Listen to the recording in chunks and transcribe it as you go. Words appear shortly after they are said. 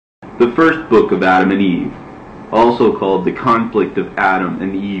The first book of Adam and Eve, also called the conflict of Adam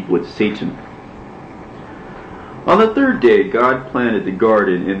and Eve with Satan. On the third day God planted the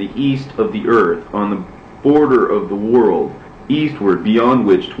garden in the east of the earth, on the border of the world, eastward, beyond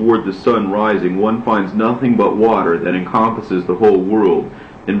which toward the sun rising one finds nothing but water that encompasses the whole world,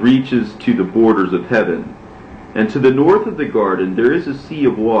 and reaches to the borders of heaven. And to the north of the garden there is a sea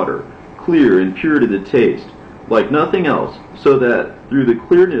of water, clear and pure to the taste, like nothing else, so that through the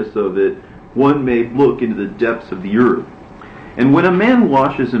clearness of it one may look into the depths of the earth. And when a man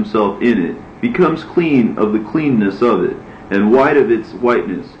washes himself in it, becomes clean of the cleanness of it, and white of its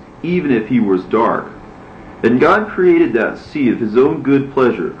whiteness, even if he was dark. And God created that sea of his own good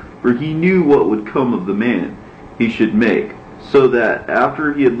pleasure, for he knew what would come of the man he should make, so that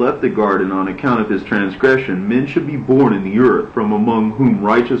after he had left the garden on account of his transgression, men should be born in the earth, from among whom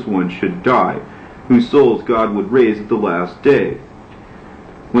righteous ones should die, whose souls God would raise at the last day,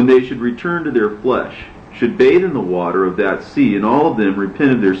 when they should return to their flesh, should bathe in the water of that sea, and all of them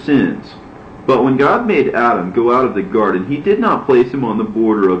repent of their sins. But when God made Adam go out of the garden, he did not place him on the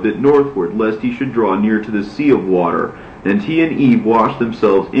border of it northward, lest he should draw near to the sea of water, and he and Eve wash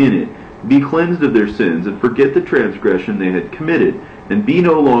themselves in it, be cleansed of their sins, and forget the transgression they had committed, and be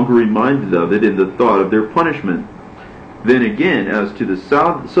no longer reminded of it in the thought of their punishment. Then again, as to the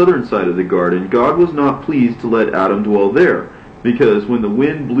southern side of the garden, God was not pleased to let Adam dwell there, because when the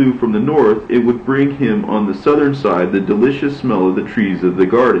wind blew from the north, it would bring him on the southern side the delicious smell of the trees of the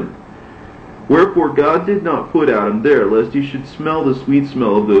garden. Wherefore God did not put Adam there, lest he should smell the sweet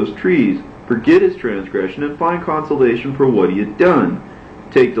smell of those trees, forget his transgression, and find consolation for what he had done.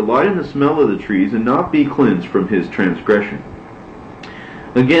 Take delight in the smell of the trees, and not be cleansed from his transgression.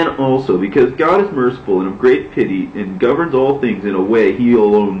 Again also, because God is merciful and of great pity, and governs all things in a way he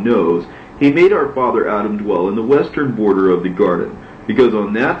alone knows, he made our father Adam dwell in the western border of the garden, because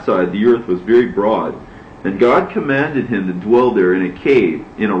on that side the earth was very broad. And God commanded him to dwell there in a cave,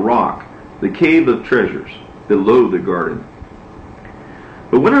 in a rock, the cave of treasures, below the garden.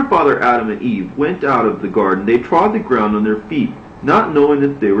 But when our father Adam and Eve went out of the garden, they trod the ground on their feet, not knowing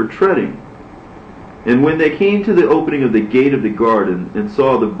that they were treading. And when they came to the opening of the gate of the garden, and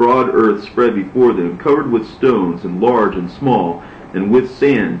saw the broad earth spread before them, covered with stones, and large and small, and with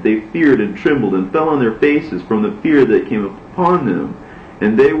sand, they feared and trembled, and fell on their faces from the fear that came upon them.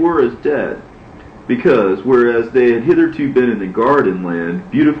 And they were as dead, because, whereas they had hitherto been in the garden land,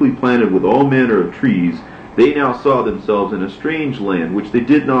 beautifully planted with all manner of trees, they now saw themselves in a strange land, which they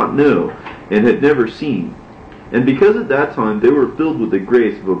did not know, and had never seen. And because at that time they were filled with the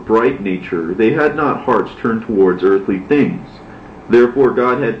grace of a bright nature, they had not hearts turned towards earthly things. Therefore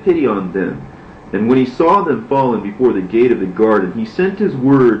God had pity on them. And when he saw them fallen before the gate of the garden, he sent his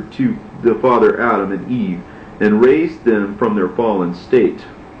word to the father Adam and Eve, and raised them from their fallen state.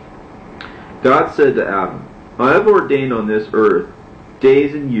 God said to Adam, I have ordained on this earth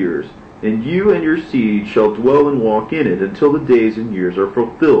days and years, and you and your seed shall dwell and walk in it, until the days and years are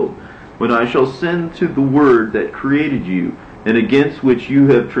fulfilled, when I shall send to the word that created you, and against which you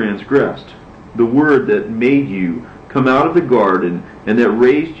have transgressed, the word that made you come out of the garden, and that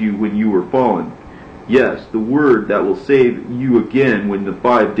raised you when you were fallen. Yes, the word that will save you again when the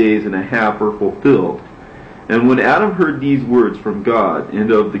 5 days and a half are fulfilled. And when Adam heard these words from God,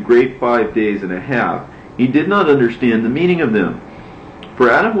 and of the great 5 days and a half, he did not understand the meaning of them. For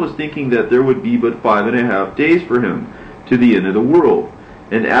Adam was thinking that there would be but 5.5 days for him, to the end of the world.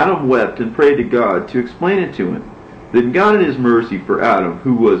 And Adam wept and prayed to God to explain it to him. Then God in his mercy for Adam,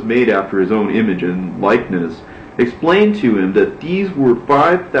 who was made after his own image and likeness, explained to him that these were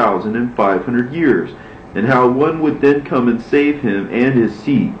 5,500 years, and how one would then come and save him and his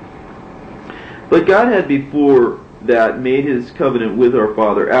seed. But God had before that made his covenant with our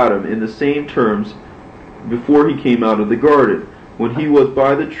father Adam in the same terms before he came out of the garden, when he was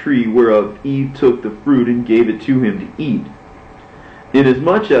by the tree whereof Eve took the fruit and gave it to him to eat.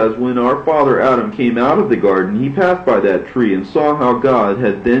 Inasmuch as when our father Adam came out of the garden, he passed by that tree, and saw how God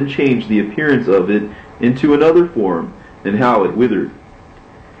had then changed the appearance of it into another form, and how it withered.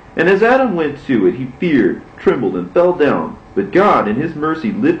 And as Adam went to it, he feared, trembled, and fell down. But God in his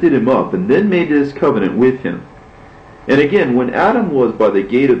mercy lifted him up, and then made his covenant with him. And again, when Adam was by the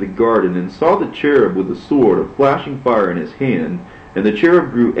gate of the garden, and saw the cherub with a sword of flashing fire in his hand, and the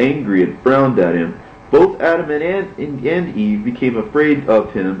cherub grew angry and frowned at him, both Adam and Eve became afraid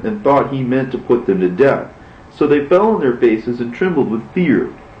of him, and thought he meant to put them to death. So they fell on their faces and trembled with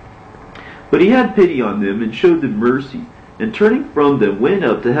fear. But he had pity on them, and showed them mercy, and turning from them went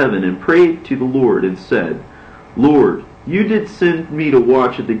up to heaven, and prayed to the Lord, and said, Lord, you did send me to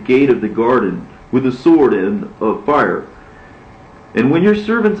watch at the gate of the garden with a sword and of fire. And when your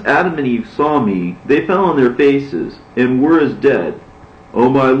servants Adam and Eve saw me, they fell on their faces, and were as dead. O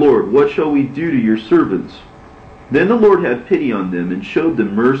my Lord, what shall we do to your servants? Then the Lord had pity on them, and showed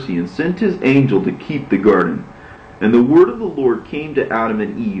them mercy, and sent his angel to keep the garden. And the word of the Lord came to Adam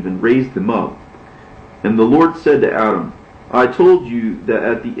and Eve, and raised them up. And the Lord said to Adam, I told you that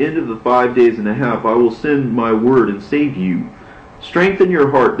at the end of the 5 days and a half I will send my word and save you. Strengthen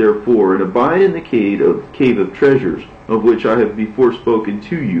your heart, therefore, and abide in the cave of treasures, of which I have before spoken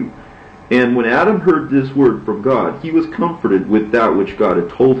to you. And when Adam heard this word from God, he was comforted with that which God had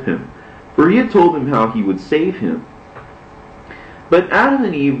told him, for he had told him how he would save him. But Adam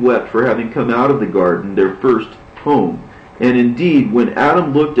and Eve wept for having come out of the garden, their first home. And indeed, when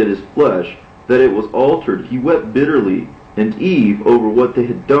Adam looked at his flesh, that it was altered, he wept bitterly, and Eve over what they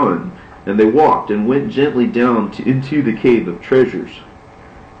had done. And they walked and went gently down into the cave of treasures.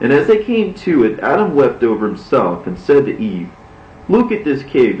 And as they came to it, Adam wept over himself, and said to Eve, Look at this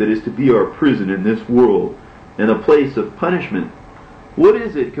cave that is to be our prison in this world, and a place of punishment. What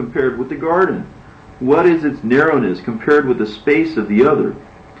is it compared with the garden? What is its narrowness compared with the space of the other?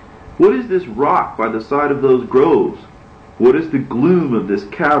 What is this rock by the side of those groves? What is the gloom of this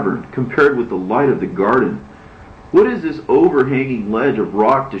cavern compared with the light of the garden? What is this overhanging ledge of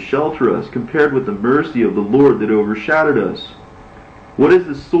rock to shelter us compared with the mercy of the Lord that overshadowed us? What is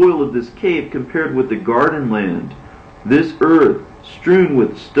the soil of this cave compared with the garden land? This earth strewn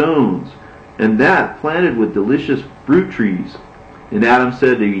with stones, and that planted with delicious fruit trees. And Adam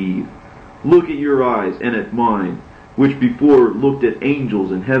said to Eve, Look at your eyes and at mine, which before looked at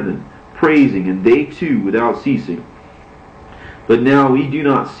angels in heaven, praising, and they too without ceasing. But now we do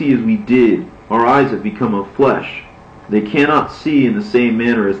not see as we did. Our eyes have become of flesh. They cannot see in the same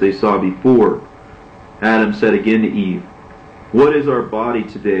manner as they saw before. Adam said again to Eve, What is our body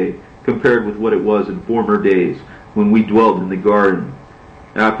today compared with what it was in former days, when we dwelt in the garden?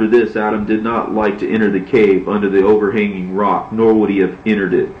 After this Adam did not like to enter the cave under the overhanging rock, nor would he have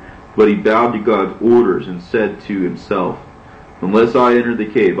entered it. But he bowed to God's orders, and said to himself, Unless I enter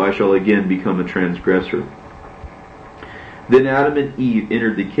the cave, I shall again become a transgressor. Then Adam and Eve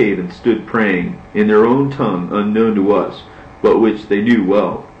entered the cave and stood praying, in their own tongue unknown to us, but which they knew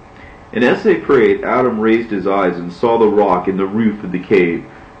well. And as they prayed, Adam raised his eyes and saw the rock in the roof of the cave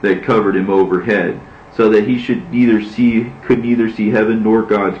that covered him overhead, so that he could neither see heaven nor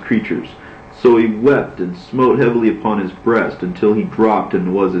God's creatures. So he wept and smote heavily upon his breast until he dropped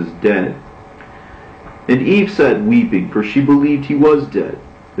and was as dead. And Eve sat weeping, for she believed he was dead.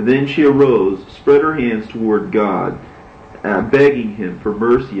 Then she arose, spread her hands toward God, begging him for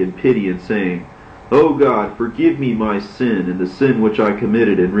mercy and pity, and saying, O God, forgive me my sin and the sin which I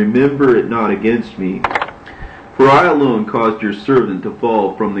committed, and remember it not against me. For I alone caused your servant to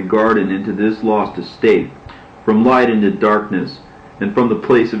fall from the garden into this lost estate, from light into darkness, and from the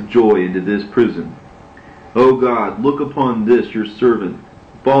place of joy into this prison. O God, look upon this your servant,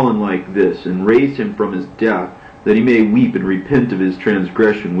 fallen like this, and raise him from his death, that he may weep and repent of his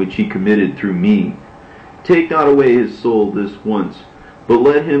transgression which he committed through me. Take not away his soul this once, but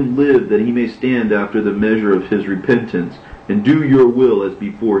let him live, that he may stand after the measure of his repentance, and do your will as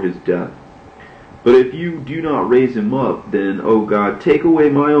before his death. But if you do not raise him up, then, O God, take away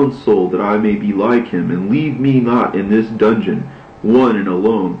my own soul, that I may be like him, and leave me not in this dungeon, one and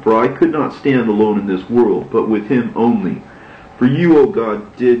alone. For I could not stand alone in this world, but with him only. For you, O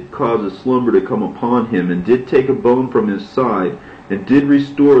God, did cause a slumber to come upon him, and did take a bone from his side, and did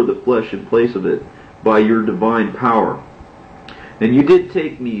restore the flesh in place of it, by your divine power. And you did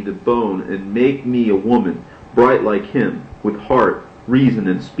take me, the bone, and make me a woman, bright like him, with heart, reason,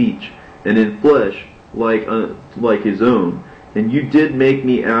 and speech, and in flesh like his own. And you did make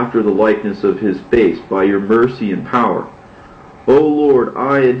me after the likeness of his face, by your mercy and power. O Lord,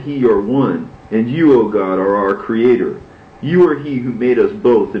 I and he are one, and you, O God, are our Creator. You are he who made us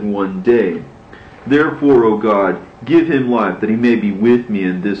both in one day. Therefore, O God, give him life, that he may be with me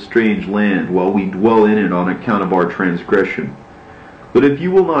in this strange land, while we dwell in it on account of our transgression. But if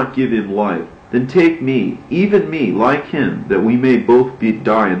you will not give him life, then take me, even me, like him, that we may both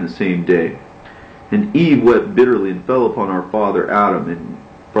die in the same day. And Eve wept bitterly, and fell upon our father Adam, and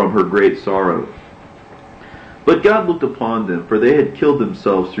from her great sorrow. But God looked upon them, for they had killed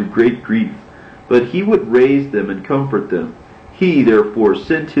themselves through great grief. But he would raise them and comfort them. He, therefore,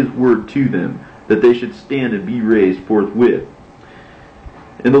 sent his word to them, that they should stand and be raised forthwith.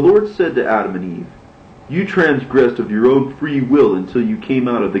 And the Lord said to Adam and Eve, You transgressed of your own free will until you came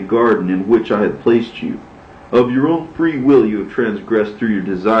out of the garden in which I had placed you. Of your own free will you have transgressed through your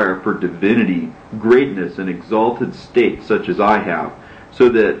desire for divinity, greatness, and exalted state such as I have, so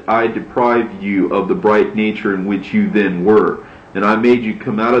that I deprived you of the bright nature in which you then were. and I made you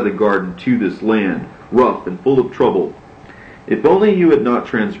come out of the garden to this land, rough and full of trouble. If only you had not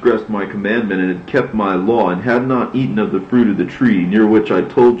transgressed my commandment, and had kept my law, and had not eaten of the fruit of the tree near which I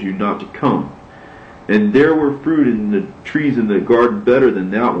told you not to come. And there were fruit in the trees in the garden better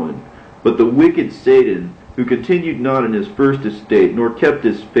than that one. But the wicked Satan, who continued not in his first estate, nor kept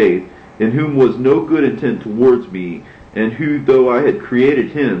his faith, in whom was no good intent towards me, and who, though I had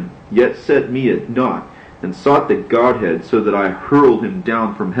created him, yet set me at naught, and sought the Godhead, so that I hurled him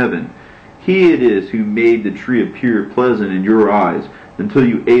down from heaven. He it is who made the tree appear pleasant in your eyes, until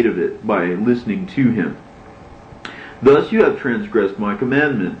you ate of it by listening to him. Thus you have transgressed my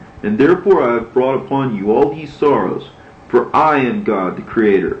commandment, and therefore I have brought upon you all these sorrows. For I am God the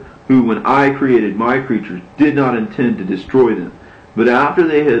Creator, who, when I created my creatures, did not intend to destroy them. But after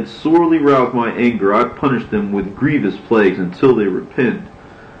they had sorely roused my anger, I punished them with grievous plagues until they repent.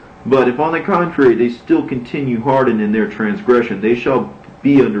 But if on the contrary they still continue hardened in their transgression, they shall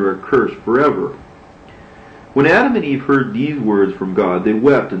be under a curse forever. When Adam and Eve heard these words from God, they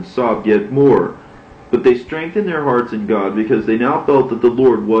wept and sobbed yet more. But they strengthened their hearts in God, because they now felt that the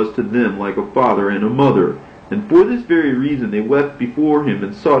Lord was to them like a father and a mother. And for this very reason they wept before him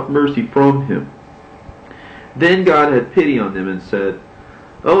and sought mercy from him. Then God had pity on them and said,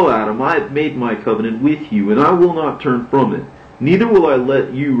 O Adam, I have made my covenant with you, and I will not turn from it. Neither will I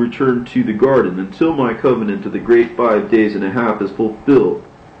let you return to the garden until my covenant of the great 5 days and a half is fulfilled.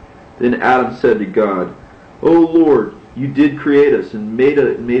 Then Adam said to God, O Lord, you did create us and made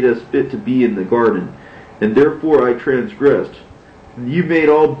us fit to be in the garden, and therefore I transgressed. You made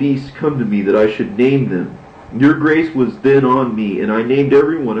all beasts come to me that I should name them. Your grace was then on me, and I named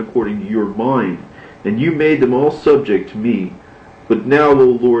everyone according to your mind, and you made them all subject to me. But now, O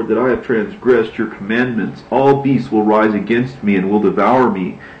Lord, that I have transgressed your commandments, all beasts will rise against me and will devour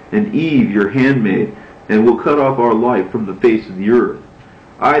me, and Eve, your handmaid, and will cut off our life from the face of the earth.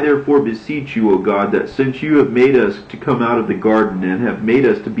 I therefore beseech you, O God, that since you have made us to come out of the garden, and have made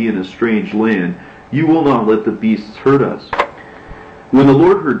us to be in a strange land, you will not let the beasts hurt us. When the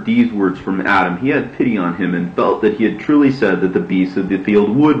Lord heard these words from Adam, he had pity on him, and felt that he had truly said that the beasts of the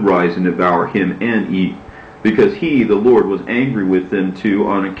field would rise and devour him and Eve, because he, the Lord, was angry with them too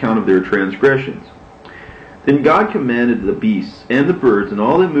on account of their transgressions. Then God commanded the beasts and the birds and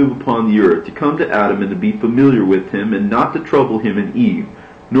all that move upon the earth to come to Adam and to be familiar with him, and not to trouble him and Eve,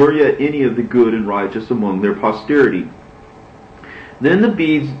 nor yet any of the good and righteous among their posterity. Then the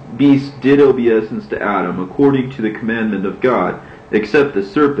beasts did obeisance to Adam according to the commandment of God, except the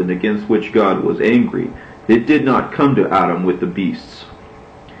serpent against which God was angry. It did not come to Adam with the beasts.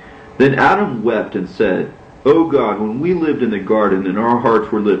 Then Adam wept and said, O God, when we lived in the garden and our hearts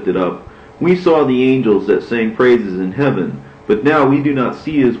were lifted up, we saw the angels that sang praises in heaven, but now we do not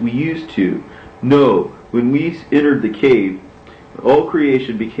see as we used to. No, when we entered the cave, all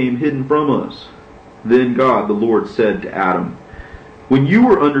creation became hidden from us. Then God, the Lord, said to Adam, When you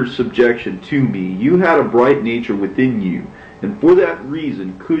were under subjection to me, you had a bright nature within you, and for that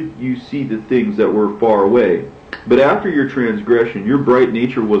reason could you see the things that were far away. But after your transgression, your bright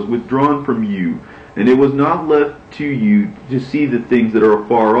nature was withdrawn from you, and it was not left to you to see the things that are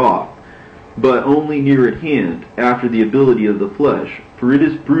far off, but only near at hand, after the ability of the flesh, for it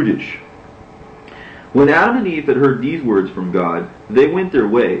is brutish. When Adam and Eve had heard these words from God, they went their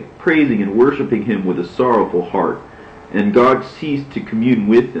way, praising and worshipping him with a sorrowful heart, and God ceased to commune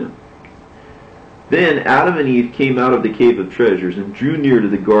with them. Then Adam and Eve came out of the cave of treasures and drew near to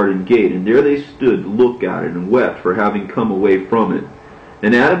the garden gate, and there they stood to look at it and wept for having come away from it.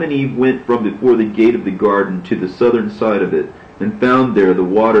 And Adam and Eve went from before the gate of the garden to the southern side of it, and found there the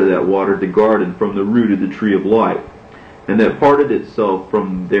water that watered the garden from the root of the tree of life, and that parted itself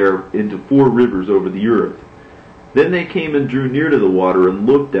from there into 4 rivers over the earth. Then they came and drew near to the water and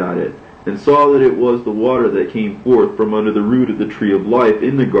looked at it, and saw that it was the water that came forth from under the root of the tree of life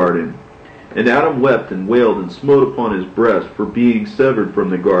in the garden. And Adam wept and wailed and smote upon his breast for being severed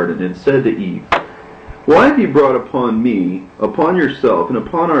from the garden, and said to Eve, Why have you brought upon me, upon yourself, and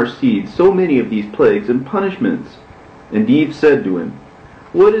upon our seed so many of these plagues and punishments? And Eve said to him,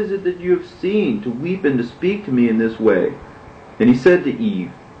 What is it that you have seen, to weep and to speak to me in this way? And he said to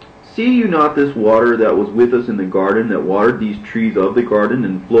Eve, See you not this water that was with us in the garden, that watered these trees of the garden,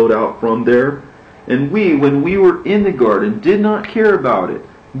 and flowed out from there? And we, when we were in the garden, did not care about it.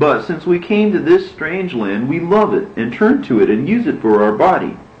 But since we came to this strange land, we love it, and turn to it, and use it for our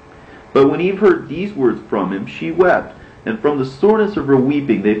body. But when Eve heard these words from him, she wept, and from the soreness of her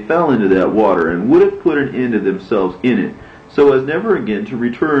weeping they fell into that water, and would have put an end to themselves in it, so as never again to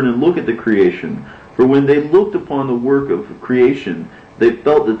return and look at the creation. For when they looked upon the work of creation, they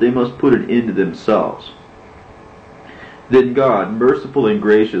felt that they must put an end to themselves. Then God, merciful and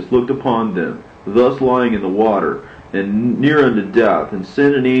gracious, looked upon them, thus lying in the water, and near unto death, and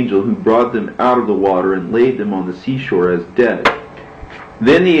sent an angel who brought them out of the water, and laid them on the seashore as dead.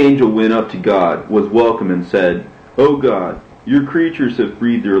 Then the angel went up to God, was welcome, and said, O God, your creatures have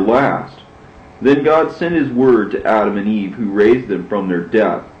breathed their last. Then God sent his word to Adam and Eve, who raised them from their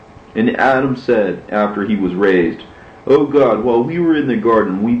death. And Adam said, after he was raised, O God, while we were in the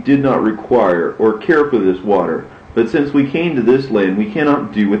garden, we did not require or care for this water, but since we came to this land, we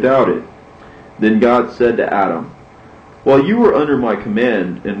cannot do without it. Then God said to Adam, While you were under my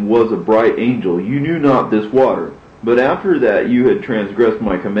command, and was a bright angel, you knew not this water. But after that you had transgressed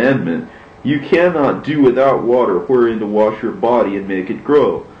my commandment, you cannot do without water wherein to wash your body and make it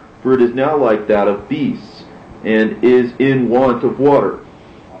grow, for it is now like that of beasts, and is in want of water.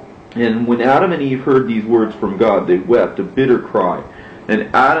 And when Adam and Eve heard these words from God, they wept a bitter cry.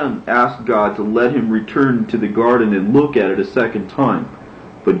 And Adam asked God to let him return to the garden and look at it a second time.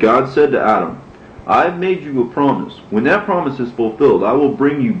 But God said to Adam, I have made you a promise. When that promise is fulfilled, I will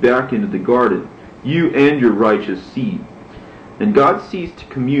bring you back into the garden, you and your righteous seed. And God ceased to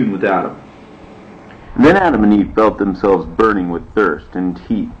commune with Adam. Then Adam and Eve felt themselves burning with thirst and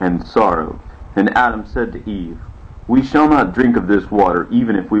heat and sorrow. And Adam said to Eve, We shall not drink of this water,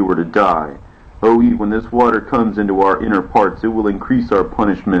 even if we were to die. O Eve, when this water comes into our inner parts, it will increase our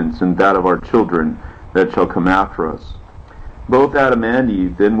punishments and that of our children that shall come after us. Both Adam and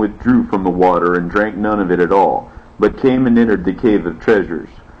Eve then withdrew from the water and drank none of it at all, but came and entered the cave of treasures.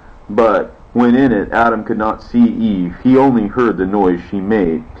 But when in it Adam could not see Eve, he only heard the noise she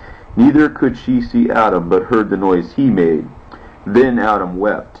made. Neither could she see Adam, but heard the noise he made. Then Adam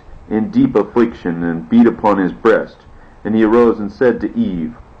wept in deep affliction, and beat upon his breast. And he arose and said to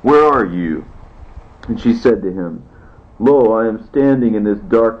Eve, Where are you? And she said to him, Lo, I am standing in this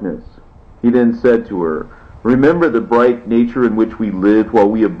darkness. He then said to her, Remember the bright nature in which we lived while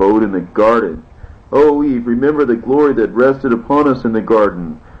we abode in the garden. O Eve, remember the glory that rested upon us in the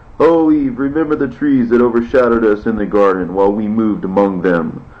garden. O Eve, remember the trees that overshadowed us in the garden while we moved among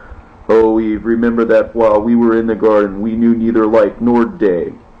them. O Eve, remember that while we were in the garden we knew neither light nor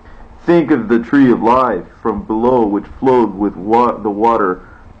day. Think of the tree of life from below, which flowed with the water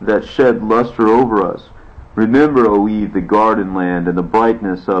that shed luster over us. Remember, O Eve, the garden land and the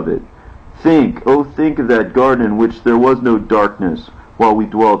brightness of it. Think of that garden in which there was no darkness while we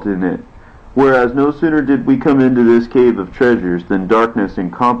dwelt in it. Whereas no sooner did we come into this cave of treasures than darkness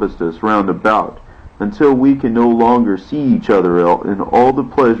encompassed us round about, until we can no longer see each other, and all the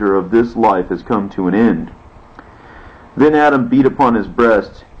pleasure of this life has come to an end. Then Adam beat upon his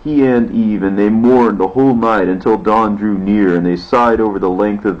breast, he and Eve, and they mourned the whole night until dawn drew near, and they sighed over the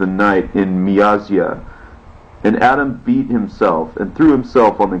length of the night in Mizpah. And Adam beat himself, and threw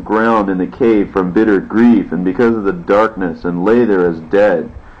himself on the ground in the cave from bitter grief, and because of the darkness, and lay there as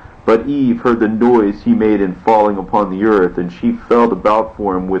dead. But Eve heard the noise he made in falling upon the earth, and she felt about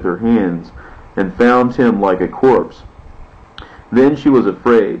for him with her hands, and found him like a corpse. Then she was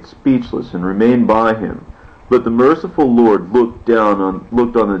afraid, speechless, and remained by him. But the merciful Lord looked on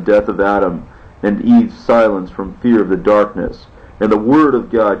the death of Adam and Eve's silence from fear of the darkness. And the word of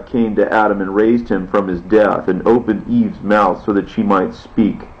God came to Adam and raised him from his death, and opened Eve's mouth so that she might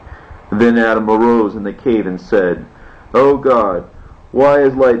speak. Then Adam arose in the cave and said, O God, why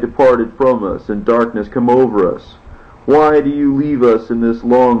has light departed from us, and darkness come over us? Why do you leave us in this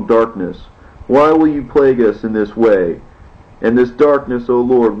long darkness? Why will you plague us in this way? And this darkness, O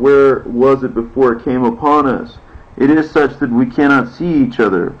Lord, where was it before it came upon us? It is such that we cannot see each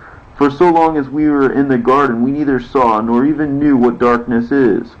other. For so long as we were in the garden, we neither saw nor even knew what darkness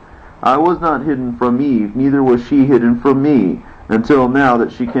is. I was not hidden from Eve, neither was she hidden from me, until now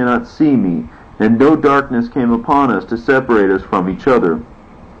that she cannot see me, and no darkness came upon us to separate us from each other.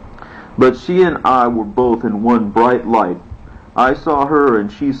 But she and I were both in one bright light. I saw her,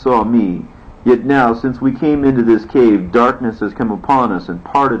 and she saw me. Yet now, since we came into this cave, darkness has come upon us and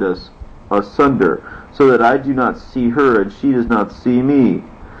parted us asunder, so that I do not see her, and she does not see me.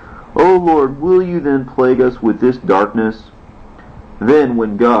 O Lord, will you then plague us with this darkness? Then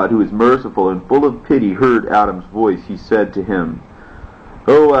when God, who is merciful and full of pity, heard Adam's voice, he said to him,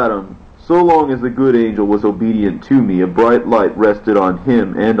 O Adam, so long as the good angel was obedient to me, a bright light rested on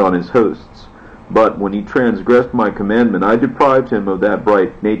him and on his hosts. But when he transgressed my commandment, I deprived him of that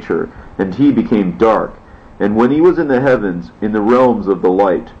bright nature, and he became dark. And when he was in the heavens, in the realms of the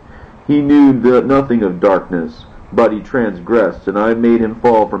light, he knew nothing of darkness, but he transgressed, and I made him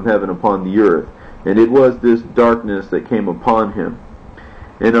fall from heaven upon the earth, and it was this darkness that came upon him.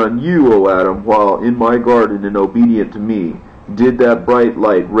 And on you, O Adam, while in my garden and obedient to me, did that bright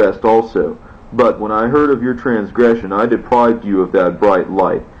light rest also. But when I heard of your transgression, I deprived you of that bright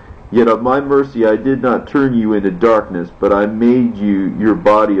light. Yet of my mercy I did not turn you into darkness, but I made you your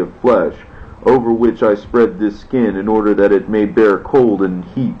body of flesh, over which I spread this skin, in order that it may bear cold and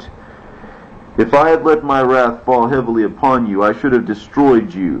heat. If I had let my wrath fall heavily upon you, I should have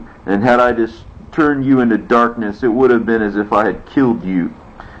destroyed you, and had I turned you into darkness, it would have been as if I had killed you.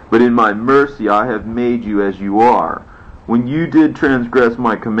 But in my mercy I have made you as you are. When you did transgress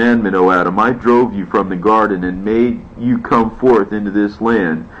my commandment, O Adam, I drove you from the garden, and made you come forth into this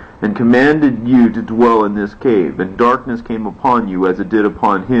land, and commanded you to dwell in this cave, and darkness came upon you as it did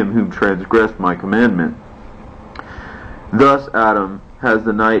upon him whom transgressed my commandment. Thus, Adam, has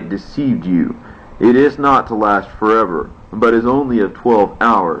the night deceived you. It is not to last forever, but is only of 12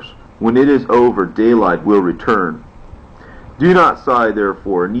 hours. When it is over, daylight will return. Do not sigh,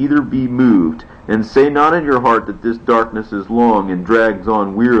 therefore, neither be moved, and say not in your heart that this darkness is long and drags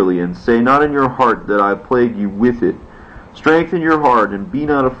on wearily, and say not in your heart that I plague you with it. Strengthen your heart, and be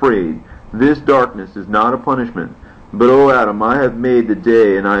not afraid. This darkness is not a punishment. But, O Adam, I have made the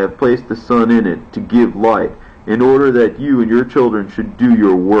day, and I have placed the sun in it, to give light, in order that you and your children should do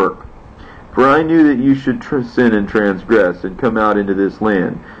your work. For I knew that you should sin and transgress, and come out into this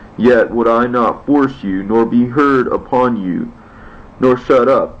land. Yet would I not force you, nor be heard upon you, nor shut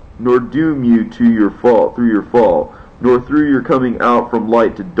up, nor doom you to your fall, through your fall, nor through your coming out from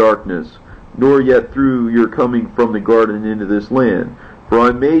light to darkness, nor yet through your coming from the garden into this land. For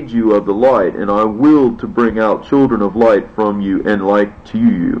I made you of the light, and I willed to bring out children of light from you, and light to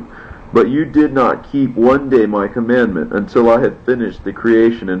you. But you did not keep one day my commandment, until I had finished the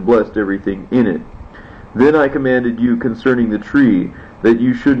creation and blessed everything in it. Then I commanded you concerning the tree, that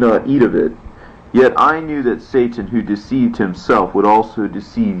you should not eat of it. Yet I knew that Satan, who deceived himself, would also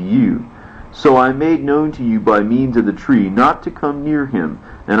deceive you. So I made known to you by means of the tree not to come near him,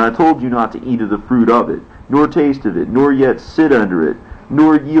 and I told you not to eat of the fruit of it, nor taste of it, nor yet sit under it,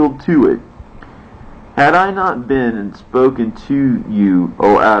 nor yield to it. Had I not been and spoken to you,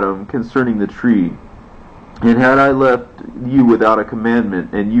 O Adam, concerning the tree, and had I left you without a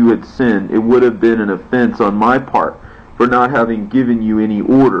commandment, and you had sinned, it would have been an offense on my part, for not having given you any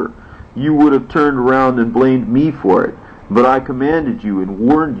order. You would have turned around and blamed me for it. But I commanded you and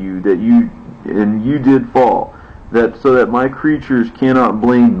warned you that you did fall, so that my creatures cannot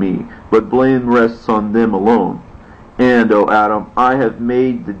blame me, but blame rests on them alone. And, O Adam, I have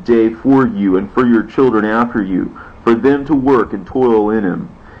made the day for you and for your children after you, for them to work and toil in him.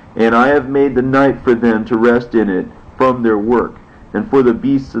 And I have made the night for them to rest in it from their work, and for the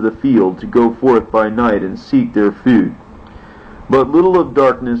beasts of the field to go forth by night and seek their food. But little of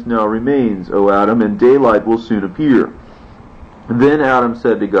darkness now remains, O Adam, and daylight will soon appear. Then Adam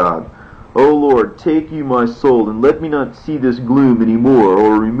said to God, O Lord, take you my soul, and let me not see this gloom any more,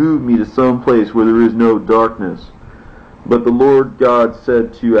 or remove me to some place where there is no darkness. But the Lord God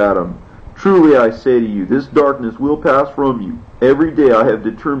said to Adam, Truly I say to you, this darkness will pass from you. Every day I have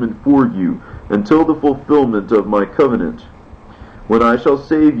determined for you, until the fulfillment of my covenant, when I shall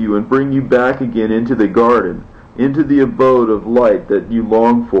save you and bring you back again into the garden, into the abode of light that you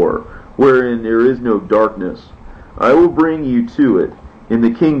long for, wherein there is no darkness. I will bring you to it, in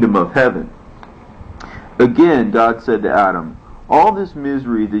the kingdom of heaven. Again God said to Adam, All this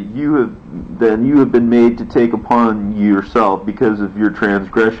misery that you have been made to take upon yourself because of your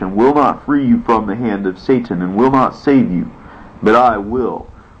transgression will not free you from the hand of Satan, and will not save you, but I will,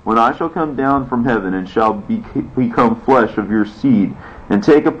 when I shall come down from heaven, and shall become flesh of your seed, and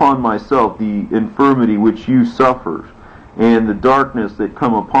take upon myself the infirmity which you suffer, and the darkness that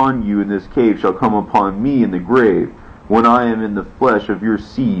come upon you in this cave shall come upon me in the grave, when I am in the flesh of your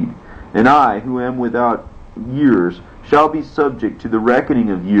seed. And I, who am without years, shall be subject to the reckoning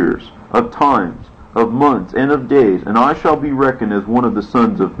of years, of times, of months, and of days, and I shall be reckoned as one of the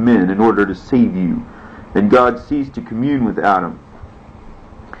sons of men, in order to save you. And God ceased to commune with Adam.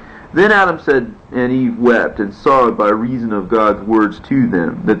 Then Adam said, and Eve wept, and sorrowed by reason of God's words to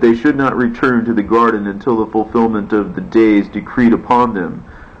them, that they should not return to the garden until the fulfillment of the days decreed upon them,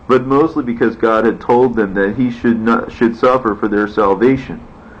 but mostly because God had told them that he should suffer for their salvation.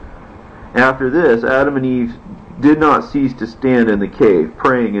 After this, Adam and Eve did not cease to stand in the cave,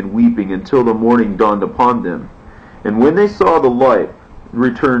 praying and weeping, until the morning dawned upon them. And when they saw the light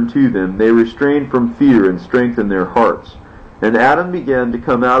return to them, they restrained from fear and strengthened their hearts. And Adam began to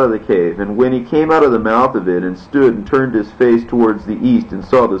come out of the cave, and when he came out of the mouth of it, and stood and turned his face towards the east, and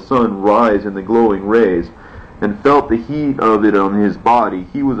saw the sun rise in the glowing rays, and felt the heat of it on his body,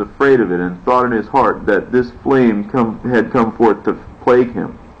 he was afraid of it, and thought in his heart that this flame had come forth to plague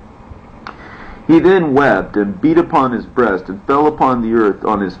him. He then wept, and beat upon his breast, and fell upon the earth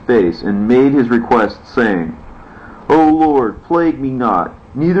on his face, and made his request, saying, O Lord, plague me not,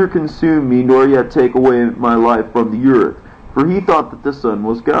 neither consume me, nor yet take away my life from the earth. For he thought that the Son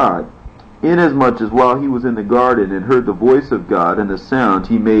was God, inasmuch as while he was in the garden, and heard the voice of God, and the sound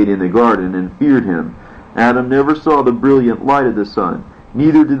he made in the garden, and feared him, Adam never saw the brilliant light of the sun,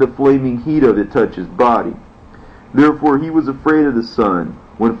 neither did the flaming heat of it touch his body. Therefore he was afraid of the sun,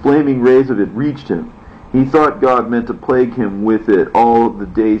 when flaming rays of it reached him. He thought God meant to plague him with it all the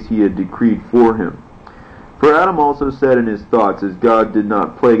days he had decreed for him. For Adam also said in his thoughts, as God did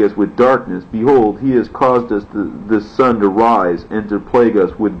not plague us with darkness, behold, he has caused us the sun to rise, and to plague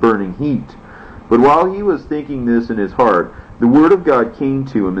us with burning heat. But while he was thinking this in his heart, the word of God came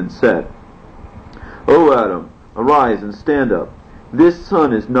to him and said, O Adam, arise and stand up. This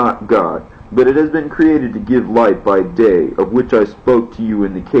sun is not God, but it has been created to give light by day, of which I spoke to you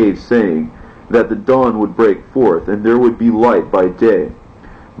in the cave, saying that the dawn would break forth, and there would be light by day.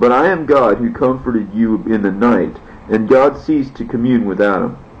 But I am God who comforted you in the night, and God ceased to commune with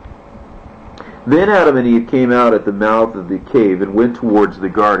Adam. Then Adam and Eve came out at the mouth of the cave, and went towards the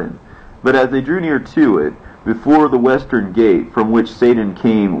garden. But as they drew near to it, before the western gate, from which Satan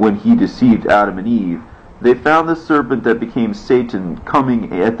came when he deceived Adam and Eve, they found the serpent that became Satan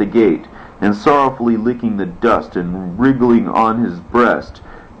coming at the gate, and sorrowfully licking the dust, and wriggling on his breast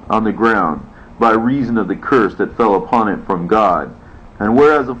on the ground, by reason of the curse that fell upon it from God. And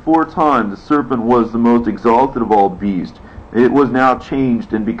whereas aforetime the serpent was the most exalted of all beasts, it was now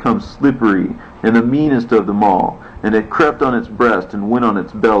changed and become slippery, and the meanest of them all, and it crept on its breast, and went on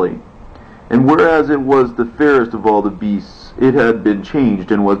its belly. And whereas it was the fairest of all the beasts, it had been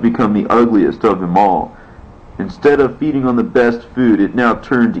changed, and was become the ugliest of them all. Instead of feeding on the best food, it now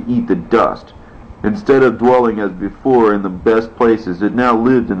turned to eat the dust. Instead of dwelling as before in the best places, it now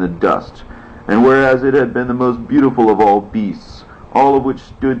lived in the dust. And whereas it had been the most beautiful of all beasts, all of which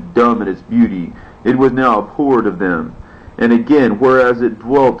stood dumb at its beauty, it was now abhorred of them. And again, whereas it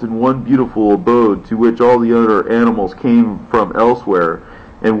dwelt in one beautiful abode, to which all the other animals came from elsewhere,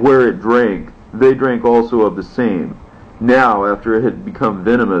 and where it drank, they drank also of the same. Now, after it had become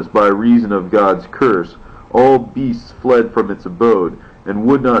venomous by reason of God's curse, all beasts fled from its abode, and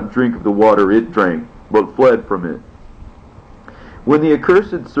would not drink of the water it drank, but fled from it. When the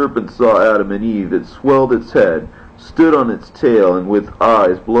accursed serpent saw Adam and Eve, it swelled its head, stood on its tail, and with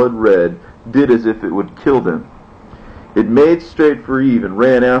eyes blood red, did as if it would kill them. It made straight for Eve, and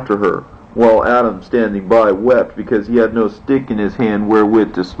ran after her, while Adam, standing by, wept, because he had no stick in his hand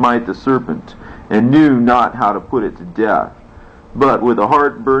wherewith to smite the serpent, and knew not how to put it to death. But with a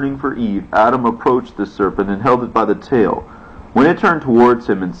heart burning for Eve, Adam approached the serpent, and held it by the tail, when it turned towards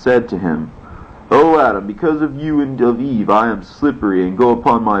him, and said to him, O Adam, because of you and of Eve I am slippery, and go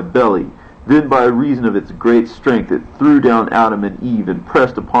upon my belly. Then by reason of its great strength it threw down Adam and Eve, and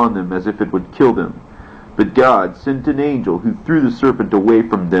pressed upon them as if it would kill them. But God sent an angel, who threw the serpent away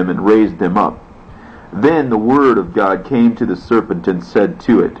from them, and raised them up. Then the word of God came to the serpent, and said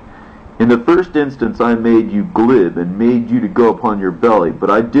to it, In the first instance I made you glib, and made you to go upon your belly, but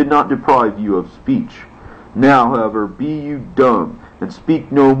I did not deprive you of speech. Now, however, be you dumb, and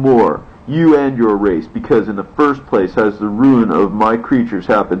speak no more, you and your race, because in the first place has the ruin of my creatures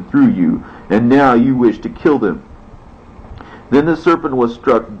happened through you, and now you wish to kill them. Then the serpent was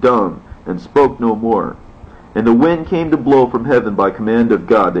struck dumb, and spoke no more. And the wind came to blow from heaven by command of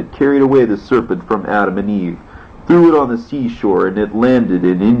God, that carried away the serpent from Adam and Eve, threw it on the seashore, and it landed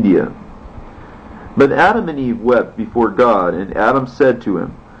in India. But Adam and Eve wept before God, and Adam said to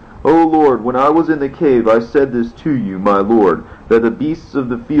him, O Lord, when I was in the cave I said this to you, my Lord, that the beasts of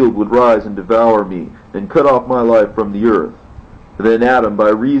the field would rise and devour me, and cut off my life from the earth. Then Adam, by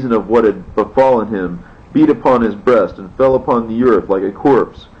reason of what had befallen him, beat upon his breast, and fell upon the earth like a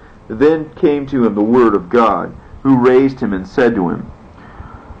corpse. Then came to him the word of God, who raised him, and said to him,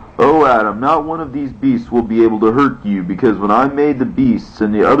 O Adam, not one of these beasts will be able to hurt you, because when I made the beasts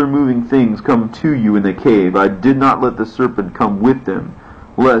and the other moving things come to you in the cave, I did not let the serpent come with them,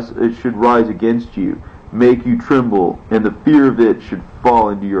 lest it should rise against you, make you tremble, and the fear of it should fall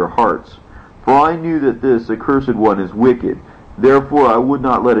into your hearts. For I knew that this accursed one is wicked, therefore I would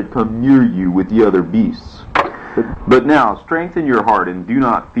not let it come near you with the other beasts. But now strengthen your heart, and do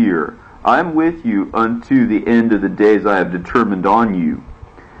not fear. I am with you unto the end of the days I have determined on you.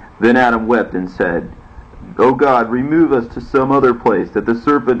 Then Adam wept and said, O God, remove us to some other place, that the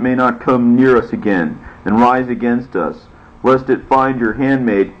serpent may not come near us again, and rise against us, lest it find your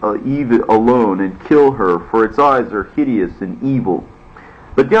handmaid Eve alone, and kill her, for its eyes are hideous and evil.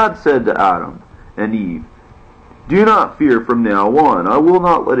 But God said to Adam and Eve, Do not fear from now on. I will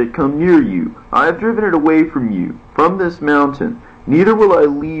not let it come near you. I have driven it away from you, from this mountain. Neither will I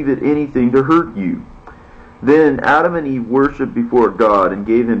leave it anything to hurt you." Then Adam and Eve worshipped before God and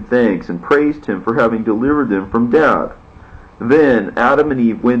gave him thanks and praised him for having delivered them from death. Then Adam and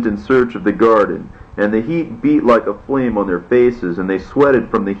Eve went in search of the garden, and the heat beat like a flame on their faces, and they sweated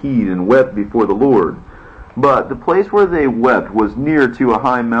from the heat and wept before the Lord. But the place where they wept was near to a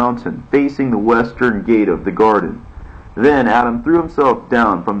high mountain, facing the western gate of the garden. Then Adam threw himself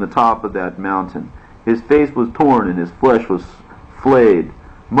down from the top of that mountain. His face was torn and his flesh was flayed.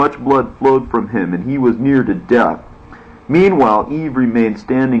 Much blood flowed from him, and he was near to death. Meanwhile Eve remained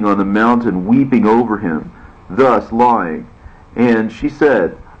standing on the mountain, weeping over him, thus lying. And she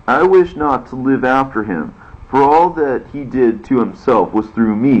said, "I wish not to live after him, for all that he did to himself was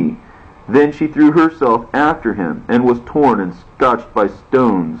through me." Then she threw herself after him, and was torn and scotched by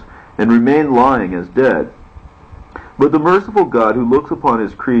stones, and remained lying as dead. But the merciful God, who looks upon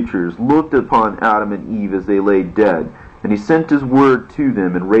his creatures, looked upon Adam and Eve as they lay dead, and he sent his word to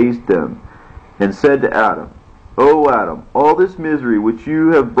them and raised them, and said to Adam, "O Adam, all this misery which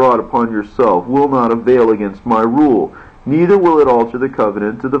you have brought upon yourself will not avail against my rule, neither will it alter the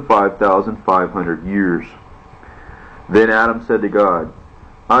covenant to the 5,500 years." Then Adam said to God,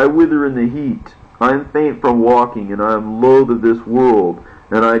 "I wither in the heat, I am faint from walking, and I am loath of this world,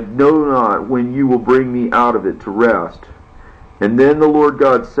 and I know not when you will bring me out of it to rest." And then the Lord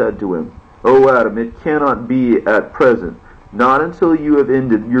God said to him, "O Adam, it cannot be at present, not until you have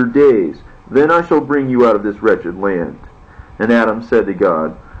ended your days. Then I shall bring you out of this wretched land." And Adam said to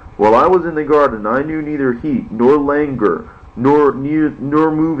God, "While I was in the garden, I knew neither heat, nor languor, nor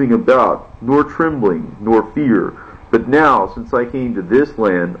moving about, nor trembling, nor fear. But now, since I came to this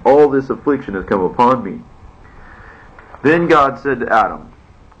land, all this affliction has come upon me." Then God said to Adam,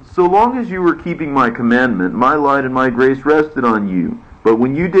 "So long as you were keeping my commandment, my light and my grace rested on you. But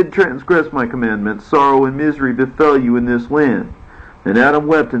when you did transgress my commandment, sorrow and misery befell you in this land." And Adam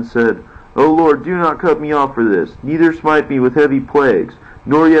wept and said, "O Lord, do not cut me off for this, neither smite me with heavy plagues,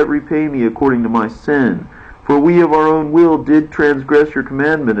 nor yet repay me according to my sin. For we of our own will did transgress your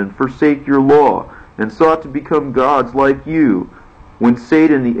commandment and forsake your law, and sought to become gods like you, when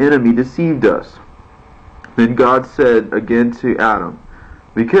Satan the enemy deceived us." Then God said again to Adam,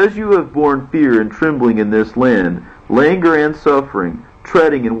 "Because you have borne fear and trembling in this land, languor and suffering,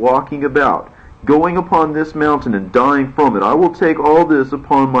 treading and walking about, going upon this mountain and dying from it, I will take all this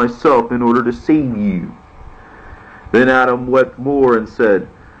upon myself in order to save you." Then Adam wept more and said,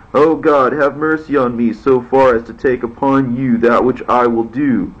 "O God, have mercy on me so far as to take upon you that which I will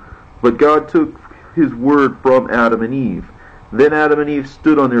do." But God took his word from Adam and Eve. Then Adam and Eve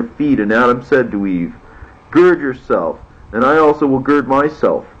stood on their feet, and Adam said to Eve, "Gird yourself, and I also will gird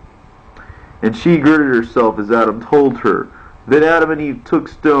myself." And she girded herself as Adam told her. Then Adam and Eve took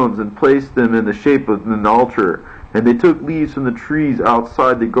stones and placed them in the shape of an altar, and they took leaves from the trees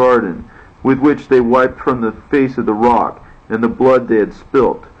outside the garden, with which they wiped from the face of the rock, and the blood they had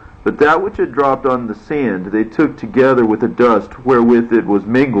spilt. But that which had dropped on the sand they took together with the dust wherewith it was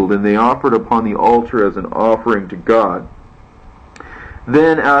mingled, and they offered upon the altar as an offering to God.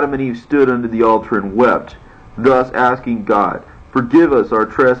 Then Adam and Eve stood under the altar and wept, thus asking God, "Forgive us our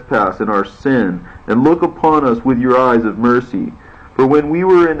trespass and our sin, and look upon us with your eyes of mercy. For when we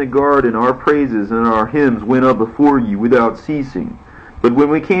were in the garden, our praises and our hymns went up before you without ceasing. But when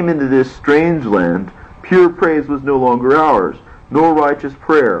we came into this strange land, pure praise was no longer ours, nor righteous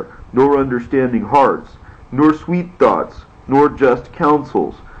prayer, nor understanding hearts, nor sweet thoughts, nor just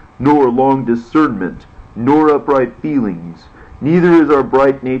counsels, nor long discernment, nor upright feelings. Neither is our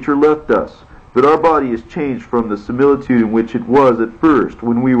bright nature left us, but our body is changed from the similitude in which it was at first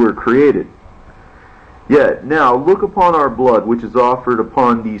when we were created. Yet now look upon our blood which is offered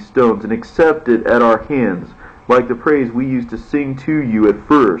upon these stones, and accept it at our hands, like the praise we used to sing to you at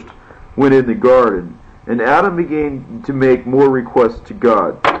first, when in the garden." And Adam began to make more requests to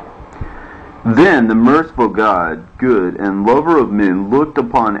God. Then the merciful God, good and lover of men, looked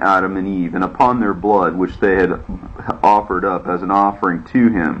upon Adam and Eve, and upon their blood which they had offered up as an offering to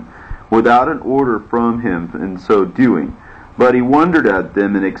him, without an order from him in so doing. But he wondered at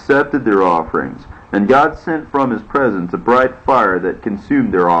them and accepted their offerings. And God sent from his presence a bright fire that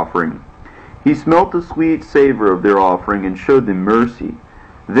consumed their offering. He smelt the sweet savor of their offering and showed them mercy.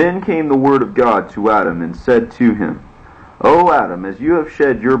 Then came the word of God to Adam and said to him, "O Adam, as you have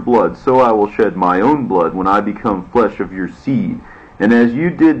shed your blood, so I will shed my own blood when I become flesh of your seed. And as you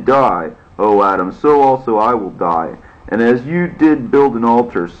did die, O Adam, so also I will die. And as you did build an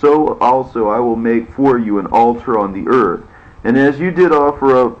altar, so also I will make for you an altar on the earth. And as you did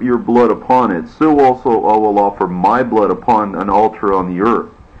offer up your blood upon it, so also I will offer my blood upon an altar on the earth.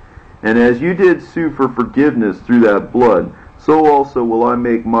 And as you did sue for forgiveness through that blood, so also will I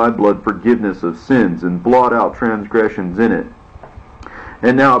make my blood forgiveness of sins, and blot out transgressions in it.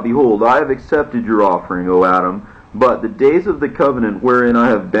 And now, behold, I have accepted your offering, O Adam, but the days of the covenant wherein I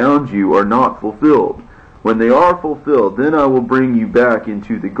have bound you are not fulfilled. When they are fulfilled, then I will bring you back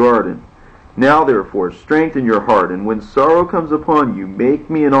into the garden. Now therefore, strengthen your heart, and when sorrow comes upon you, make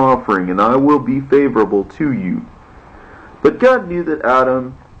me an offering, and I will be favorable to you. But God knew that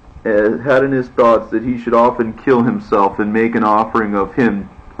Adam had in his thoughts that he should often kill himself and make an offering of him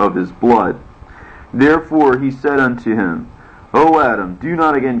of his blood. Therefore he said unto him, O Adam, do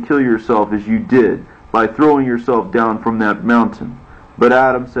not again kill yourself as you did, by throwing yourself down from that mountain. But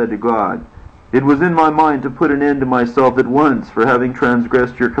Adam said to God, It was in my mind to put an end to myself at once, for having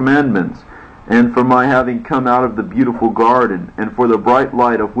transgressed your commandments, and for my having come out of the beautiful garden, and for the bright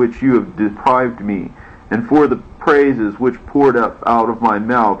light of which you have deprived me, and for the praises which poured up out of my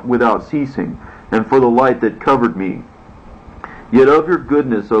mouth without ceasing, and for the light that covered me. Yet of your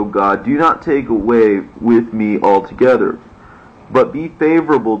goodness, O God, do not take away with me altogether, but be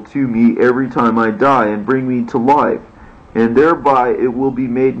favorable to me every time I die, and bring me to life, and thereby it will be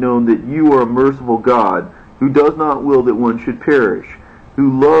made known that you are a merciful God, who does not will that one should perish,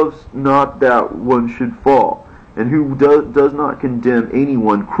 who loves not that one should fall, and who does not condemn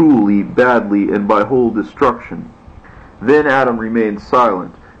anyone cruelly, badly, and by whole destruction. Then Adam remained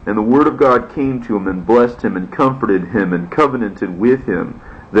silent, and the word of God came to him, and blessed him, and comforted him, and covenanted with him,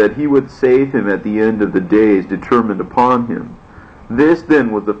 that he would save him at the end of the days determined upon him. This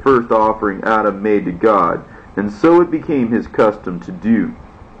then was the first offering Adam made to God, and so it became his custom to do.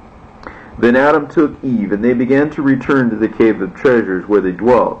 Then Adam took Eve, and they began to return to the cave of treasures where they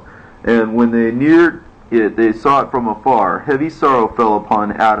dwelt. And when they neared it, they saw it from afar. Heavy sorrow fell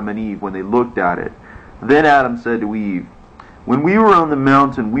upon Adam and Eve when they looked at it. Then Adam said to Eve, When we were on the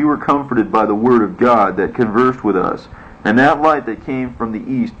mountain, we were comforted by the word of God that conversed with us, and that light that came from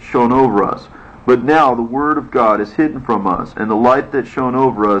the east shone over us. But now the word of God is hidden from us, and the light that shone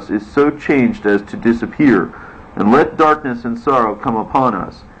over us is so changed as to disappear. And let darkness and sorrow come upon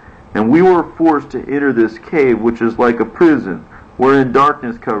us. And we were forced to enter this cave, which is like a prison, wherein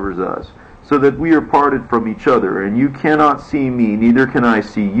darkness covers us, so that we are parted from each other, and you cannot see me, neither can I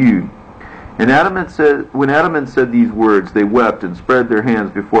see you. And when Adam had said these words, they wept and spread their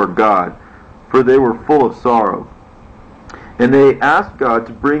hands before God, for they were full of sorrow. And they asked God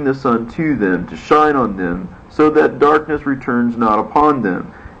to bring the sun to them, to shine on them, so that darkness returns not upon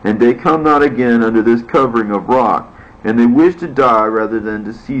them, and they come not again under this covering of rock. And they wished to die rather than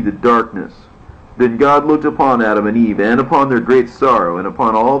to see the darkness. Then God looked upon Adam and Eve, and upon their great sorrow, and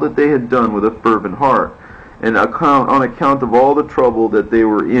upon all that they had done with a fervent heart, and on account of all the trouble that they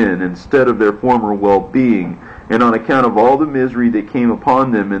were in, instead of their former well-being, and on account of all the misery that came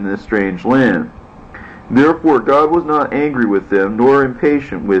upon them in this strange land. Therefore God was not angry with them, nor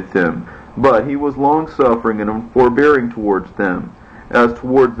impatient with them, but he was long-suffering and forbearing towards them, as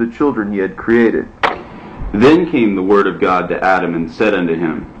towards the children he had created. Then came the word of God to Adam, and said unto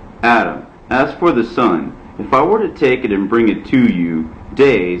him, Adam, as for the sun, if I were to take it and bring it to you,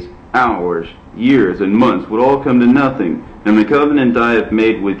 days, hours, years, and months would all come to nothing, and the covenant I have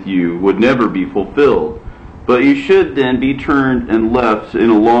made with you would never be fulfilled. But you should then be turned and left in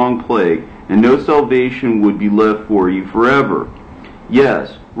a long plague, and no salvation would be left for you forever.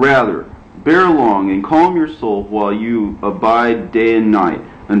 Yes, rather, bear long and calm your soul while you abide day and night,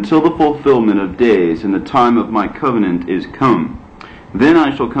 until the fulfillment of days and the time of my covenant is come. Then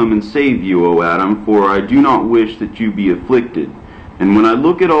I shall come and save you, O Adam, for I do not wish that you be afflicted. And when I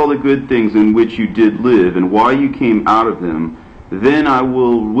look at all the good things in which you did live, and why you came out of them, then I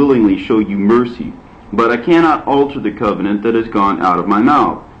will willingly show you mercy. But I cannot alter the covenant that has gone out of my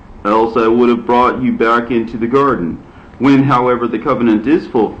mouth, else I would have brought you back into the garden. When, however, the covenant is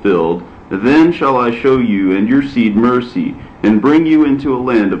fulfilled, then shall I show you and your seed mercy, and bring you into a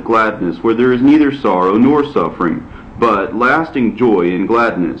land of gladness, where there is neither sorrow nor suffering, but lasting joy and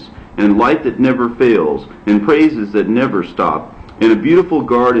gladness, and light that never fails, and praises that never stop, and a beautiful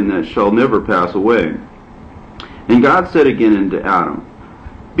garden that shall never pass away. And God said again unto Adam,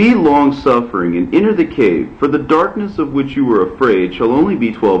 Be long-suffering, and enter the cave, for the darkness of which you were afraid shall only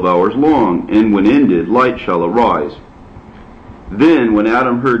be 12 hours long, and when ended, light shall arise. Then, when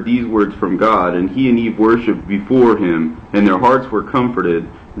Adam heard these words from God, and he and Eve worshipped before him, and their hearts were comforted,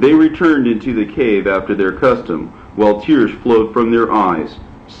 they returned into the cave after their custom, while tears flowed from their eyes.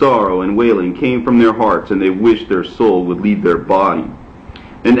 Sorrow and wailing came from their hearts, and they wished their soul would leave their body.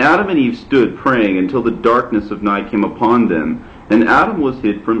 And Adam and Eve stood praying until the darkness of night came upon them. And Adam was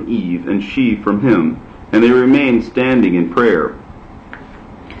hid from Eve, and she from him. And they remained standing in prayer.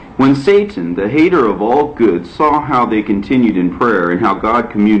 When Satan, the hater of all good, saw how they continued in prayer, and how God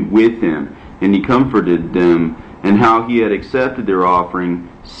communed with him, and he comforted them, and how he had accepted their offering,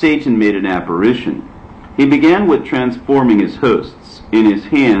 Satan made an apparition. He began with transforming his hosts. In his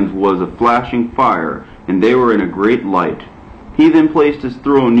hands was a flashing fire, and they were in a great light. He then placed his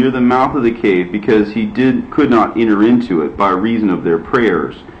throne near the mouth of the cave, because he could not enter into it by reason of their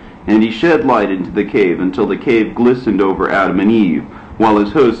prayers. And he shed light into the cave until the cave glistened over Adam and Eve, while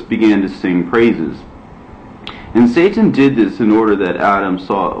his hosts began to sing praises. And Satan did this in order that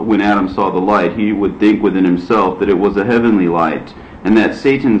when Adam saw the light, he would think within himself that it was a heavenly light, and that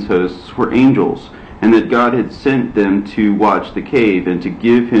Satan's hosts were angels, and that God had sent them to watch the cave and to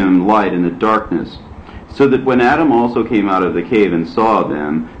give him light in the darkness. So that when Adam also came out of the cave and saw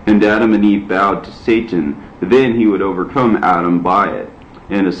them, and Adam and Eve bowed to Satan, then he would overcome Adam by it,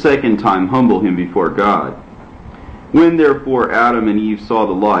 and a second time humble him before God. When therefore Adam and Eve saw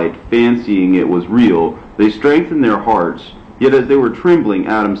the light, fancying it was real, they strengthened their hearts. Yet as they were trembling,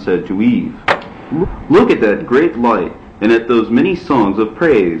 Adam said to Eve, "Look at that great light, and at those many songs of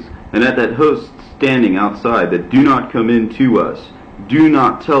praise, and at that host standing outside that do not come in to us. Do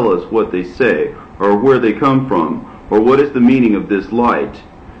not tell us what they say, or where they come from, or what is the meaning of this light,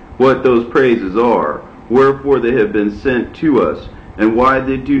 what those praises are, wherefore they have been sent to us, and why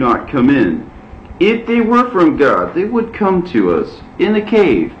they do not come in. If they were from God, they would come to us in the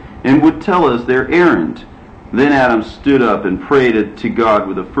cave, and would tell us their errand." Then Adam stood up and prayed to God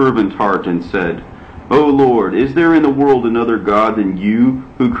with a fervent heart, and said, "O Lord, is there in the world another God than you,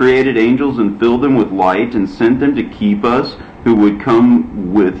 who created angels and filled them with light, and sent them to keep us, who would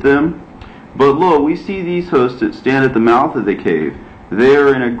come with them? But lo, we see these hosts that stand at the mouth of the cave. They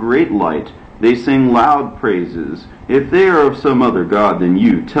are in a great light. They sing loud praises. If they are of some other God than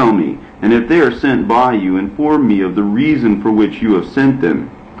you, tell me, and if they are sent by you, inform me of the reason for which you have sent them."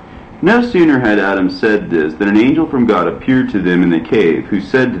 No sooner had Adam said this than an angel from God appeared to them in the cave, who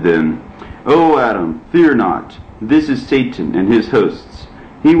said to them, "O Adam, fear not. This is Satan and his hosts.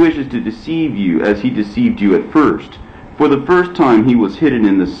 He wishes to deceive you as he deceived you at first. For the first time he was hidden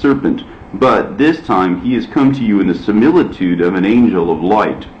in the serpent, but this time he has come to you in the similitude of an angel of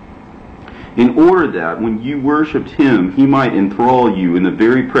light, in order that when you worshipped him he might enthrall you in the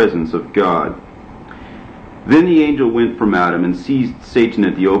very presence of God." Then the angel went from Adam and seized Satan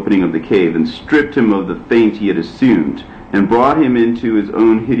at the opening of the cave, and stripped him of the feint he had assumed, and brought him into his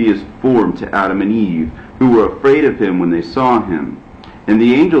own hideous form to Adam and Eve, who were afraid of him when they saw him. And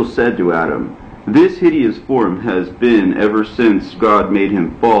the angel said to Adam, "This hideous form has been ever since God made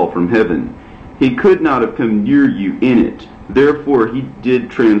him fall from heaven. He could not have come near you in it. Therefore he did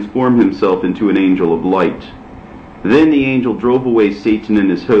transform himself into an angel of light." Then the angel drove away Satan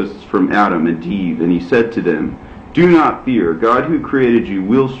and his hosts from Adam and Eve, and he said to them, "Do not fear. God who created you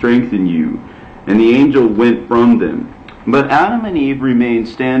will strengthen you." And the angel went from them. But Adam and Eve remained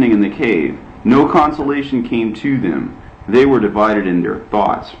standing in the cave. No consolation came to them. They were divided in their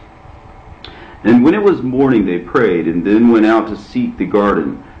thoughts. And when it was morning they prayed, and then went out to seek the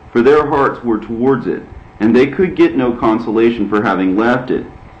garden, for their hearts were towards it, and they could get no consolation for having left it.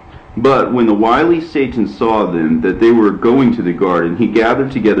 But when the wily Satan saw them, that they were going to the garden, he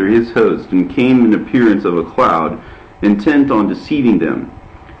gathered together his host, and came in appearance of a cloud, intent on deceiving them.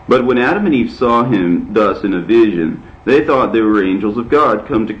 But when Adam and Eve saw him thus in a vision, they thought they were angels of God,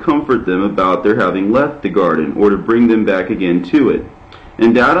 come to comfort them about their having left the garden, or to bring them back again to it.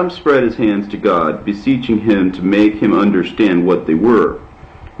 And Adam spread his hands to God, beseeching him to make him understand what they were.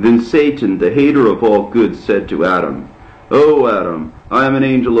 Then Satan, the hater of all good, said to Adam, "O Adam, I am an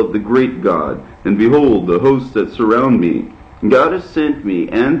angel of the great God, and behold, the hosts that surround me. God has sent me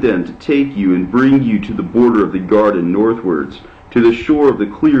and them to take you and bring you to the border of the garden northwards, to the shore of the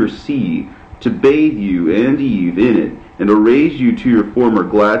clear sea, to bathe you and Eve in it, and to raise you to your former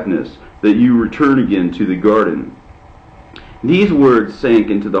gladness, that you return again to the garden." These words sank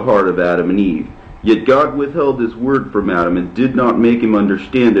into the heart of Adam and Eve. Yet God withheld his word from Adam, and did not make him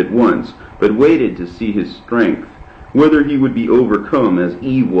understand at once, but waited to see his strength, whether he would be overcome as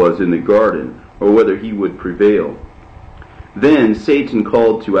Eve was in the garden, or whether he would prevail. Then Satan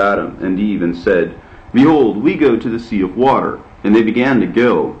called to Adam and Eve and said, "Behold, we go to the sea of water." And they began to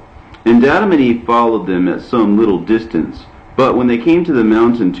go. And Adam and Eve followed them at some little distance. But when they came to the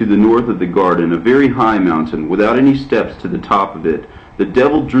mountain to the north of the garden, a very high mountain, without any steps to the top of it, the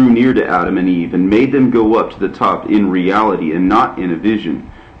devil drew near to Adam and Eve, and made them go up to the top in reality, and not in a vision,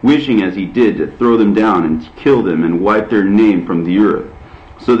 wishing as he did to throw them down and kill them and wipe their name from the earth.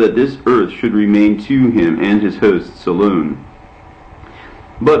 so that this earth should remain to him and his hosts alone.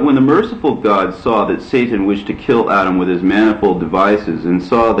 But when the merciful God saw that Satan wished to kill Adam with his manifold devices, and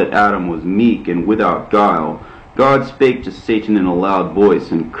saw that Adam was meek and without guile, God spake to Satan in a loud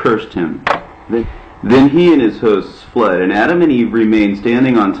voice, and cursed him. Then he and his hosts fled, and Adam and Eve remained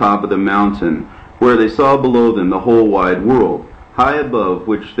standing on top of the mountain, where they saw below them the whole wide world, high above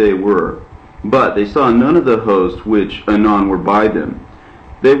which they were. But they saw none of the host which anon were by them.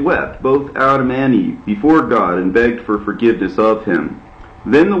 They wept, both Adam and Eve, before God, and begged for forgiveness of him.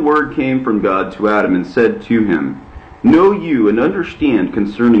 Then the word came from God to Adam, and said to him, Know you and understand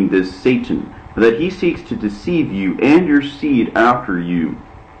concerning this Satan, that he seeks to deceive you and your seed after you.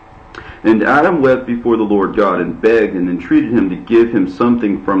 And Adam wept before the Lord God, and begged and entreated him to give him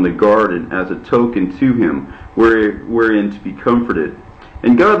something from the garden as a token to him, wherein to be comforted.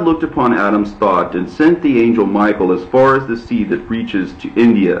 And God looked upon Adam's thought, and sent the angel Michael as far as the sea that reaches to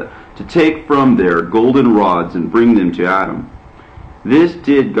India, to take from there golden rods and bring them to Adam. This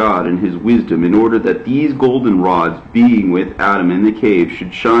did God in his wisdom, in order that these golden rods, being with Adam in the cave,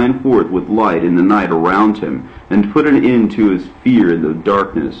 should shine forth with light in the night around him, and put an end to his fear in the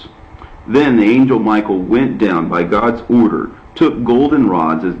darkness. Then the angel Michael went down by God's order, took golden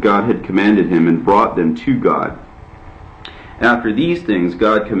rods as God had commanded him, and brought them to God. After these things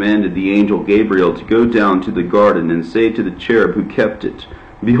God commanded the angel Gabriel to go down to the garden, and say to the cherub who kept it,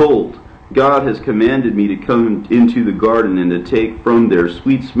 Behold, God has commanded me to come into the garden, and to take from there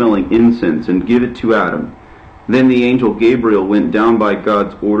sweet-smelling incense, and give it to Adam. Then the angel Gabriel went down by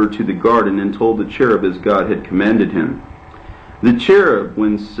God's order to the garden, and told the cherub as God had commanded him. The cherub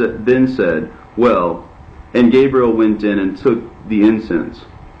then said, Well, and Gabriel went in and took the incense.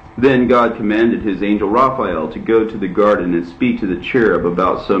 Then God commanded his angel Raphael to go to the garden and speak to the cherub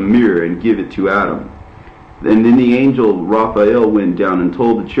about some myrrh, and give it to Adam. And then the angel Raphael went down and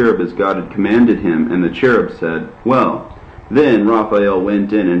told the cherub as God had commanded him, and the cherub said, Well. Then Raphael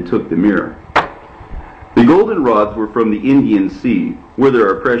went in and took the myrrh. The golden rods were from the Indian Sea, where there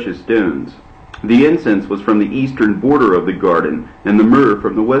are precious stones. The incense was from the eastern border of the garden, and the myrrh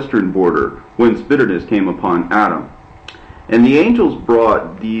from the western border, whence bitterness came upon Adam. And the angels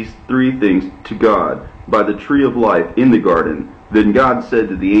brought these three things to God by the tree of life in the garden. Then God said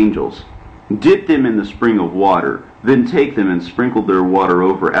to the angels, Dip them in the spring of water, then take them and sprinkle their water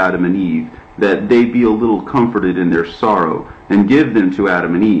over Adam and Eve, that they be a little comforted in their sorrow, and give them to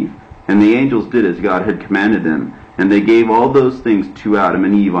Adam and Eve. And the angels did as God had commanded them, and they gave all those things to Adam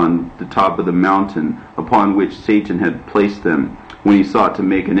and Eve on the top of the mountain upon which Satan had placed them, when he sought to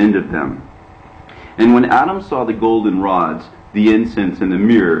make an end of them. And when Adam saw the golden rods, the incense, and the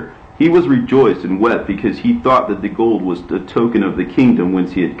myrrh, he was rejoiced and wept, because he thought that the gold was a token of the kingdom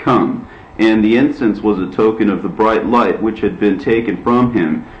whence he had come, and the incense was a token of the bright light which had been taken from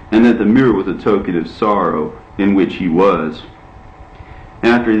him, and that the myrrh was a token of sorrow in which he was.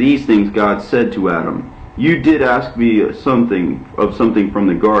 After these things God said to Adam, You did ask me something from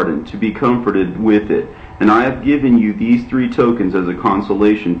the garden, to be comforted with it, and I have given you these three tokens as a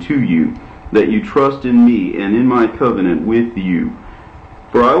consolation to you, that you trust in me and in my covenant with you.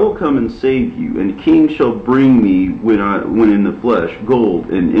 For I will come and save you, and kings shall bring me, when in the flesh, gold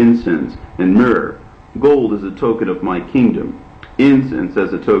and incense and myrrh. Gold is a token of my kingdom, incense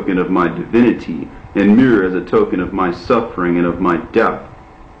as a token of my divinity, and myrrh as a token of my suffering and of my death.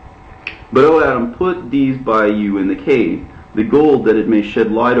 But, O Adam, put these by you in the cave, the gold that it may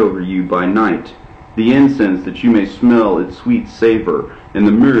shed light over you by night, the incense that you may smell its sweet savor, and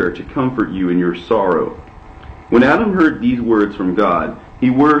the myrrh to comfort you in your sorrow. When Adam heard these words from God, he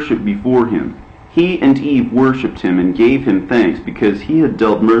worshipped before him. He and Eve worshipped him and gave him thanks, because he had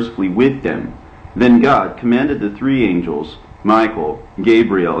dealt mercifully with them. Then God commanded the three angels, Michael,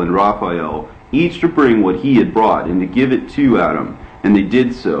 Gabriel, and Raphael, each to bring what he had brought, and to give it to Adam. And they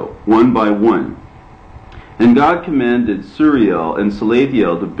did so, one by one. And God commanded Suriel and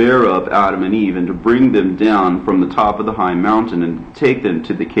Salathiel to bear up Adam and Eve, and to bring them down from the top of the high mountain, and take them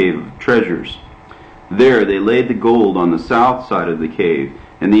to the cave of treasures. There they laid the gold on the south side of the cave,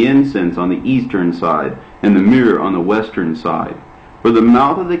 and the incense on the eastern side, and the myrrh on the western side. For the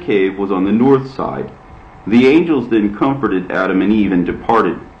mouth of the cave was on the north side. The angels then comforted Adam and Eve, and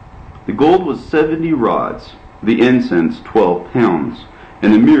departed. The gold was 70 rods, the incense 12 pounds,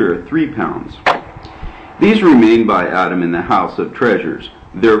 and the myrrh 3 pounds. These remained by Adam in the house of treasures,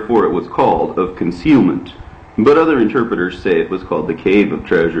 therefore it was called of concealment. But other interpreters say it was called the cave of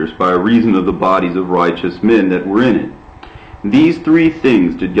treasures, by reason of the bodies of righteous men that were in it. These three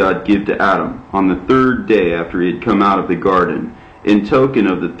things did God give to Adam on the third day after he had come out of the garden, in token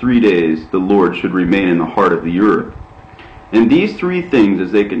of the 3 days the Lord should remain in the heart of the earth. And these three things,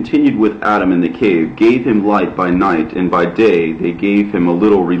 as they continued with Adam in the cave, gave him light by night, and by day they gave him a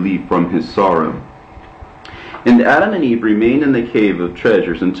little relief from his sorrow. And Adam and Eve remained in the cave of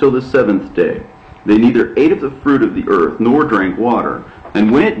treasures until the seventh day. They neither ate of the fruit of the earth, nor drank water. And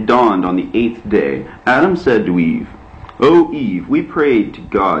when it dawned on the eighth day, Adam said to Eve, O Eve, we prayed to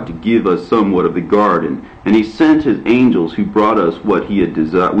God to give us somewhat of the garden, and he sent his angels who brought us what we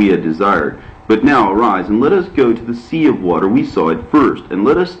had desired. But now arise, and let us go to the sea of water we saw at first, and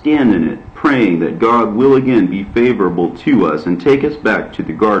let us stand in it, praying that God will again be favorable to us, and take us back to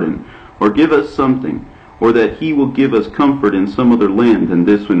the garden, or give us something, or that he will give us comfort in some other land than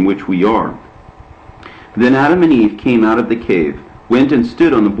this in which we are. Then Adam and Eve came out of the cave, went and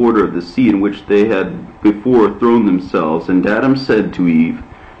stood on the border of the sea in which they had before thrown themselves, and Adam said to Eve,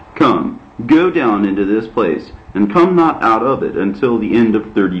 Come, go down into this place, and come not out of it until the end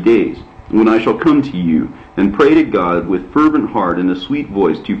of 30 days, when I shall come to you, and pray to God with fervent heart and a sweet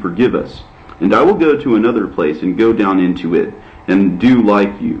voice to forgive us. And I will go to another place, and go down into it, and do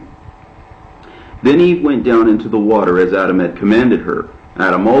like you. Then Eve went down into the water as Adam had commanded her.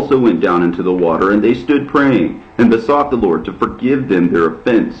 Adam also went down into the water, and they stood praying, and besought the Lord to forgive them their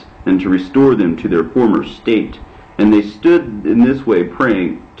offense, and to restore them to their former state. And they stood in this way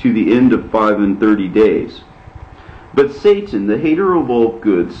praying to the end of 35 days. But Satan, the hater of all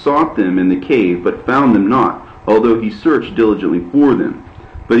good, sought them in the cave, but found them not, although he searched diligently for them.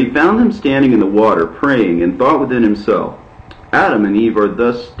 But he found them standing in the water, praying, and thought within himself, Adam and Eve are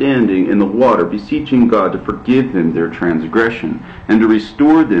thus standing in the water, beseeching God to forgive them their transgression, and to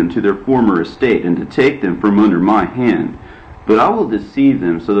restore them to their former estate, and to take them from under my hand. But I will deceive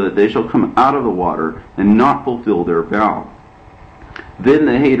them, so that they shall come out of the water, and not fulfill their vow. Then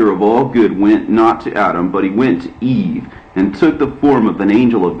the hater of all good went not to Adam, but he went to Eve, and took the form of an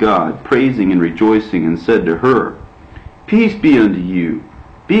angel of God, praising and rejoicing, and said to her, Peace be unto you.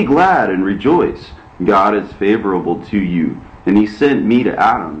 Be glad and rejoice. God is favorable to you, and he sent me to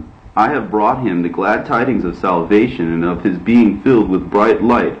Adam. I have brought him the glad tidings of salvation, and of his being filled with bright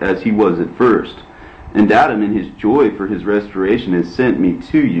light, as he was at first. And Adam, in his joy for his restoration, has sent me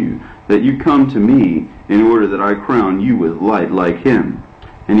to you, that you come to me, in order that I crown you with light like him.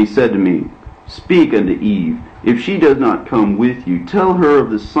 And he said to me, Speak unto Eve. If she does not come with you, tell her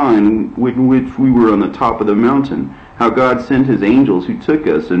of the sign with which we were on the top of the mountain, how God sent his angels who took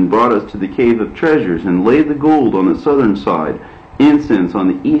us and brought us to the cave of treasures, and laid the gold on the southern side, incense on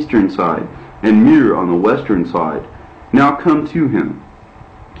the eastern side, and myrrh on the western side. Now come to him.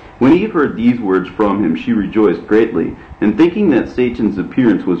 When Eve heard these words from him, she rejoiced greatly, and thinking that Satan's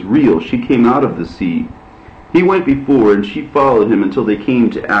appearance was real, she came out of the sea. He went before, and she followed him until they came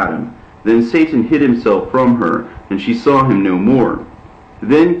to Adam. Then Satan hid himself from her, and she saw him no more.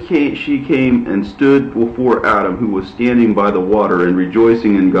 Then she came and stood before Adam, who was standing by the water and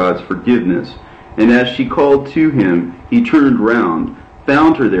rejoicing in God's forgiveness. And as she called to him, he turned round,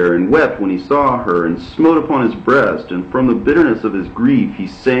 found her there, and wept when he saw her, and smote upon his breast, and from the bitterness of his grief he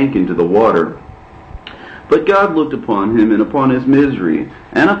sank into the water. But God looked upon him, and upon his misery,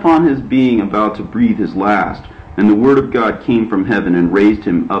 and upon his being about to breathe his last. And the word of God came from heaven, and raised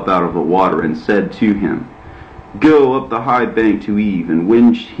him up out of the water, and said to him, Go up the high bank to Eve. And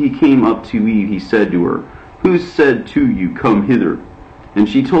when he came up to Eve, he said to her, Who said to you, Come hither? And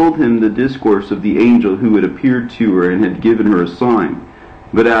she told him the discourse of the angel who had appeared to her, and had given her a sign.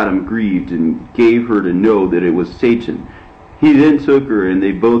 But Adam grieved, and gave her to know that it was Satan. He then took her, and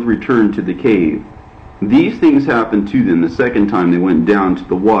they both returned to the cave. These things happened to them the second time they went down to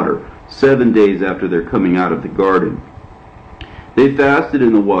the water, 7 days after their coming out of the garden. They fasted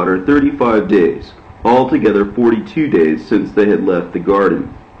in the water 35 days, altogether 42 days since they had left the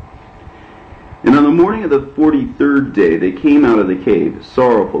garden. And on the morning of the 43rd day they came out of the cave,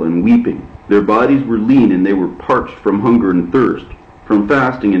 sorrowful and weeping. Their bodies were lean, and they were parched from hunger and thirst, from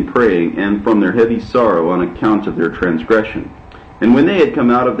fasting and praying, and from their heavy sorrow on account of their transgression. And when they had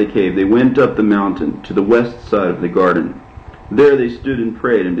come out of the cave, they went up the mountain to the west side of the garden. There they stood and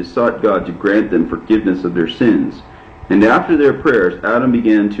prayed, and besought God to grant them forgiveness of their sins. And after their prayers Adam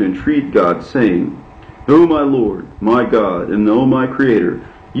began to entreat God, saying, O my Lord, my God, and O my Creator,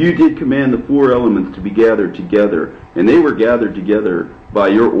 you did command the 4 elements to be gathered together, and they were gathered together by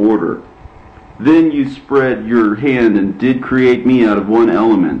your order. Then you spread your hand and did create me out of one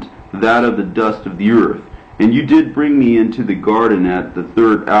element, that of the dust of the earth. And you did bring me into the garden at the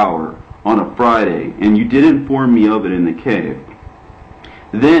 3rd hour, on a Friday, and you did inform me of it in the cave.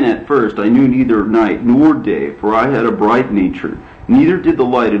 Then at first I knew neither night nor day, for I had a bright nature. Neither did the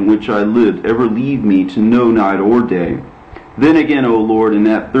light in which I lived ever leave me to know night or day. Then again, O Lord, in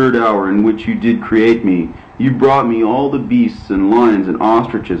that 3rd hour in which you did create me, You brought me all the beasts and lions and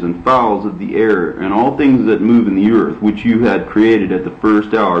ostriches and fowls of the air and all things that move in the earth, which you had created at the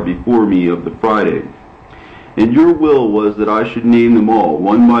first hour before me of the Friday. And your will was that I should name them all,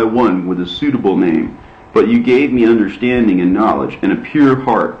 one by one, with a suitable name. But you gave me understanding and knowledge, and a pure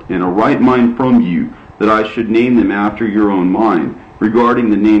heart, and a right mind from you, that I should name them after your own mind, regarding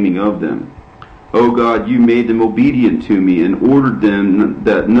the naming of them. O God, you made them obedient to me, and ordered them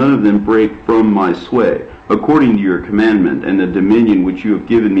that none of them break from my sway, according to your commandment, and the dominion which you have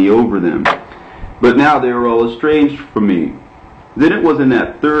given me over them. But now they are all estranged from me. Then it was in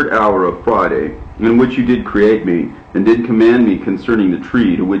that third hour of Friday, in which you did create me, and did command me concerning the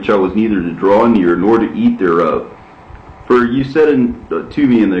tree, to which I was neither to draw near, nor to eat thereof. For you said to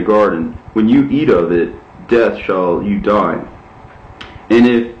me in the garden, when you eat of it, death shall you die. And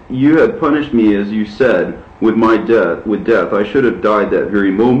if you had punished me as you said, with death, I should have died that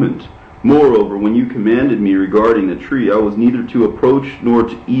very moment. Moreover, when you commanded me regarding the tree, I was neither to approach nor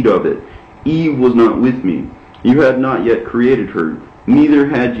to eat of it. Eve was not with me. You had not yet created her, neither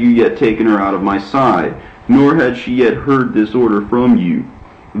had you yet taken her out of my side, nor had she yet heard this order from you.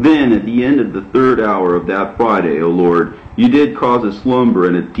 Then, at the end of the third hour of that Friday, O Lord, you did cause a slumber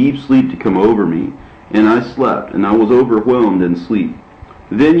and a deep sleep to come over me. And I slept, and I was overwhelmed in sleep.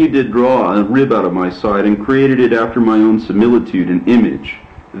 Then you did draw a rib out of my side, and created it after my own similitude and image.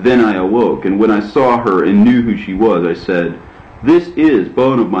 Then I awoke, and when I saw her and knew who she was, I said, This is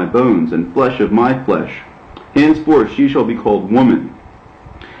bone of my bones, and flesh of my flesh. Henceforth she shall be called woman.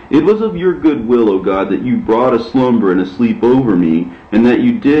 It was of your good will, O God, that you brought a slumber and a sleep over me, and that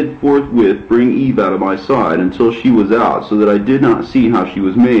you did forthwith bring Eve out of my side, until she was out, so that I did not see how she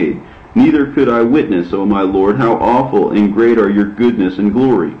was made. Neither could I witness, O my Lord, how awful and great are your goodness and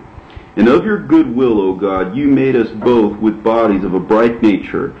glory. And of your good will, O God, you made us both with bodies of a bright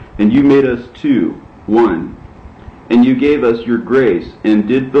nature, and you made us two, one. And you gave us your grace, and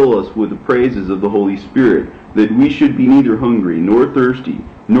did fill us with the praises of the Holy Spirit, that we should be neither hungry nor thirsty,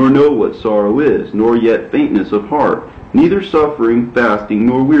 nor know what sorrow is, nor yet faintness of heart, neither suffering, fasting,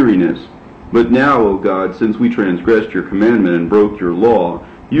 nor weariness. But now, O God, since we transgressed your commandment and broke your law,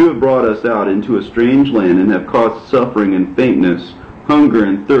 you have brought us out into a strange land, and have caused suffering and faintness, hunger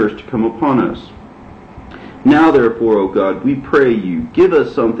and thirst to come upon us. Now therefore, O God, we pray you, give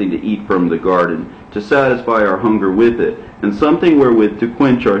us something to eat from the garden, to satisfy our hunger with it, and something wherewith to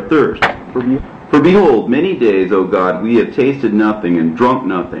quench our thirst. For behold, many days, O God, we have tasted nothing and drunk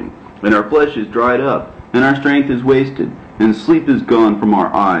nothing, and our flesh is dried up, and our strength is wasted, and sleep is gone from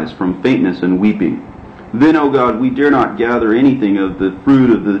our eyes, from faintness and weeping. Then, O God, we dare not gather anything of the fruit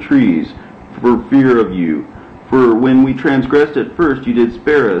of the trees, for fear of you. For when we transgressed at first, you did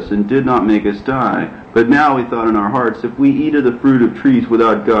spare us, and did not make us die. But now we thought in our hearts, if we eat of the fruit of trees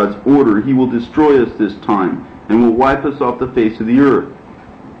without God's order, he will destroy us this time, and will wipe us off the face of the earth.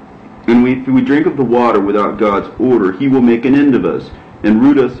 And if we drink of the water without God's order, he will make an end of us, and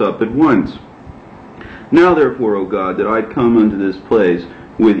root us up at once. Now therefore, O God, that I come unto this place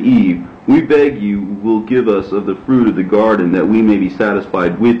with Eve, we beg you will give us of the fruit of the garden, that we may be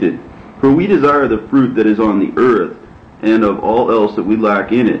satisfied with it. For we desire the fruit that is on the earth, and of all else that we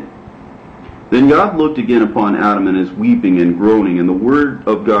lack in it. Then God looked again upon Adam and his weeping and groaning, and the word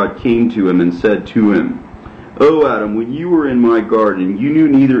of God came to him and said to him, O Adam, when you were in my garden, you knew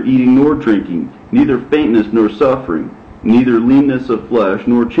neither eating nor drinking, neither faintness nor suffering, neither leanness of flesh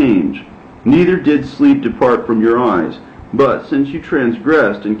nor change. Neither did sleep depart from your eyes. But since you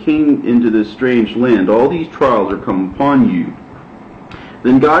transgressed and came into this strange land, all these trials are come upon you.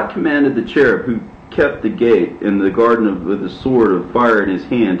 Then God commanded the cherub who kept the gate in the garden with a sword of fire in his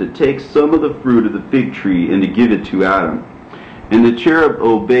hand to take some of the fruit of the fig tree and to give it to Adam. And the cherub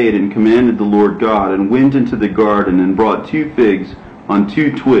obeyed and commanded the Lord God, and went into the garden and brought 2 figs on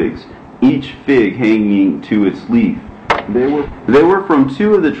 2 twigs, each fig hanging to its leaf. They were from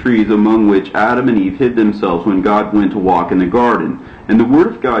 2 of the trees among which Adam and Eve hid themselves when God went to walk in the garden. And the word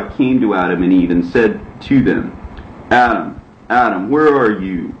of God came to Adam and Eve and said to them, Adam, Adam, where are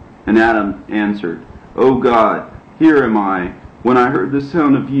you? And Adam answered, O God, here am I. When I heard the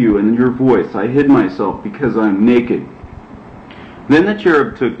sound of you and your voice, I hid myself because I am naked. Then the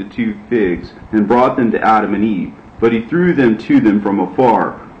cherub took the 2 figs and brought them to Adam and Eve, but he threw them to them from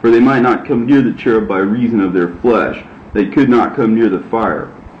afar, for they might not come near the cherub by reason of their flesh. They could not come near the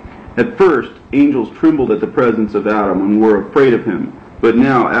fire. At first, angels trembled at the presence of Adam and were afraid of him. But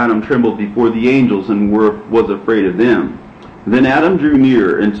now Adam trembled before the angels and was afraid of them. Then Adam drew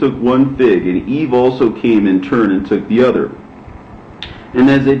near and took 1 fig, and Eve also came in turn and took the other. And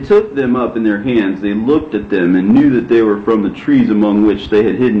as they took them up in their hands, they looked at them and knew that they were from the trees among which they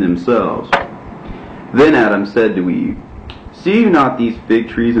had hidden themselves. Then Adam said to Eve, "See you not these fig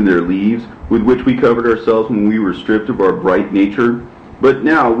trees and their leaves, with which we covered ourselves when we were stripped of our bright nature? But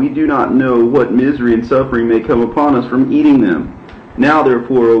now we do not know what misery and suffering may come upon us from eating them. Now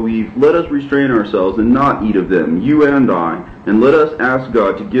therefore, O Eve, let us restrain ourselves and not eat of them, you and I, and let us ask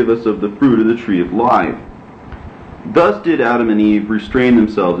God to give us of the fruit of the tree of life." Thus did Adam and Eve restrain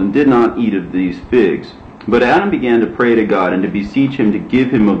themselves and did not eat of these figs. But Adam began to pray to God and to beseech him to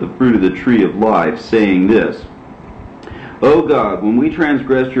give him of the fruit of the tree of life, saying this, "O God, when we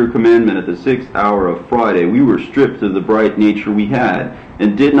transgressed your commandment at the 6th hour of Friday, we were stripped of the bright nature we had,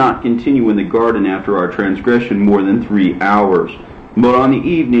 and did not continue in the garden after our transgression more than 3 hours. But on the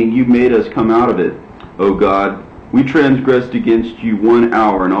evening you made us come out of it. O God, we transgressed against you 1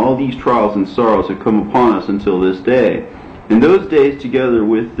 hour, and all these trials and sorrows have come upon us until this day. And those days together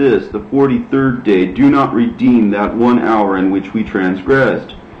with this, the 43rd day, do not redeem that 1 hour in which we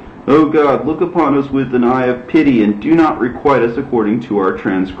transgressed. O God, look upon us with an eye of pity, and do not requite us according to our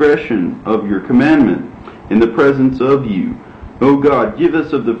transgression of your commandment, in the presence of you. O God, give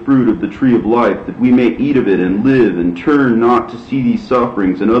us of the fruit of the tree of life, that we may eat of it and live, and turn not to see these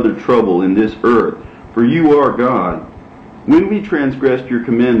sufferings and other trouble in this earth, for you are God. When we transgressed your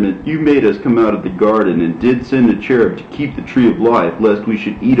commandment, you made us come out of the garden, and did send a cherub to keep the tree of life, lest we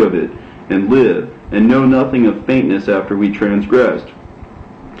should eat of it and live, and know nothing of faintness after we transgressed.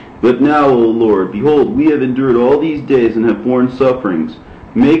 But now, O Lord, behold, we have endured all these days and have borne sufferings.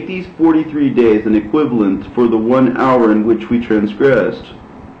 Make these 43 days an equivalent for the 1 hour in which we transgressed."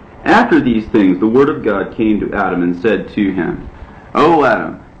 After these things the word of God came to Adam and said to him, "O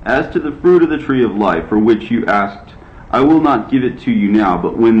Adam, as to the fruit of the tree of life for which you asked, I will not give it to you now,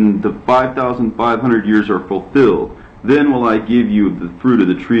 but when the 5,500 years are fulfilled, then will I give you of the fruit of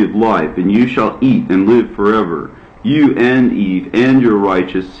the tree of life, and you shall eat and live forever, you and Eve and your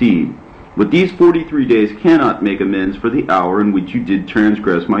righteous seed. But these 43 days cannot make amends for the hour in which you did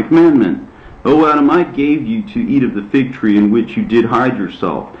transgress my commandment. O Adam, I gave you to eat of the fig tree in which you did hide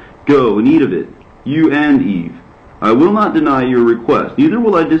yourself. Go and eat of it, you and Eve. I will not deny your request, neither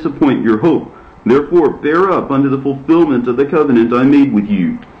will I disappoint your hope. Therefore bear up unto the fulfillment of the covenant I made with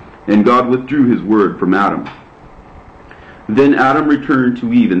you." And God withdrew his word from Adam. Then Adam returned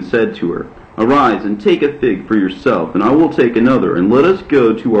to Eve and said to her, "Arise and take a fig for yourself, and I will take another, and let us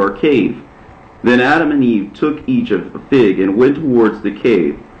go to our cave." Then Adam and Eve took each a fig and went towards the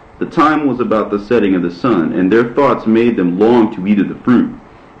cave. The time was about the setting of the sun, and their thoughts made them long to eat of the fruit.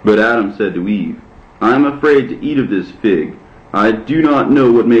 But Adam said to Eve, "I am afraid to eat of this fig. I do not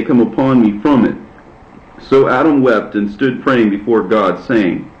know what may come upon me from it." So Adam wept and stood praying before God,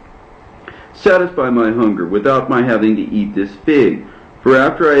 saying, "Satisfy my hunger without my having to eat this fig. For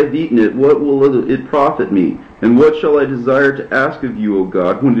after I have eaten it, what will it profit me? And what shall I desire to ask of you, O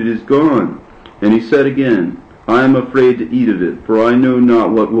God, when it is gone?" And he said again, "I am afraid to eat of it, for I know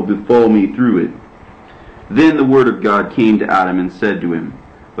not what will befall me through it." Then the word of God came to Adam and said to him,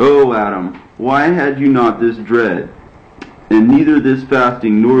 "O Adam, why had you not this dread, and neither this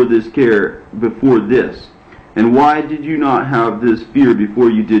fasting nor this care before this? And why did you not have this fear before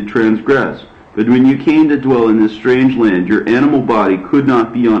you did transgress? But when you came to dwell in this strange land, your animal body could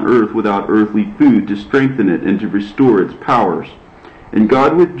not be on earth without earthly food to strengthen it and to restore its powers. And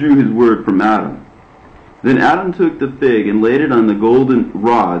God withdrew his word from Adam. Then Adam took the fig and laid it on the golden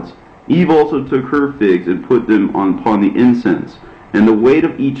rods. Eve also took her figs and put them upon the incense. And the weight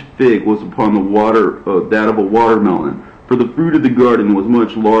of each fig was upon that of a watermelon, for the fruit of the garden was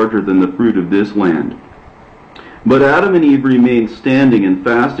much larger than the fruit of this land. But Adam and Eve remained standing and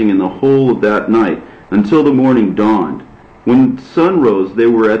fasting in the whole of that night, until the morning dawned. When the sun rose, they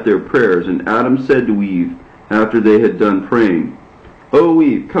were at their prayers, and Adam said to Eve, after they had done praying, "O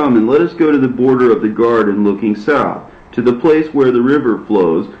Eve, come and let us go to the border of the garden looking south, to the place where the river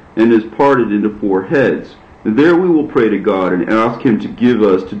flows and is parted into 4 heads. There we will pray to God and ask him to give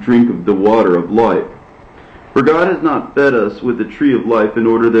us to drink of the water of life. For God has not fed us with the tree of life in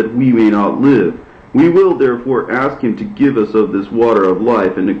order that we may not live. We will therefore ask him to give us of this water of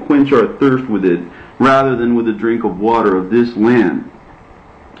life, and to quench our thirst with it, rather than with a drink of water of this land."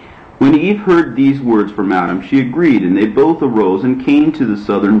 When Eve heard these words from Adam, she agreed, and they both arose and came to the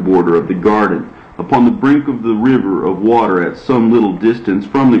southern border of the garden, upon the brink of the river of water at some little distance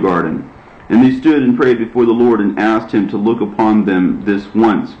from the garden. And they stood and prayed before the Lord, and asked him to look upon them this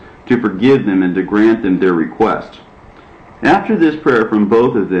once, to forgive them and to grant them their request. After this prayer from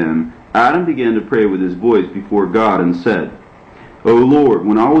both of them, Adam began to pray with his voice before God and said, "O Lord,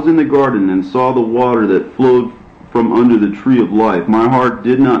 when I was in the garden and saw the water that flowed from under the tree of life, my heart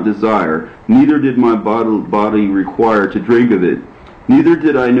did not desire, neither did my body require to drink of it. neither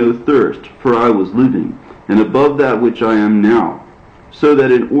did I know thirst, for I was living, and above that which I am now. So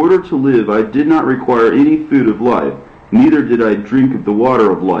that in order to live I did not require any food of life, neither did I drink of the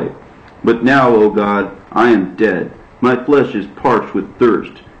water of life. But now, O God, I am dead. My flesh is parched with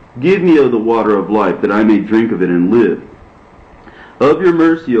thirst. Give me of the water of life, that I may drink of it and live. Of your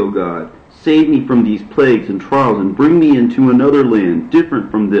mercy, O God, save me from these plagues and trials, and bring me into another land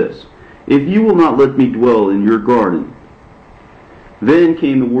different from this, if you will not let me dwell in your garden. Then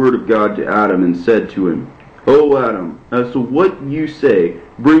came the word of God to Adam, and said to him, O Adam, as to what you say,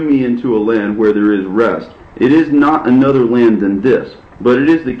 bring me into a land where there is rest. It is not another land than this, but it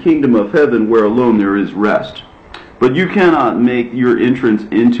is the kingdom of heaven where alone there is rest. But you cannot make your entrance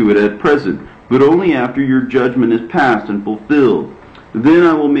into it at present, but only after your judgment is past and fulfilled. Then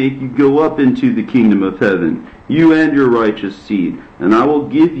I will make you go up into the kingdom of heaven, you and your righteous seed, and I will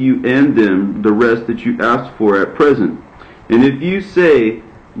give you and them the rest that you asked for at present. And if you say,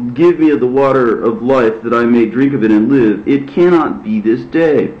 give me of the water of life, that I may drink of it and live, it cannot be this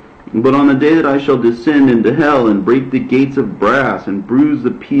day. But on the day that I shall descend into hell, and break the gates of brass, and bruise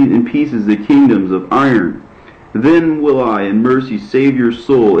in pieces the kingdoms of iron, then will I in mercy save your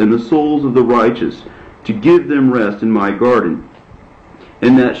soul and the souls of the righteous, to give them rest in my garden.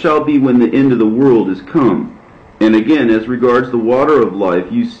 And that shall be when the end of the world is come. And again, as regards the water of life,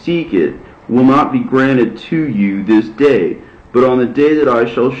 you seek it, will not be granted to you this day, but on the day that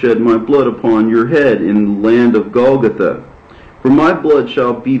I shall shed my blood upon your head in the land of Golgotha. For my blood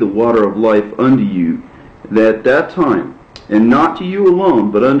shall be the water of life unto you at that time, and not to you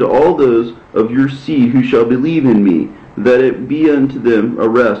alone, but unto all those of your seed who shall believe in me, that it be unto them a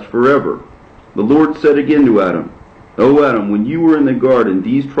rest forever. The Lord said again to Adam, O Adam, when you were in the garden,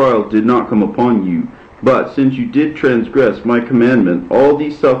 these trials did not come upon you, but since you did transgress my commandment, all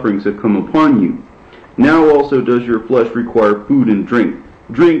these sufferings have come upon you. Now also does your flesh require food and drink.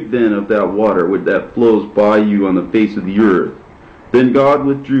 Drink then of that water which that flows by you on the face of the earth. Then God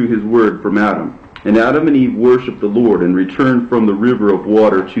withdrew his word from Adam, and Adam and Eve worshipped the Lord, and returned from the river of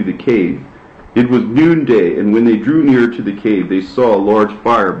water to the cave. It was noonday, and when they drew near to the cave, they saw a large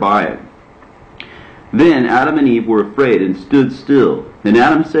fire by it. Then Adam and Eve were afraid, and stood still. And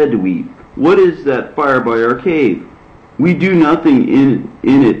Adam said to Eve, What is that fire by our cave? We do nothing in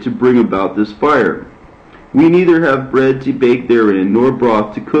it to bring about this fire. We neither have bread to bake therein, nor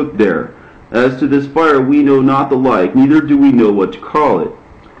broth to cook there. As to this fire we know not the like, neither do we know what to call it.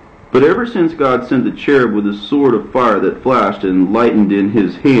 But ever since God sent the cherub with a sword of fire that flashed and lightened in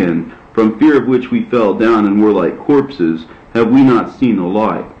his hand, from fear of which we fell down and were like corpses, have we not seen the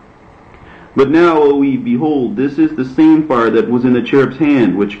like. But now, O Eve, behold, this is the same fire that was in the cherub's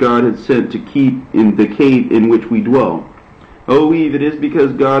hand, which God had sent to keep in the cave in which we dwell. O Eve, it is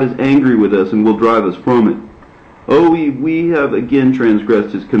because God is angry with us and will drive us from it. O Eve, we have again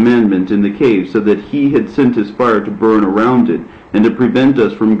transgressed his commandment in the cave, so that he had sent his fire to burn around it, and to prevent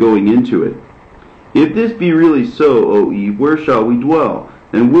us from going into it. If this be really so, O Eve, where shall we dwell?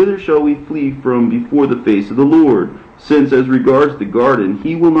 And whither shall we flee from before the face of the Lord? Since as regards the garden,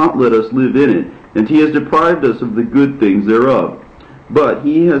 he will not let us live in it, and he has deprived us of the good things thereof. But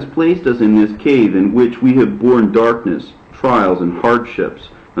he has placed us in this cave, in which we have borne darkness, trials, and hardships,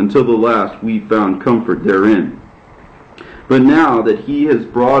 until the last we found comfort therein. But now that he has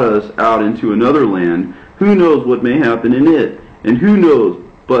brought us out into another land, who knows what may happen in it? And who knows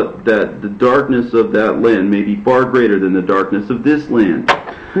but that the darkness of that land may be far greater than the darkness of this land?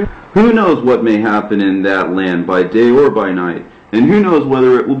 Who knows what may happen in that land by day or by night? And who knows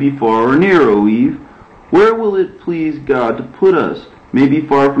whether it will be far or near, O Eve? Where will it please God to put us? Maybe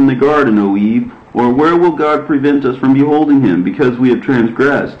far from the garden, O Eve, or where will God prevent us from beholding him, because we have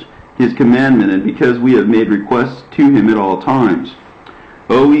transgressed his commandment, and because we have made requests to him at all times?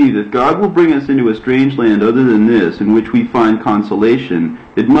 O Eve, if God will bring us into a strange land other than this, in which we find consolation,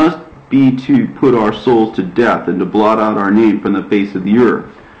 it must be to put our souls to death, and to blot out our name from the face of the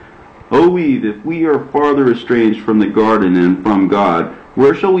earth. O Eve, if we are farther estranged from the garden and from God,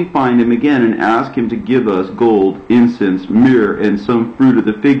 where shall we find him again, and ask him to give us gold, incense, myrrh, and some fruit of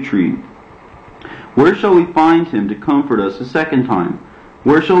the fig tree? Where shall we find him to comfort us a second time?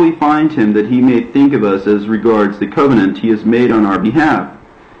 Where shall we find him that he may think of us as regards the covenant he has made on our behalf?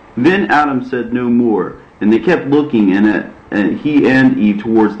 Then Adam said no more, and they kept looking, he and Eve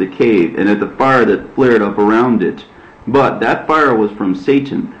towards the cave, and at the fire that flared up around it. But that fire was from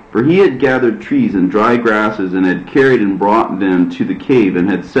Satan, for he had gathered trees and dry grasses, and had carried and brought them to the cave, and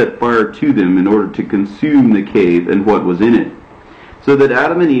had set fire to them in order to consume the cave and what was in it, so that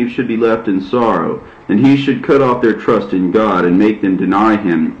Adam and Eve should be left in sorrow, and he should cut off their trust in God, and make them deny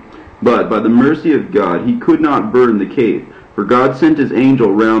him. But by the mercy of God he could not burn the cave, For God sent his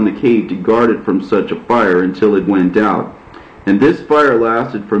angel round the cave to guard it from such a fire until it went out. And this fire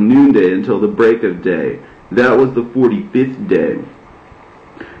lasted from noonday until the break of day. That was the 45th day.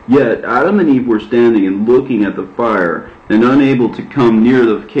 Yet Adam and Eve were standing and looking at the fire, and unable to come near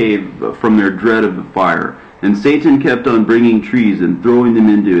the cave from their dread of the fire. And Satan kept on bringing trees and throwing them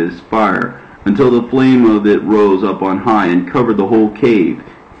into his fire, until the flame of it rose up on high and covered the whole cave,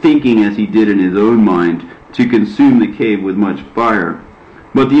 thinking as he did in his own mind, to consume the cave with much fire.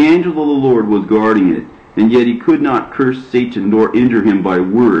 But the angel of the Lord was guarding it, and yet he could not curse Satan nor injure him by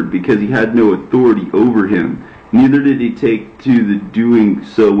word, because he had no authority over him, neither did he take to the doing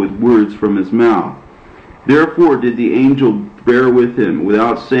so with words from his mouth. Therefore did the angel bear with him,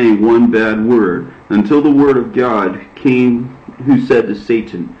 without saying one bad word, until the word of God came, who said to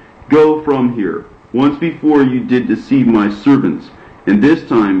Satan, Go from here. Once before you did deceive my servants, and this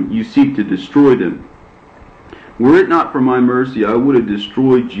time you seek to destroy them. Were it not for my mercy, I would have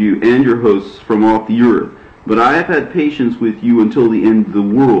destroyed you and your hosts from off the earth. But I have had patience with you until the end of the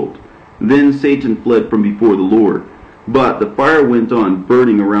world. Then Satan fled from before the Lord. But the fire went on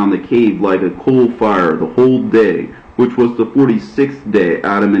burning around the cave like a coal fire the whole day, which was the 46th day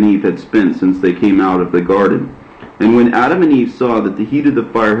Adam and Eve had spent since they came out of the garden. And when Adam and Eve saw that the heat of the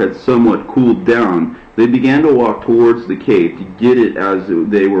fire had somewhat cooled down, they began to walk towards the cave to get it as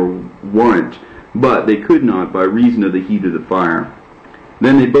they were wont, but they could not by reason of the heat of the fire.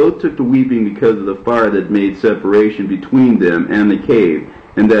 Then they both took to weeping because of the fire that made separation between them and the cave,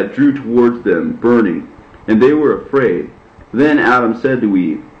 and that drew towards them, burning. And they were afraid. Then Adam said to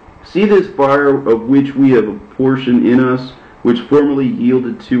Eve, See this fire of which we have a portion in us, which formerly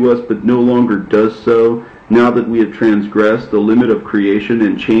yielded to us, but no longer does so, now that we have transgressed the limit of creation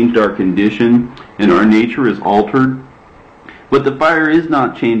and changed our condition, and our nature is altered? But the fire is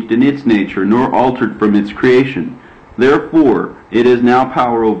not changed in its nature, nor altered from its creation. Therefore it has now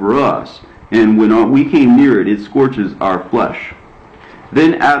power over us, and when we came near it, it scorches our flesh.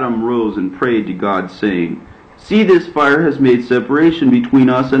 Then Adam rose and prayed to God, saying, See, this fire has made separation between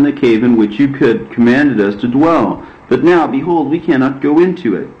us and the cave in which you had commanded us to dwell. But now, behold, we cannot go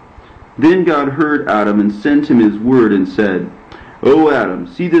into it. Then God heard Adam and sent him his word and said, O Adam,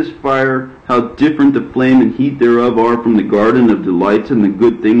 see this fire, how different the flame and heat thereof are from the garden of delights and the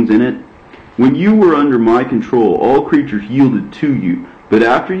good things in it? When you were under my control, all creatures yielded to you, but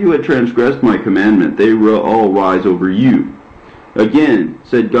after you had transgressed my commandment, they all rise over you. Again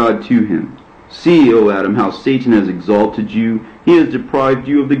said God to him, See, O Adam, how Satan has exalted you. He has deprived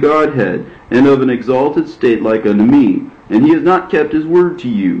you of the Godhead, and of an exalted state like unto me. And he has not kept his word to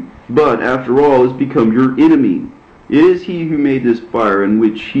you, but after all is become your enemy. It is he who made this fire, in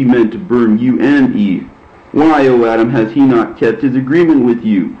which he meant to burn you and Eve. Why, O Adam, has he not kept his agreement with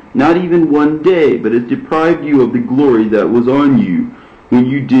you? Not even one day, but has deprived you of the glory that was on you, when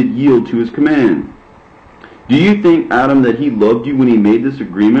you did yield to his command. Do you think, Adam, that he loved you when he made this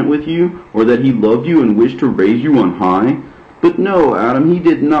agreement with you, or that he loved you and wished to raise you on high? But no, Adam, he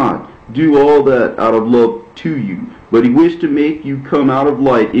did not do all that out of love to you, but he wished to make you come out of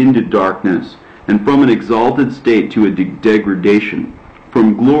light into darkness, and from an exalted state to a degradation,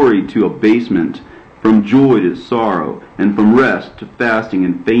 from glory to abasement, from joy to sorrow, and from rest to fasting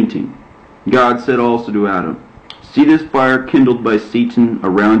and fainting. God said also to Adam, See this fire kindled by Satan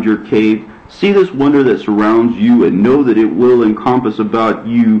around your cave? See this wonder that surrounds you, and know that it will encompass about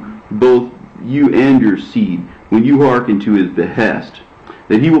you, both you and your seed, when you hearken to his behest,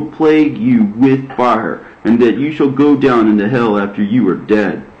 that he will plague you with fire, and that you shall go down into hell after you are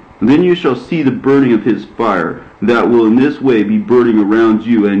dead. And then you shall see the burning of his fire, that will in this way be burning around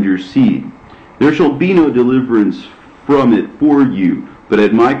you and your seed. There shall be no deliverance from it for you, but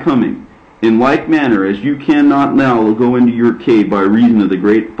at my coming. In like manner as you cannot now go into your cave by reason of the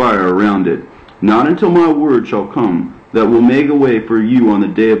great fire around it, not until my word shall come, that will make a way for you on the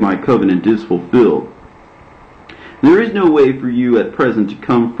day of my covenant is fulfilled. There is no way for you at present to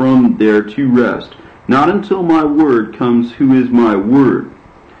come from there to rest, not until my word comes, who is my word.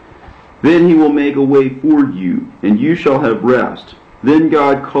 Then he will make a way for you, and you shall have rest. Then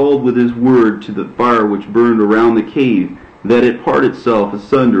God called with his word to the fire which burned around the cave, that it part itself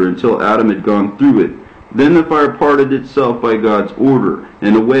asunder until Adam had gone through it. Then the fire parted itself by God's order,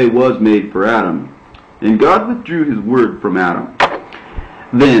 and a way was made for Adam. And God withdrew his word from Adam.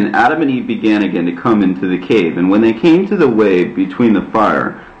 Then Adam and Eve began again to come into the cave, and when they came to the way between the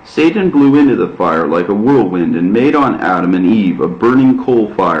fire, Satan blew into the fire like a whirlwind, and made on Adam and Eve a burning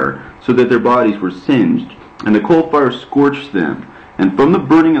coal fire, so that their bodies were singed, and the coal fire scorched them. And from the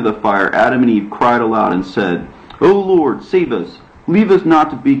burning of the fire Adam and Eve cried aloud and said, O Lord, save us. leave us not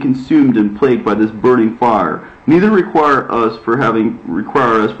to be consumed and plagued by this burning fire, neither require us for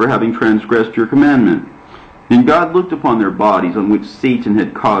having transgressed your commandment. And God looked upon their bodies, on which Satan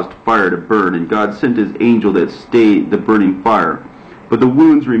had caused fire to burn, and God sent his angel that stayed the burning fire. But the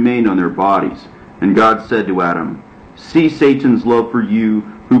wounds remained on their bodies. And God said to Adam, See Satan's love for you,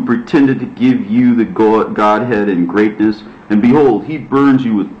 who pretended to give you the Godhead and greatness, and behold, he burns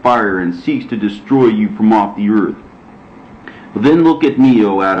you with fire and seeks to destroy you from off the earth. Then look at me,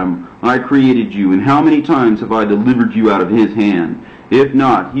 O Adam. I created you, and how many times have I delivered you out of his hand? If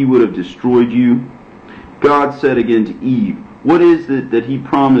not, he would have destroyed you. God said again to Eve, What is it that he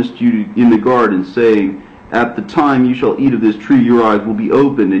promised you in the garden, saying, At the time you shall eat of this tree, your eyes will be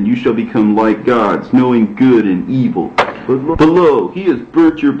opened, and you shall become like gods, knowing good and evil. But lo, he has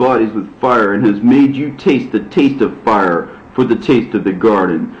burnt your bodies with fire, and has made you taste the taste of fire for the taste of the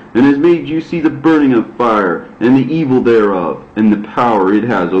garden, and has made you see the burning of fire, and the evil thereof, and the power it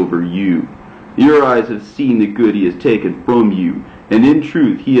has over you. Your eyes have seen the good he has taken from you, and in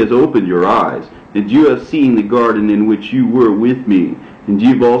truth he has opened your eyes. And you have seen the garden in which you were with me, and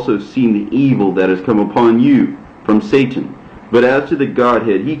you have also seen the evil that has come upon you from Satan. But as to the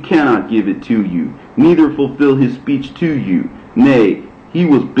Godhead, he cannot give it to you, neither fulfill his speech to you. Nay, he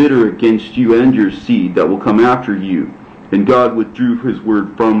was bitter against you and your seed that will come after you. And God withdrew his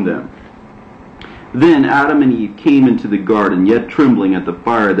word from them. Then Adam and Eve came into the garden, yet trembling at the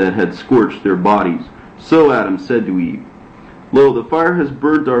fire that had scorched their bodies. So Adam said to Eve, Lo, the fire has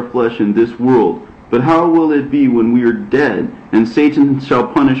burnt our flesh in this world, but how will it be when we are dead, and Satan shall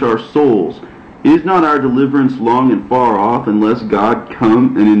punish our souls? Is not our deliverance long and far off, unless God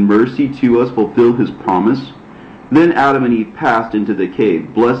come and in mercy to us fulfill his promise? Then Adam and Eve passed into the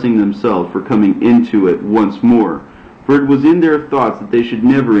cave, blessing themselves for coming into it once more. For it was in their thoughts that they should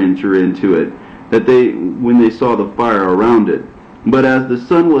never enter into it, when they saw the fire around it. But as the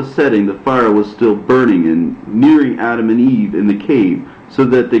sun was setting, the fire was still burning and nearing Adam and Eve in the cave, so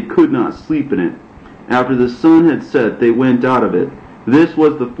that they could not sleep in it. After the sun had set, they went out of it. This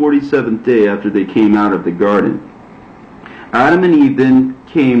was the 47th day after they came out of the garden. Adam and Eve then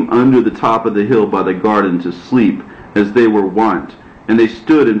came under the top of the hill by the garden to sleep, as they were wont. And they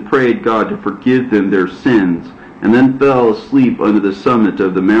stood and prayed God to forgive them their sins, and then fell asleep under the summit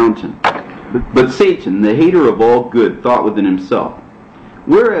of the mountain. But Satan, the hater of all good, thought within himself,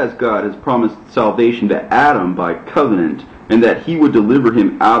 Whereas God has promised salvation to Adam by covenant, and that he would deliver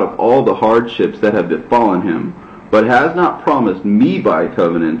him out of all the hardships that have befallen him, but has not promised me by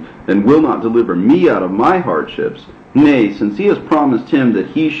covenant, and will not deliver me out of my hardships, nay, since he has promised him that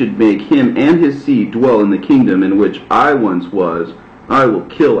he should make him and his seed dwell in the kingdom in which I once was, I will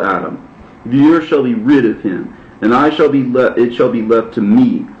kill Adam. The earth shall be rid of him, and it shall be left to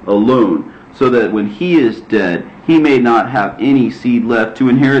me alone, so that when he is dead, he may not have any seed left to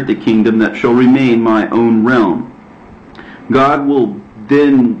inherit the kingdom that shall remain my own realm. God will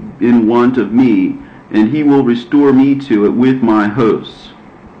then be in want of me, and he will restore me to it with my hosts.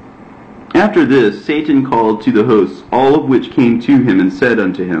 After this, Satan called to the hosts, all of which came to him, and said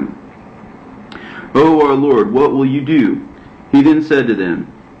unto him, O our Lord, what will you do? He then said to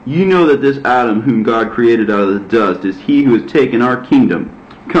them, You know that this Adam whom God created out of the dust is he who has taken our kingdom.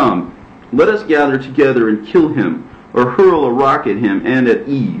 Come, let us gather together and kill him, or hurl a rock at him and at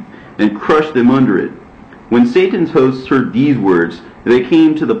Eve, and crush them under it. When Satan's hosts heard these words, they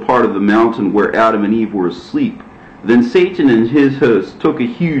came to the part of the mountain where Adam and Eve were asleep. Then Satan and his hosts took a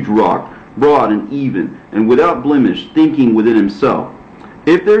huge rock, broad and even, and without blemish, thinking within himself,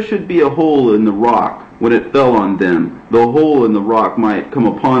 If there should be a hole in the rock when it fell on them, the hole in the rock might come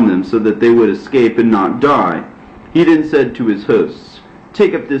upon them, so that they would escape and not die. He then said to his hosts,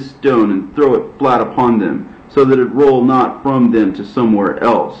 Take up this stone and throw it flat upon them, so that it roll not from them to somewhere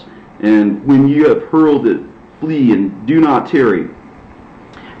else. And when you have hurled it, flee and do not tarry.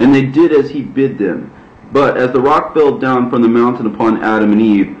 And they did as he bid them. But as the rock fell down from the mountain upon Adam and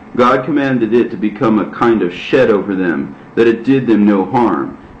Eve, God commanded it to become a kind of shed over them, that it did them no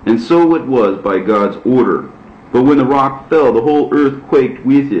harm. And so it was by God's order. But when the rock fell, the whole earth quaked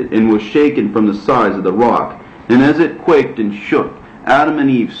with it, and was shaken from the sides of the rock. And as it quaked and shook, Adam and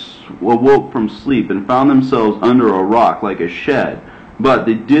Eve awoke from sleep, and found themselves under a rock like a shed. But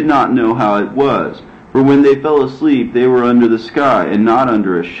they did not know how it was. For when they fell asleep, they were under the sky, and not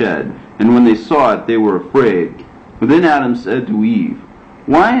under a shed. And when they saw it, they were afraid. Then Adam said to Eve,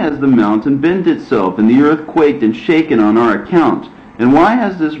 Why has the mountain bent itself, and the earth quaked and shaken on our account? And why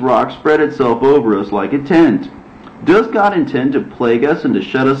has this rock spread itself over us like a tent? Does God intend to plague us and to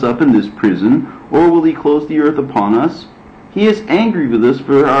shut us up in this prison, or will he close the earth upon us? He is angry with us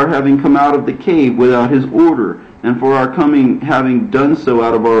for our having come out of the cave without his order, and for our coming having done so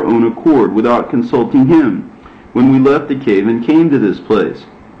out of our own accord, without consulting him, when we left the cave and came to this place."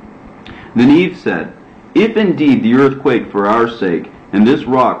 Then Eve said, "If indeed the earth quaked for our sake, and this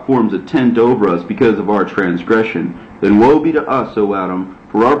rock forms a tent over us because of our transgression, then woe be to us, O Adam,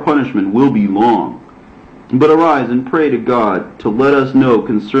 for our punishment will be long. But arise and pray to God to let us know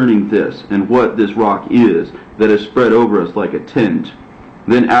concerning this, and what this rock is that is spread over us like a tent."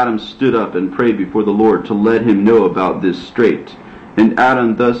 Then Adam stood up and prayed before the Lord to let him know about this strait. And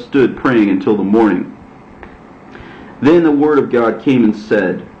Adam thus stood praying until the morning. Then the word of God came and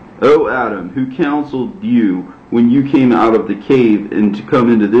said, "O Adam, who counseled you when you came out of the cave and to come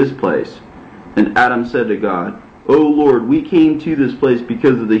into this place?" And Adam said to God, "O Lord, we came to this place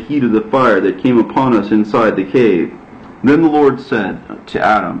because of the heat of the fire that came upon us inside the cave." Then the Lord said to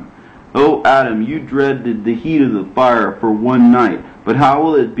Adam, "O Adam, you dreaded the heat of the fire for one night, but how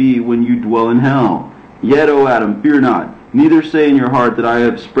will it be when you dwell in hell? Yet, O Adam, fear not, neither say in your heart that I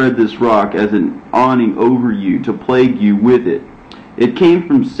have spread this rock as an awning over you to plague you with it. It came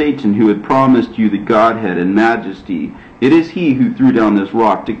from Satan, who had promised you the Godhead and majesty. It is he who threw down this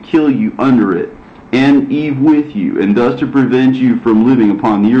rock to kill you under it, and Eve with you, and thus to prevent you from living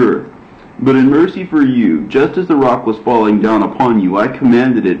upon the earth. But in mercy for you, just as the rock was falling down upon you, I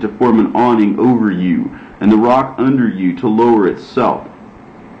commanded it to form an awning over you, and the rock under you to lower itself.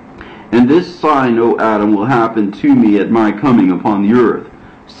 And this sign, O Adam, will happen to me at my coming upon the earth.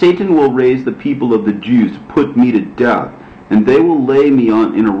 Satan will raise the people of the Jews to put me to death, and they will lay me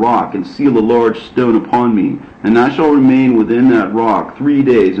in a rock and seal a large stone upon me, and I shall remain within that rock 3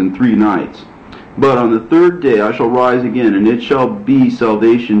 days and 3 nights. But on the third day I shall rise again, and it shall be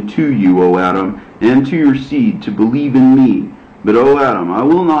salvation to you, O Adam, and to your seed, to believe in me. But, O Adam, I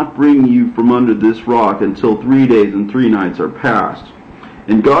will not bring you from under this rock until 3 days and 3 nights are past."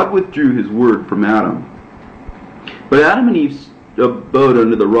 And God withdrew his word from Adam. But Adam and Eve abode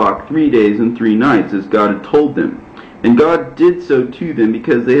under the rock 3 days and 3 nights, as God had told them. And God did so to them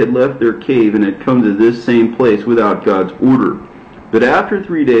because they had left their cave and had come to this same place without God's order. But after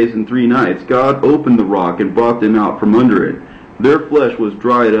 3 days and 3 nights, God opened the rock and brought them out from under it. Their flesh was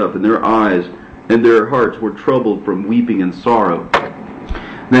dried up, and their eyes and their hearts were troubled from weeping and sorrow.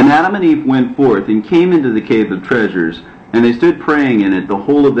 Then Adam and Eve went forth and came into the cave of treasures, and they stood praying in it the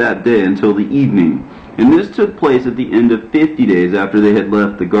whole of that day until the evening. And this took place at the end of 50 days after they had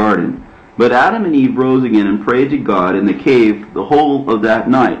left the garden. But Adam and Eve rose again and prayed to God in the cave the whole of that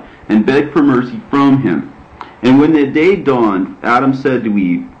night, and begged for mercy from him. And when the day dawned, Adam said to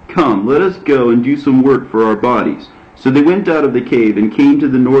Eve, "Come, let us go and do some work for our bodies." So they went out of the cave and came to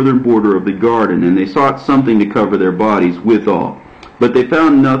the northern border of the garden, and they sought something to cover their bodies withal. But they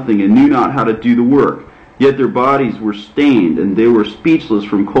found nothing, and knew not how to do the work. Yet their bodies were stained, and they were speechless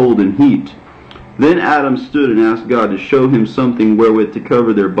from cold and heat. Then Adam stood and asked God to show him something wherewith to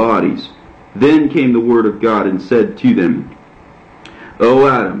cover their bodies. Then came the word of God and said to them, "O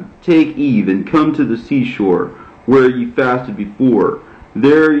Adam, take Eve and come to the seashore, where ye fasted before.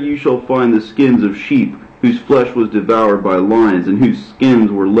 There you shall find the skins of sheep, whose flesh was devoured by lions, and whose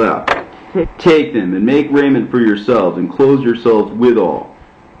skins were left. Take them, and make raiment for yourselves, and clothe yourselves withal."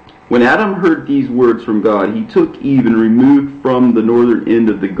 When Adam heard these words from God, he took Eve and removed from the northern end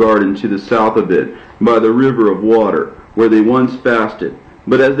of the garden to the south of it, by the river of water, where they once fasted.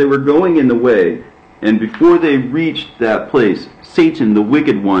 But as they were going in the way, and before they reached that place, Satan, the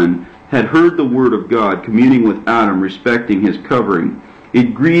wicked one, had heard the word of God communing with Adam respecting his covering.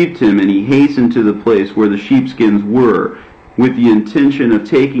 It grieved him, and he hastened to the place where the sheepskins were, with the intention of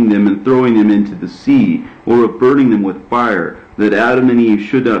taking them and throwing them into the sea, or of burning them with fire, that Adam and Eve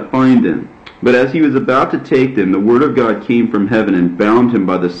should not find them. But as he was about to take them, the word of God came from heaven and bound him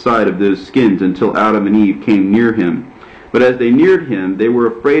by the side of those skins until Adam and Eve came near him. But as they neared him, they were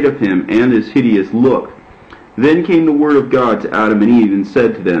afraid of him and his hideous look. Then came the word of God to Adam and Eve and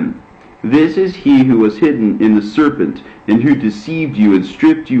said to them, "This is he who was hidden in the serpent, and who deceived you and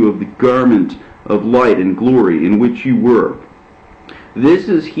stripped you of the garment of light and glory in which you were. This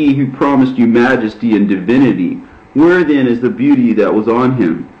is he who promised you majesty and divinity. Where then is the beauty that was on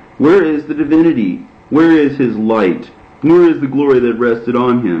him? Where is the divinity? Where is his light? Where is the glory that rested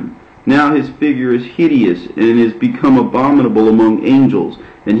on him? Now his figure is hideous, and is become abominable among angels,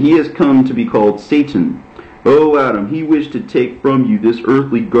 and he has come to be called Satan. O Adam, he wished to take from you this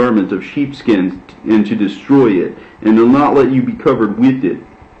earthly garment of sheepskins, and to destroy it, and will not let you be covered with it.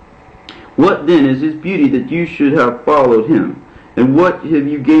 What then is his beauty that you should have followed him? And what have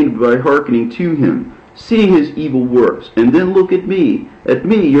you gained by hearkening to him? See his evil works, and then look at me,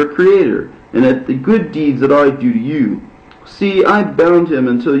 your Creator, and at the good deeds that I do to you. See, I bound him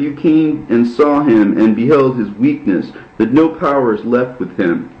until you came and saw him and beheld his weakness, that no power is left with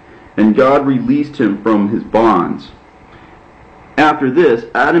him. And God released him from his bonds. After this,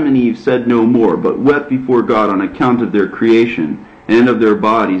 Adam and Eve said no more, but wept before God on account of their creation, and of their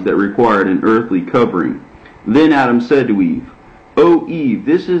bodies that required an earthly covering. Then Adam said to Eve, O Eve,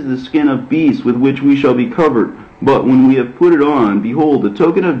 this is the skin of beasts with which we shall be covered. But when we have put it on, behold, the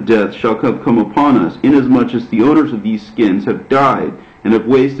token of death shall come upon us, inasmuch as the owners of these skins have died, and have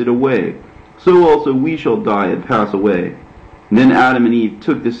wasted away. So also we shall die and pass away. And then Adam and Eve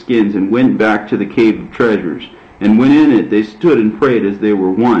took the skins and went back to the cave of treasures. And when in it they stood and prayed as they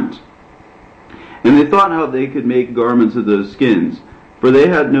were wont. And they thought how they could make garments of those skins, for they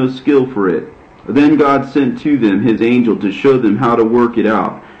had no skill for it. Then God sent to them his angel to show them how to work it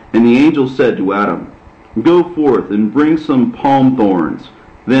out. And the angel said to Adam, Go forth and bring some palm thorns.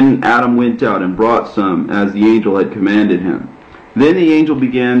 Then Adam went out and brought some, as the angel had commanded him. Then the angel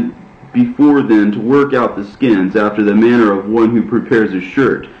began before them to work out the skins, after the manner of one who prepares a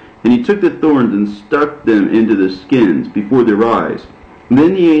shirt. And he took the thorns and stuck them into the skins before their eyes. And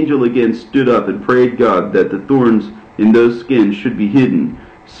then the angel again stood up and prayed God that the thorns in those skins should be hidden,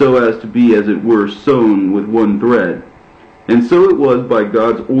 so as to be as it were sewn with one thread. And so it was by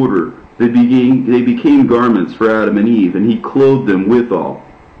God's order. They became garments for Adam and Eve, and he clothed them withal.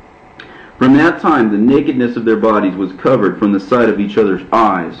 From that time the nakedness of their bodies was covered from the sight of each other's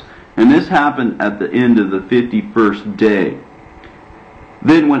eyes. And this happened at the end of the 51st day.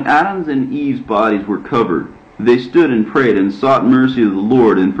 Then when Adam's and Eve's bodies were covered, they stood and prayed and sought mercy of the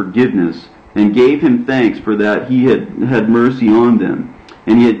Lord and forgiveness, and gave him thanks for that he had mercy on them,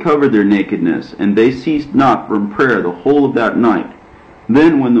 and he had covered their nakedness, and they ceased not from prayer the whole of that night.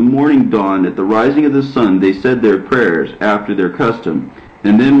 Then when the morning dawned at the rising of the sun, they said their prayers after their custom,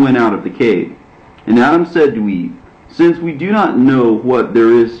 and then went out of the cave. And Adam said to Eve, Since we do not know what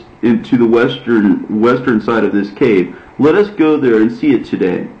there is into the western side of this cave, let us go there and see it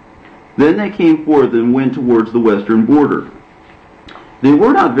today. Then they came forth and went towards the western border. They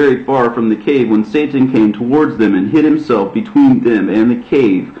were not very far from the cave when Satan came towards them and hid himself between them and the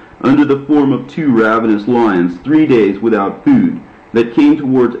cave, under the form of 2 ravenous lions, 3 days without food, that came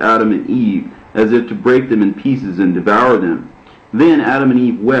towards Adam and Eve, as if to break them in pieces and devour them. Then Adam and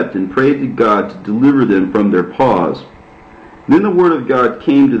Eve wept and prayed to God to deliver them from their paws. Then the word of God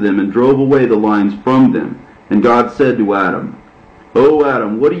came to them and drove away the lions from them. And God said to Adam, O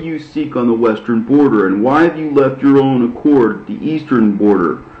Adam, what do you seek on the western border, and why have you left your own accord the eastern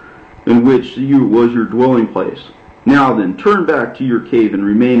border, in which was your dwelling place? Now then, turn back to your cave and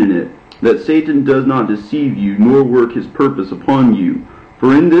remain in it, that Satan does not deceive you, nor work his purpose upon you.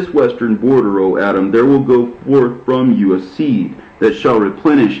 For in this western border, O Adam, there will go forth from you a seed that shall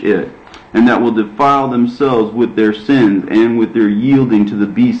replenish it, and that will defile themselves with their sins and with their yielding to the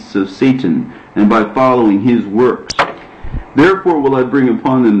beasts of Satan, and by following his works. Therefore will I bring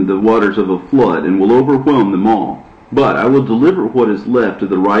upon them the waters of a flood, and will overwhelm them all. But I will deliver what is left of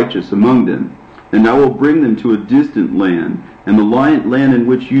the righteous among them, and I will bring them to a distant land, and the land in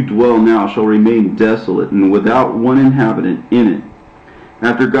which you dwell now shall remain desolate, and without one inhabitant in it.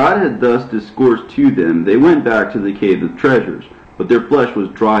 After God had thus discoursed to them, they went back to the cave of treasures, but their flesh was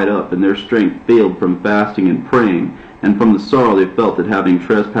dried up, and their strength failed from fasting and praying, and from the sorrow they felt at having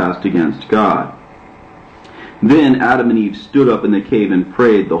trespassed against God. Then Adam and Eve stood up in the cave and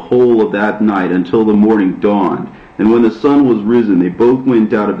prayed the whole of that night until the morning dawned. And when the sun was risen, they both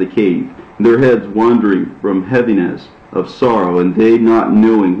went out of the cave, their heads wandering from heaviness of sorrow, and they not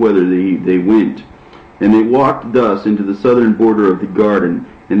knowing whither they went. And they walked thus into the southern border of the garden,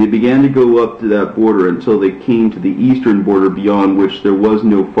 and they began to go up to that border until they came to the eastern border, beyond which there was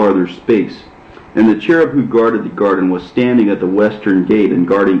no farther space. And the cherub who guarded the garden was standing at the western gate, and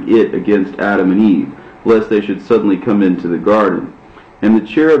guarding it against Adam and Eve, lest they should suddenly come into the garden. And the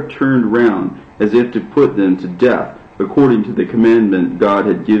cherub turned round, as if to put them to death, according to the commandment God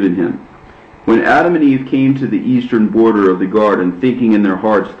had given him. When Adam and Eve came to the eastern border of the garden, thinking in their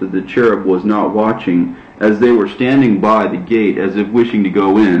hearts that the cherub was not watching, as they were standing by the gate as if wishing to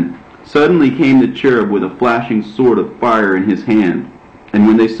go in, suddenly came the cherub with a flashing sword of fire in his hand. And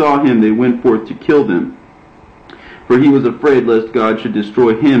when they saw him, they went forth to kill them. For he was afraid lest God should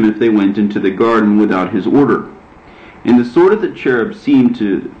destroy him if they went into the garden without his order. And the sword of the cherub seemed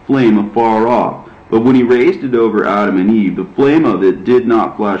to flame afar off, but when he raised it over Adam and Eve, the flame of it did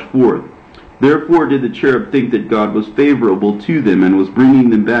not flash forth. Therefore did the cherub think that God was favorable to them, and was bringing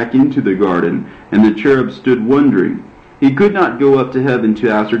them back into the garden, and the cherub stood wondering. He could not go up to heaven to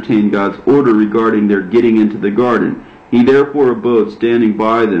ascertain God's order regarding their getting into the garden. He therefore abode standing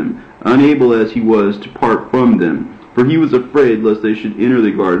by them, unable as he was to part from them, for he was afraid lest they should enter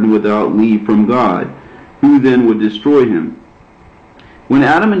the garden without leave from God, who then would destroy him. When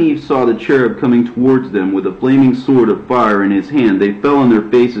Adam and Eve saw the cherub coming towards them with a flaming sword of fire in his hand, they fell on their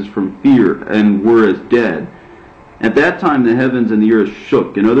faces from fear and were as dead. At that time the heavens and the earth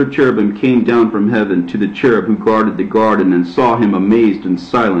shook, and other cherubim came down from heaven to the cherub who guarded the garden, and saw him amazed and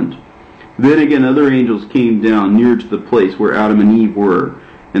silent. Then again other angels came down near to the place where Adam and Eve were,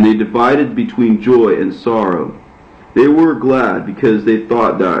 and they divided between joy and sorrow. They were glad because they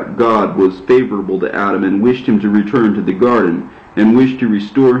thought that God was favorable to Adam and wished him to return to the garden, and wished to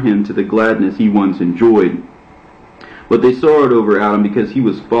restore him to the gladness he once enjoyed. But they sorrowed over Adam because he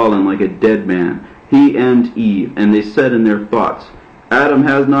was fallen like a dead man, he and Eve, and they said in their thoughts, Adam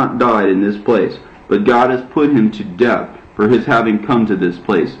has not died in this place, but God has put him to death for his having come to this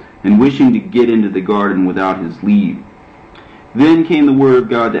place, and wishing to get into the garden without his leave. Then came the word of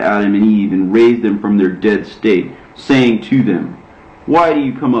God to Adam and Eve, and raised them from their dead state, saying to them, Why do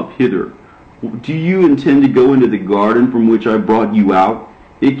you come up hither? Do you intend to go into the garden from which I brought you out?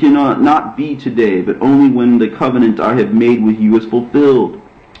 It cannot not be today, but only when the covenant I have made with you is fulfilled.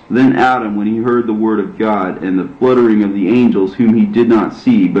 Then Adam, when he heard the word of God, and the fluttering of the angels whom he did not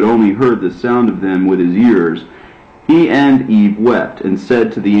see, but only heard the sound of them with his ears, he and Eve wept, and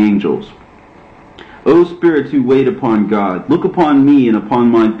said to the angels, O spirits who wait upon God, look upon me and upon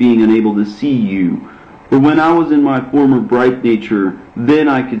my being unable to see you. For when I was in my former bright nature, then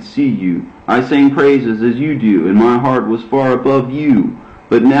I could see you. I sang praises as you do, and my heart was far above you.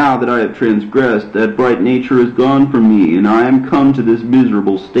 But now that I have transgressed, that bright nature is gone from me, and I am come to this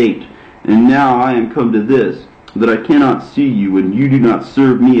miserable state. And now I am come to this, that I cannot see you, and you do not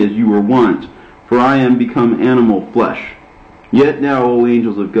serve me as you were wont, for I am become animal flesh. Yet now, O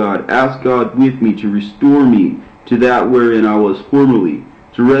angels of God, ask God with me to restore me to that wherein I was formerly,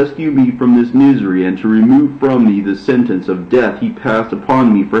 to rescue me from this misery, and to remove from me the sentence of death he passed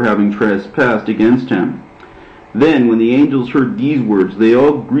upon me for having trespassed against him. Then, when the angels heard these words, they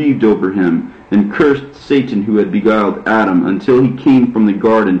all grieved over him, and cursed Satan who had beguiled Adam, until he came from the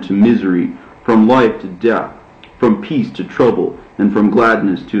garden to misery, from life to death, from peace to trouble, and from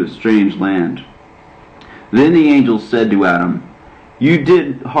gladness to a strange land. Then the angels said to Adam, You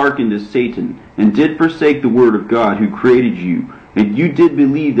did hearken to Satan, and did forsake the word of God who created you, and you did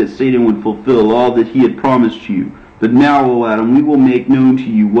believe that Satan would fulfill all that he had promised you. But now, O Adam, we will make known to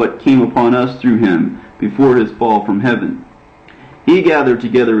you what came upon us through him, before his fall from heaven. He gathered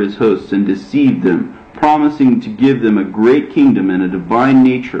together his hosts and deceived them, promising to give them a great kingdom and a divine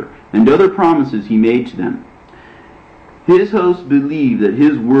nature, and other promises he made to them. His hosts believed that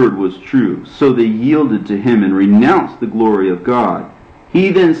his word was true, so they yielded to him and renounced the glory of God.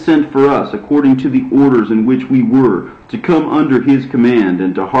 He then sent for us, according to the orders in which we were, to come under his command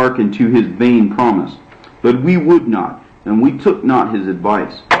and to hearken to his vain promise. But we would not, and we took not his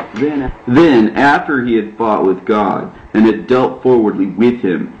advice. Then, after he had fought with God, and had dealt forwardly with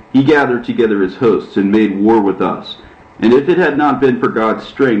him, he gathered together his hosts and made war with us. And if it had not been for God's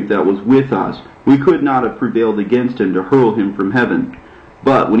strength that was with us, we could not have prevailed against him to hurl him from heaven.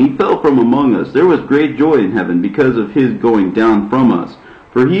 But when he fell from among us, there was great joy in heaven because of his going down from us.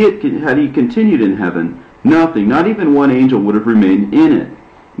 For had he continued in heaven, nothing, not even one angel, would have remained in it.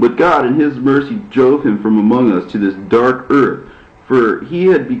 But God in his mercy drove him from among us to this dark earth, for he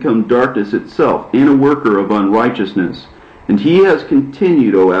had become darkness itself, and a worker of unrighteousness. And he has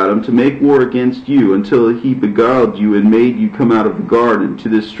continued, O Adam, to make war against you, until he beguiled you and made you come out of the garden to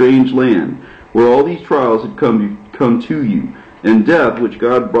this strange land, where all these trials had come to you. And death, which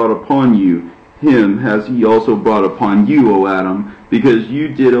God brought upon you, him has he also brought upon you, O Adam, because you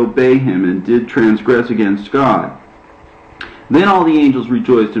did obey him and did transgress against God. Then all the angels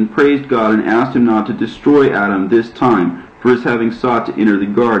rejoiced and praised God, and asked him not to destroy Adam this time for his having sought to enter the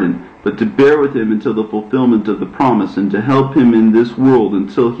garden, but to bear with him until the fulfillment of the promise, and to help him in this world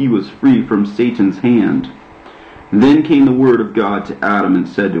until he was free from Satan's hand. Then came the word of God to Adam and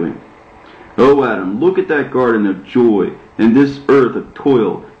said to him, O Adam, look at that garden of joy, and this earth of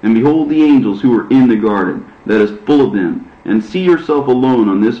toil, and behold the angels who are in the garden, that is full of them, and see yourself alone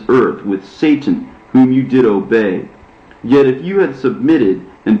on this earth with Satan, whom you did obey. Yet if you had submitted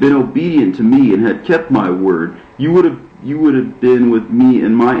and been obedient to me and had kept my word, you would have been with me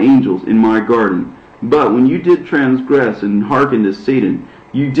and my angels in my garden. But when you did transgress and hearken to Satan,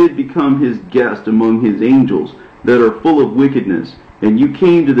 you did become his guest among his angels that are full of wickedness, and you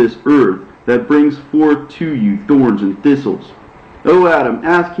came to this earth that brings forth to you thorns and thistles. O Adam,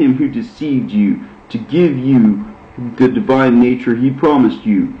 ask him who deceived you to give you the divine nature he promised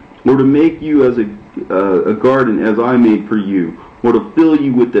you, or to make you as a garden as I made for you, or to fill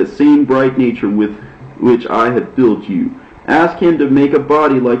you with that same bright nature with which I have filled you. Ask him to make a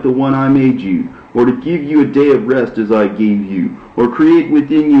body like the one I made you, or to give you a day of rest as I gave you, or create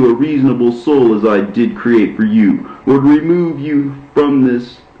within you a reasonable soul as I did create for you, or to remove you from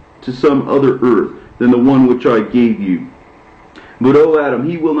this to some other earth than the one which I gave you. But, O Adam,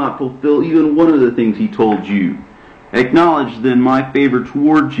 he will not fulfill even one of the things he told you. Acknowledge then my favor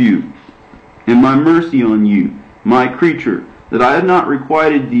towards you, and my mercy on you, my creature, that I have not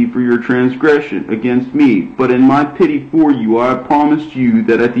requited thee for your transgression against me, but in my pity for you I have promised you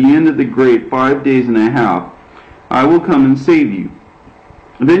that at the end of the great 5 days and a half I will come and save you.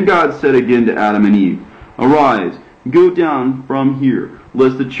 And then God said again to Adam and Eve, Arise, go down from here,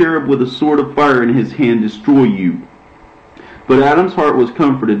 lest the cherub with a sword of fire in his hand destroy you. But Adam's heart was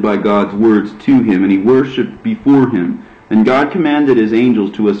comforted by God's words to him, and he worshipped before him. And God commanded his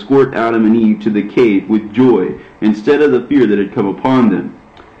angels to escort Adam and Eve to the cave with joy, instead of the fear that had come upon them.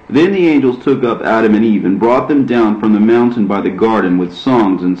 Then the angels took up Adam and Eve, and brought them down from the mountain by the garden with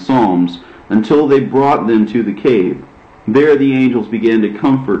songs and psalms, until they brought them to the cave. There the angels began to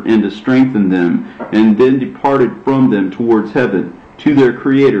comfort and to strengthen them, and then departed from them towards heaven, to their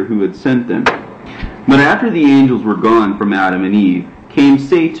Creator who had sent them. But after the angels were gone from Adam and Eve, came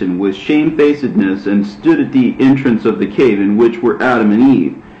Satan with shamefacedness and stood at the entrance of the cave in which were Adam and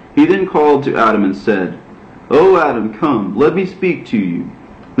Eve. He then called to Adam and said, O Adam, come, let me speak to you.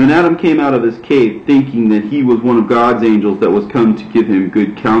 Then Adam came out of his cave, thinking that he was one of God's angels that was come to give him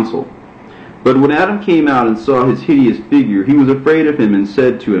good counsel. But when Adam came out and saw his hideous figure, he was afraid of him and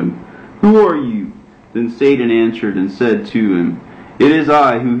said to him, Who are you? Then Satan answered and said to him, It is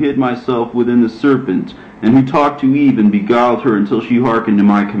I who hid myself within the serpent, and who talked to Eve and beguiled her until she hearkened to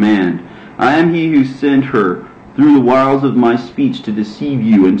my command. I am he who sent her through the wiles of my speech to deceive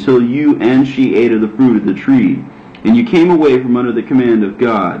you, until you and she ate of the fruit of the tree. And you came away from under the command of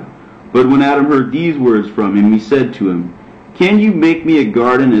God. But when Adam heard these words from him, he said to him, Can you make me a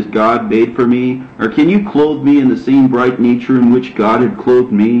garden as God made for me? Or can you clothe me in the same bright nature in which God had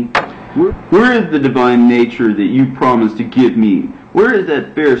clothed me? Where is the divine nature that you promised to give me? Where is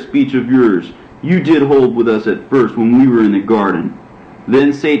that fair speech of yours you did hold with us at first when we were in the garden?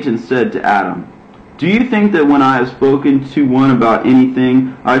 Then Satan said to Adam, Do you think that when I have spoken to one about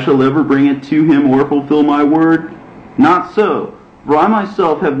anything, I shall ever bring it to him or fulfill my word? Not so, for I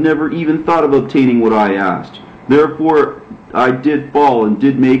myself have never even thought of obtaining what I asked. Therefore I did fall, and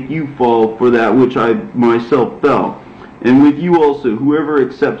did make you fall for that which I myself fell. And with you also, whoever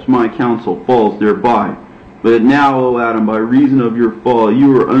accepts my counsel falls thereby. But now, O Adam, by reason of your fall,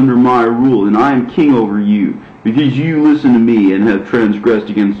 you are under my rule, and I am king over you, because you listened to me and have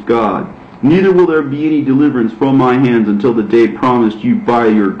transgressed against God. Neither will there be any deliverance from my hands until the day promised you by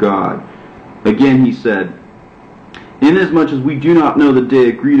your God. Again he said, Inasmuch as we do not know the day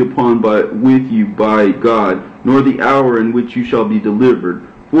agreed upon with you by God, nor the hour in which you shall be delivered,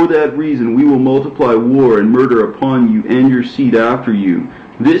 for that reason we will multiply war and murder upon you and your seed after you.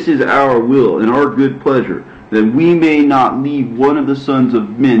 This is our will and our good pleasure, that we may not leave one of the sons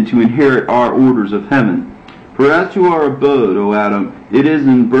of men to inherit our orders of heaven. For as to our abode, O Adam, it is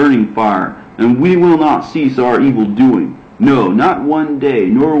in burning fire, and we will not cease our evil doing. No, not one day,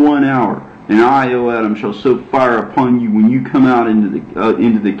 nor 1 hour. And I, O Adam, shall sow fire upon you when you come out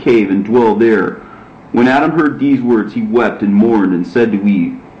into the cave and dwell there. When Adam heard these words, he wept and mourned and said to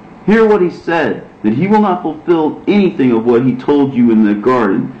Eve, Hear what he said, that he will not fulfill anything of what he told you in the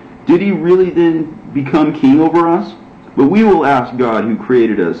garden. Did he really then become king over us? But we will ask God who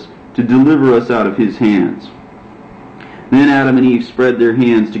created us to deliver us out of his hands. Then Adam and Eve spread their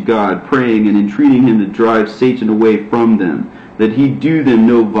hands to God, praying and entreating him to drive Satan away from them, that he do them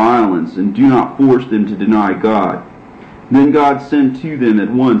no violence, and do not force them to deny God. Then God sent to them at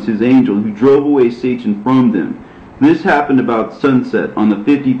once his angel, who drove away Satan from them. This happened about sunset on the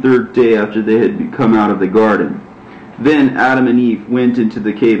 53rd day after they had come out of the garden. Then Adam and Eve went into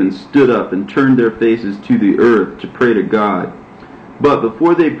the cave and stood up and turned their faces to the earth to pray to God. But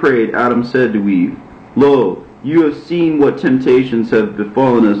before they prayed, Adam said to Eve, Lo, you have seen what temptations have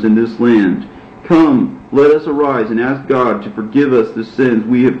befallen us in this land. Come, let us arise and ask God to forgive us the sins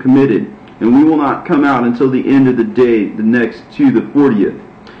we have committed, and we will not come out until the end of the day, the next to the 40th.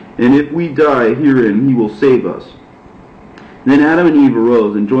 And if we die herein, he will save us. Then Adam and Eve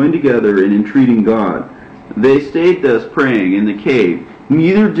arose and joined together in entreating God. They stayed thus praying in the cave.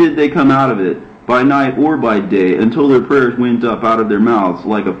 Neither did they come out of it by night or by day, until their prayers went up out of their mouths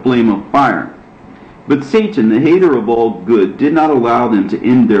like a flame of fire. But Satan, the hater of all good, did not allow them to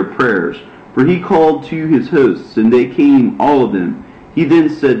end their prayers, for he called to his hosts, and they came, all of them. He then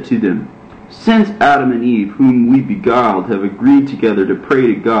said to them, Since Adam and Eve, whom we beguiled, have agreed together to pray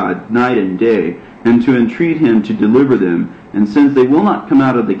to God night and day, and to entreat him to deliver them, and since they will not come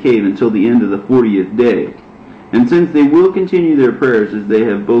out of the cave until the end of the 40th day, and since they will continue their prayers as they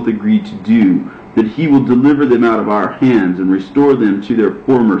have both agreed to do, that he will deliver them out of our hands and restore them to their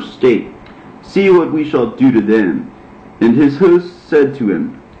former state, see what we shall do to them. And his host said to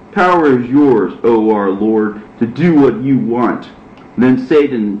him, Power is yours, O our Lord, to do what you want. Then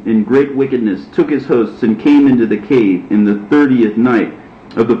Satan, in great wickedness, took his hosts and came into the cave in the 30th night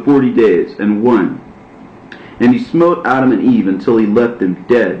of the 40 days, and won. And he smote Adam and Eve until he left them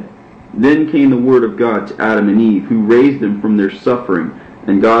dead. Then came the word of God to Adam and Eve, who raised them from their suffering.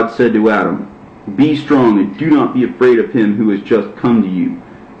 And God said to Adam, Be strong, and do not be afraid of him who has just come to you.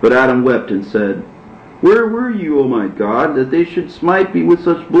 But Adam wept and said, Where were you, O my God, that they should smite me with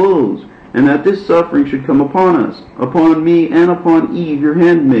such blows, and that this suffering should come upon us, upon me and upon Eve your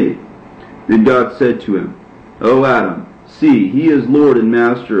handmaid? Then God said to him, O Adam, see, he is Lord and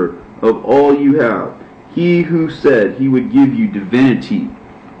Master of all you have, he who said he would give you divinity.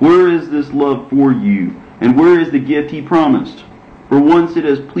 Where is this love for you, and where is the gift he promised? For once it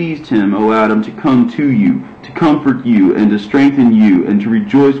has pleased him, O Adam, to come to you, to comfort you, and to strengthen you, and to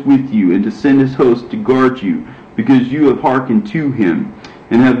rejoice with you, and to send his host to guard you, because you have hearkened to him,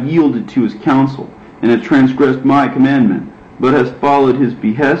 and have yielded to his counsel, and have transgressed my commandment, but hast followed his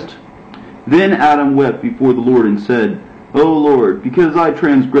behest? Then Adam wept before the Lord, and said, O Lord, because I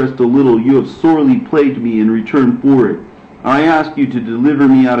transgressed a little, you have sorely plagued me in return for it. I ask you to deliver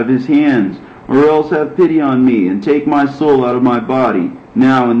me out of his hands, or else have pity on me, and take my soul out of my body,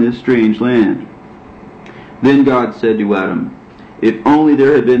 now in this strange land. Then God said to Adam, If only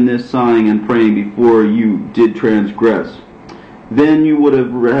there had been this sighing and praying before you did transgress, then you would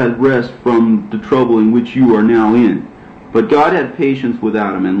have had rest from the trouble in which you are now in. But God had patience with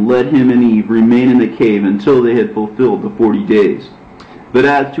Adam, and let him and Eve remain in the cave until they had fulfilled the 40 days. But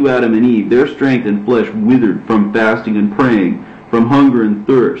as to Adam and Eve, their strength and flesh withered from fasting and praying, from hunger and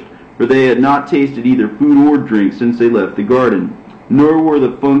thirst, for they had not tasted either food or drink since they left the garden, nor were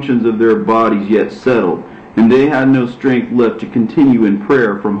the functions of their bodies yet settled, and they had no strength left to continue in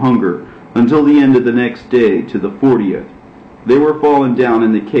prayer from hunger, until the end of the next day, to the 40th. They were fallen down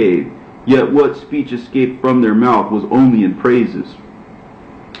in the cave, yet what speech escaped from their mouth was only in praises.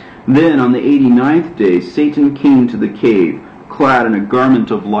 Then on the 89th day Satan came to the cave, clad in a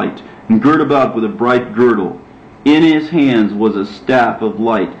garment of light, and girt about with a bright girdle. In his hands was a staff of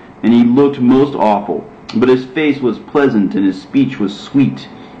light, and he looked most awful, but his face was pleasant, and his speech was sweet.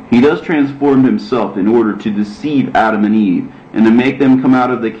 He thus transformed himself in order to deceive Adam and Eve, and to make them come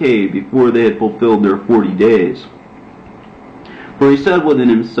out of the cave before they had fulfilled their 40 days. For he said within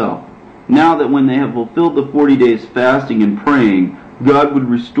himself, Now that when they have fulfilled the 40 days fasting and praying, God would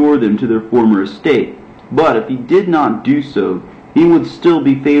restore them to their former estate. But if he did not do so, he would still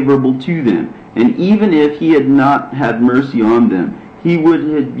be favorable to them, and even if he had not had mercy on them, he would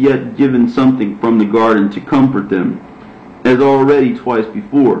have yet given something from the garden to comfort them, as already twice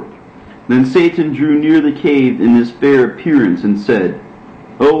before. Then Satan drew near the cave in his fair appearance, and said,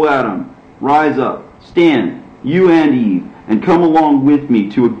 O Adam, rise up, stand, you and Eve, and come along with me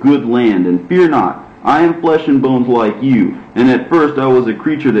to a good land, and fear not. I am flesh and bones like you, and at first I was a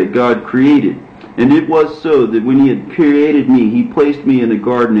creature that God created. And it was so that when he had created me, he placed me in a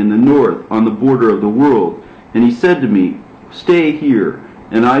garden in the north, on the border of the world. And he said to me, Stay here.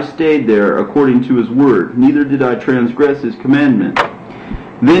 And I stayed there according to his word, neither did I transgress his commandment.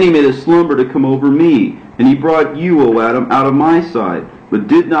 Then he made a slumber to come over me, and he brought you, O Adam, out of my side, but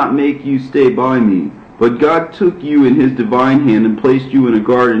did not make you stay by me. But God took you in his divine hand and placed you in a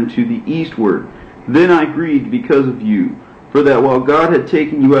garden to the eastward. Then I grieved because of you, for that while God had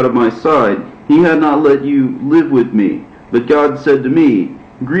taken you out of my side, he had not let you live with me. But God said to me,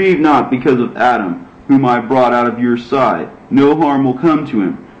 Grieve not because of Adam, whom I brought out of your side. No harm will come to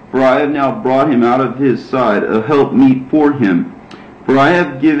him, for I have now brought him out of his side, a helpmeet for him. For I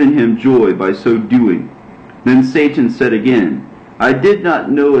have given him joy by so doing. Then Satan said again, I did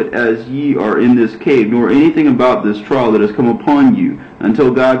not know it as ye are in this cave, nor anything about this trial that has come upon you,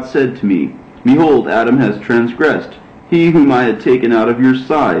 until God said to me, Behold, Adam has transgressed, he whom I had taken out of your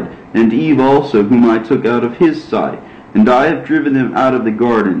side, and Eve also, whom I took out of his side. And I have driven them out of the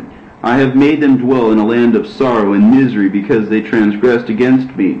garden. I have made them dwell in a land of sorrow and misery, because they transgressed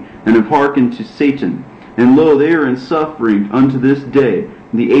against me, and have hearkened to Satan. And lo, they are in suffering unto this day,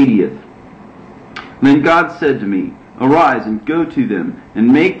 the 80th. Then God said to me, Arise, and go to them, and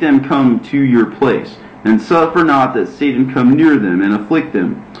make them come to your place, and suffer not that Satan come near them, and afflict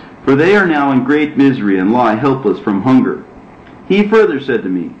them. For they are now in great misery, and lie helpless from hunger. He further said to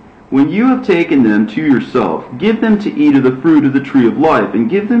me, When you have taken them to yourself, give them to eat of the fruit of the tree of life, and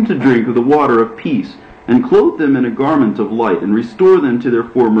give them to drink of the water of peace, and clothe them in a garment of light, and restore them to their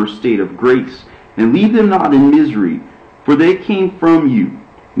former state of grace, and leave them not in misery, for they came from you.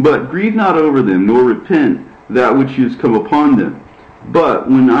 But grieve not over them, nor repent that which is come upon them. But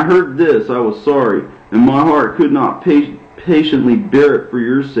when I heard this, I was sorry, and my heart could not patiently bear it for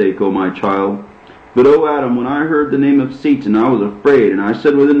your sake, O my child. But, O Adam, when I heard the name of Satan, I was afraid, and I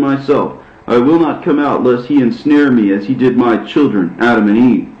said within myself, I will not come out, lest he ensnare me, as he did my children, Adam and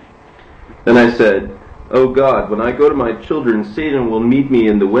Eve. Then I said, O God, when I go to my children, Satan will meet me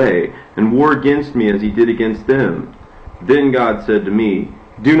in the way, and war against me as he did against them. Then God said to me,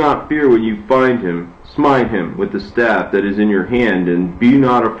 Do not fear when you find him. Smite him with the staff that is in your hand, and be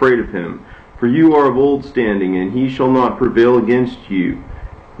not afraid of him. For you are of old standing, and he shall not prevail against you.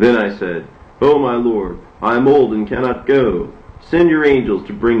 Then I said, O my Lord, I am old and cannot go. Send your angels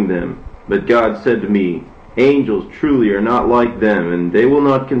to bring them. But God said to me, Angels truly are not like them, and they will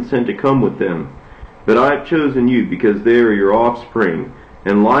not consent to come with them. But I have chosen you because they are your offspring,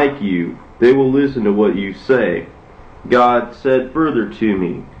 and like you, they will listen to what you say. God said further to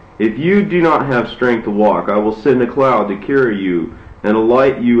me, If you do not have strength to walk, I will send a cloud to carry you, and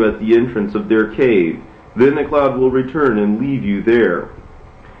alight you at the entrance of their cave. Then the cloud will return and leave you there.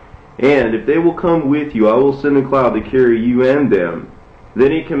 And if they will come with you, I will send a cloud to carry you and them.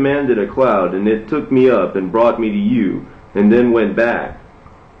 Then he commanded a cloud, and it took me up and brought me to you, and then went back.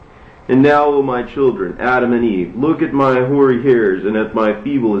 And now, O my children, Adam and Eve, look at my hoary hairs, and at my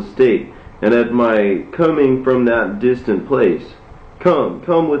feeble estate, and at my coming from that distant place.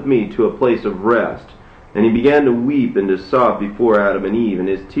 Come with me to a place of rest. And he began to weep and to sob before Adam and Eve, and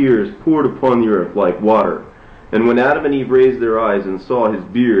his tears poured upon the earth like water. And when Adam and Eve raised their eyes and saw his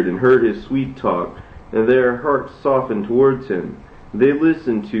beard and heard his sweet talk, and their hearts softened towards him, they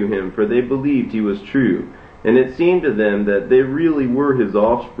listened to him, for they believed he was true. And it seemed to them that they really were his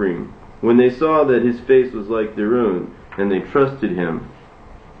offspring, when they saw that his face was like their own, and they trusted him.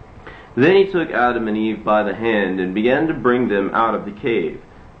 Then he took Adam and Eve by the hand, and began to bring them out of the cave.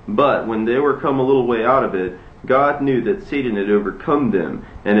 But when they were come a little way out of it, God knew that Satan had overcome them,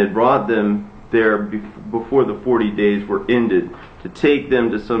 and had brought them there before the 40 days were ended, to take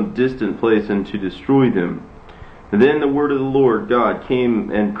them to some distant place and to destroy them. And then the word of the Lord God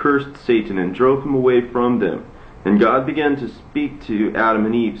came and cursed Satan, and drove him away from them. And God began to speak to Adam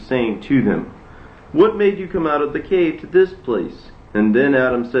and Eve, saying to them, What made you come out of the cave to this place? And then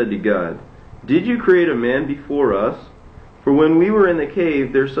Adam said to God, Did you create a man before us? For when we were in the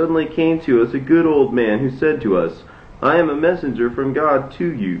cave, there suddenly came to us a good old man, who said to us, I am a messenger from God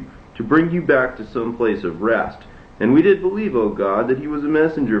to you, to bring you back to some place of rest. And we did believe, O God, that he was a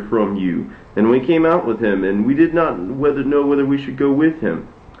messenger from you. And we came out with him, and we did not know whether we should go with him.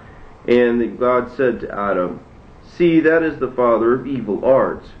 And God said to Adam, See, that is the father of evil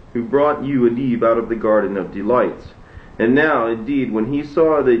arts, who brought you and Eve out of the garden of delights. And now, indeed, when he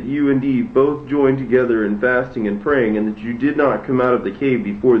saw that you and Eve both joined together in fasting and praying, and that you did not come out of the cave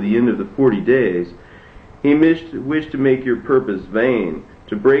before the end of the 40 days, he wished to make your purpose vain,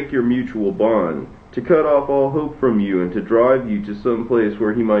 to break your mutual bond, to cut off all hope from you, and to drive you to some place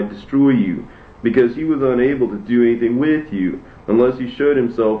where he might destroy you, because he was unable to do anything with you, unless he showed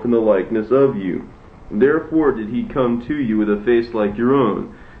himself in the likeness of you. Therefore did he come to you with a face like your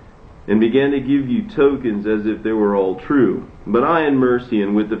own, and began to give you tokens as if they were all true. But I in mercy,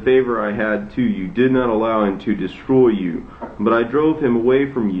 and with the favor I had to you, did not allow him to destroy you, but I drove him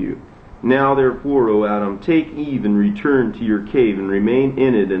away from you. Now therefore, O Adam, take Eve and return to your cave, and remain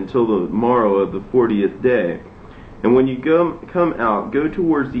in it until the morrow of the 40th day. And when you come out, go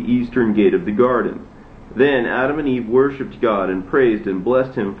towards the eastern gate of the garden. Then Adam and Eve worshipped God, and praised and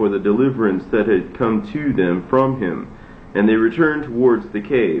blessed him for the deliverance that had come to them from him. And they returned towards the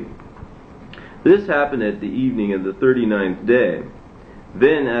cave. This happened at the evening of the 39th day.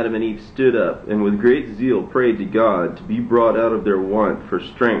 Then Adam and Eve stood up, and with great zeal prayed to God to be brought out of their want for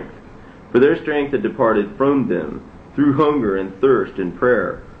strength. For their strength had departed from them, through hunger and thirst and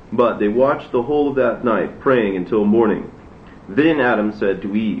prayer. But they watched the whole of that night, praying until morning. Then Adam said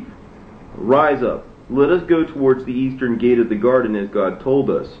to Eve, Rise up, let us go towards the eastern gate of the garden as God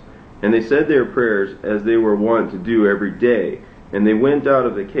told us. And they said their prayers as they were wont to do every day. And they went out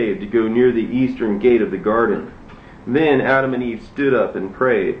of the cave to go near the eastern gate of the garden. Then Adam and Eve stood up and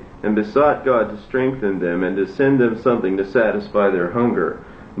prayed, and besought God to strengthen them, and to send them something to satisfy their hunger.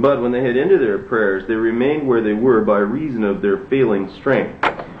 But when they had ended their prayers, they remained where they were by reason of their failing strength.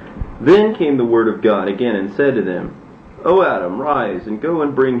 Then came the word of God again, and said to them, O Adam, rise, and go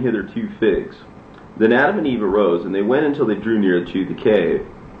and bring hither 2 figs. Then Adam and Eve arose, and they went until they drew near to the cave.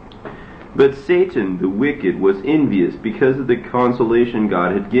 But Satan, the wicked, was envious because of the consolation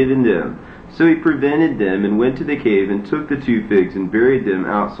God had given them. So he prevented them and went to the cave and took the 2 figs and buried them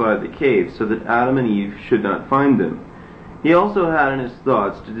outside the cave so that Adam and Eve should not find them. He also had in his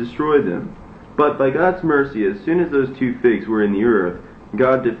thoughts to destroy them. But by God's mercy, as soon as those 2 figs were in the earth,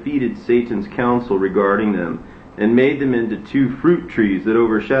 God defeated Satan's counsel regarding them and made them into 2 fruit trees that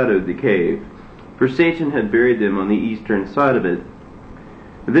overshadowed the cave. For Satan had buried them on the eastern side of it.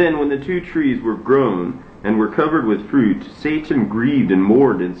 Then when the 2 trees were grown and were covered with fruit, Satan grieved and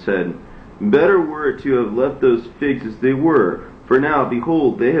mourned and said, "Better were it to have left those figs as they were, for now,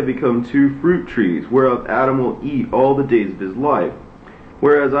 behold, they have become 2 fruit trees, whereof Adam will eat all the days of his life.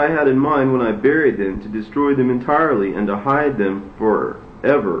 Whereas I had in mind when I buried them to destroy them entirely and to hide them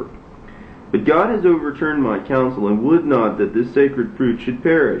forever. But God has overturned my counsel and would not that this sacred fruit should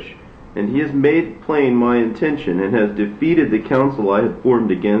perish. And he has made plain my intention, and has defeated the counsel I had formed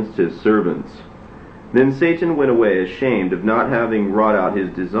against his servants." Then Satan went away ashamed of not having wrought out his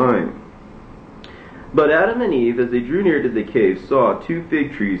design. But Adam and Eve, as they drew near to the cave, saw 2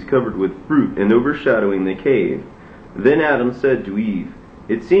 fig trees covered with fruit and overshadowing the cave. Then Adam said to Eve,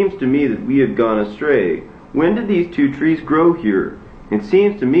 "It seems to me that we have gone astray. When did these 2 trees grow here? It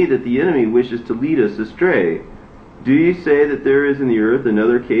seems to me that the enemy wishes to lead us astray. Do you say that there is in the earth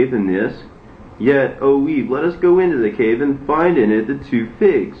another cave than this? Yet, O Eve, let us go into the cave and find in it the 2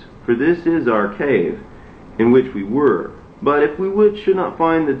 figs, for this is our cave, in which we were. But if we should not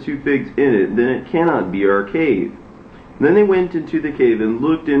find the 2 figs in it, then it cannot be our cave." Then they went into the cave and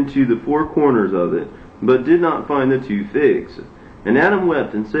looked into the 4 corners of it, but did not find the 2 figs. And Adam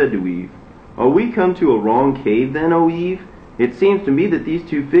wept and said to Eve, "Are we come to a wrong cave then, O Eve? It seems to me that these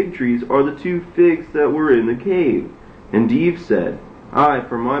 2 fig trees are the 2 figs that were in the cave." And Eve said, "I,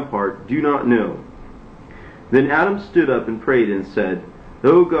 for my part, do not know." Then Adam stood up and prayed and said,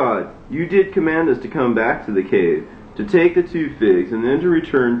 "O God, you did command us to come back to the cave, to take the 2 figs, and then to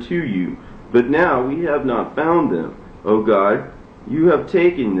return to you. But now we have not found them. O God, you have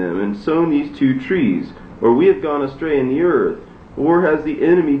taken them and sown these 2 trees, or we have gone astray in the earth, or has the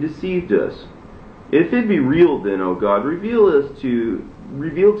enemy deceived us? If it be real then, O God, reveal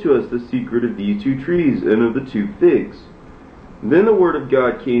to us the secret of these 2 trees and of the 2 figs." Then the word of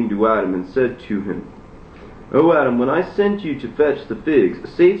God came to Adam and said to him, "O Adam, when I sent you to fetch the figs,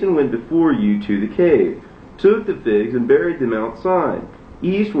 Satan went before you to the cave, took the figs and buried them outside,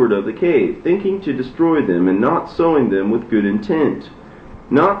 eastward of the cave, thinking to destroy them, and not sowing them with good intent.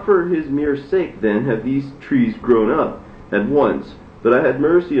 Not for his mere sake then have these trees grown up at once, but I had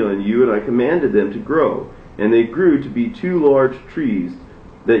mercy on you, and I commanded them to grow, and they grew to be 2 large trees,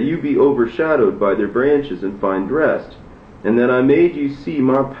 that you be overshadowed by their branches and find rest, and that I made you see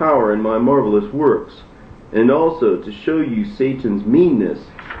my power and my marvelous works, and also to show you Satan's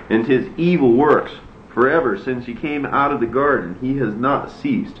meanness and his evil works. Forever since he came out of the garden, he has not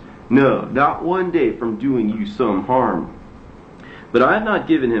ceased, no, not one day, from doing you some harm. But I have not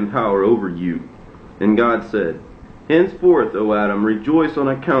given him power over you." And God said, "Henceforth, O Adam, rejoice on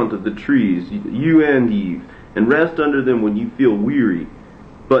account of the trees, you and Eve, and rest under them when you feel weary.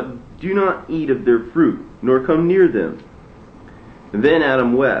 But do not eat of their fruit, nor come near them." Then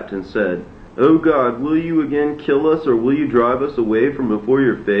Adam wept and said, "O God, will you again kill us, or will you drive us away from before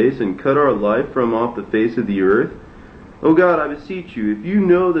your face, and cut our life from off the face of the earth? O God, I beseech you, if you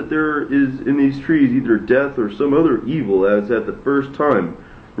know that there is in these trees either death or some other evil, as at the first time,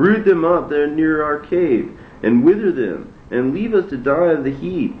 root them up there near our cave, and wither them, and leave us to die of the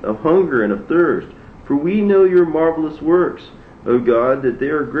heat, of hunger, and of thirst. For we know your marvelous works, O God, that they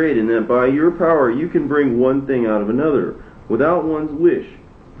are great, and that by your power you can bring one thing out of another, without one's wish.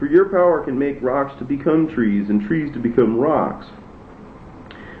 For your power can make rocks to become trees, and trees to become rocks."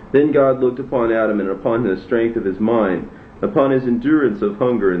 Then God looked upon Adam and upon the strength of his mind, upon his endurance of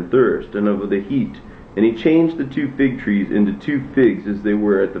hunger and thirst, and of the heat. And he changed the 2 fig trees into 2 figs as they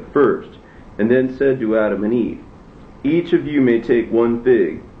were at the first, and then said to Adam and Eve, "Each of you may take 1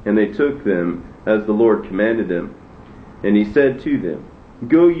 fig." And they took them as the Lord commanded them. And he said to them,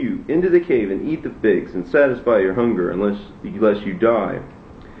 "Go you into the cave and eat the figs, and satisfy your hunger, lest you die."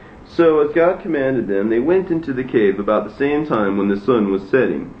 So as God commanded them, they went into the cave about the same time when the sun was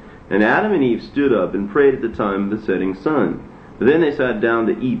setting. And Adam and Eve stood up and prayed at the time of the setting sun. Then they sat down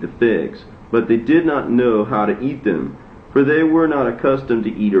to eat the figs, but they did not know how to eat them, for they were not accustomed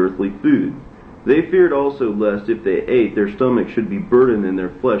to eat earthly food. They feared also lest if they ate, their stomachs should be burdened and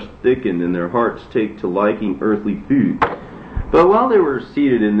their flesh thickened, and their hearts take to liking earthly food. But while they were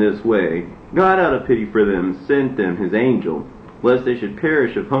seated in this way, God, out of pity for them, sent them his angel, lest they should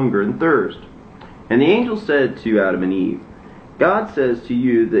perish of hunger and thirst. And the angel said to Adam and Eve, God says to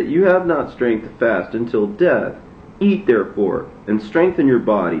you that you have not strength to fast until death. Eat therefore, and strengthen your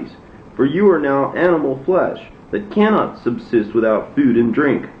bodies, for you are now animal flesh, that cannot subsist without food and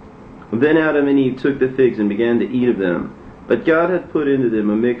drink. Then Adam and Eve took the figs and began to eat of them. But God had put into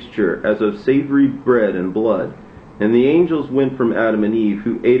them a mixture as of savory bread and blood. And the angels went from Adam and Eve,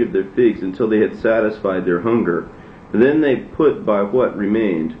 who ate of their figs until they had satisfied their hunger. Then they put by what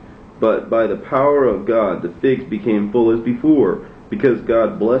remained. But by the power of God the figs became full as before, because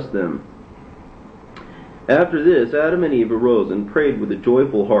God blessed them. After this Adam and Eve arose and prayed with a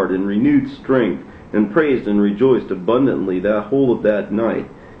joyful heart and renewed strength, and praised and rejoiced abundantly the whole of that night.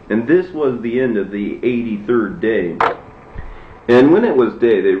 And this was the end of the 83rd day. And when it was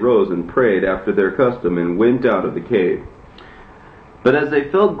day, they rose and prayed after their custom, and went out of the cave. But as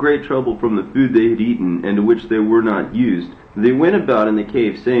they felt great trouble from the food they had eaten, and to which they were not used, they went about in the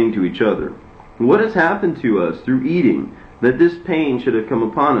cave, saying to each other, What has happened to us through eating, that this pain should have come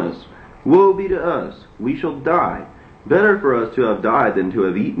upon us? Woe be to us, we shall die. Better for us to have died than to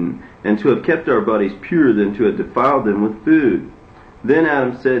have eaten, and to have kept our bodies pure than to have defiled them with food. Then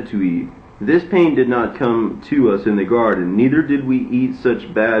Adam said to Eve, This pain did not come to us in the garden, neither did we eat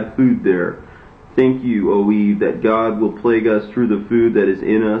such bad food there. Think you, O Eve, that God will plague us through the food that is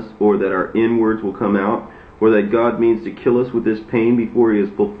in us, or that our inwards will come out, or that God means to kill us with this pain before he has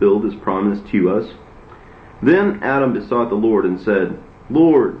fulfilled his promise to us? Then Adam besought the Lord and said,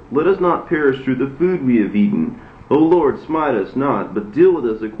 Lord, let us not perish through the food we have eaten. O Lord, smite us not, but deal with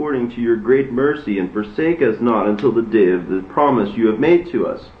us according to your great mercy, and forsake us not until the day of the promise you have made to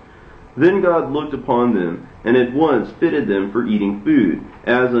us. Then God looked upon them, and at once fitted them for eating food,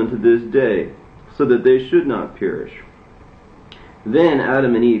 as unto this day, so that they should not perish. Then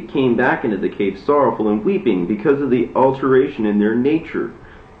Adam and Eve came back into the cave sorrowful and weeping, because of the alteration in their nature.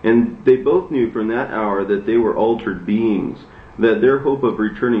 And they both knew from that hour that they were altered beings, that their hope of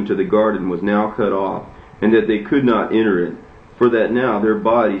returning to the garden was now cut off, and that they could not enter it, for that now their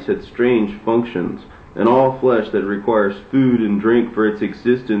bodies had strange functions, and all flesh that requires food and drink for its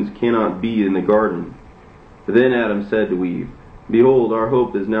existence cannot be in the garden. Then Adam said to Eve, Behold, our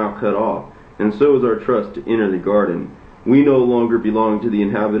hope is now cut off, and so is our trust to enter the garden. We no longer belong to the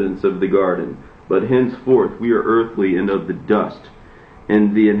inhabitants of the garden, but henceforth we are earthly and of the dust, and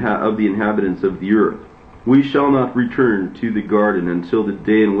of the inhabitants of the earth. We shall not return to the garden until the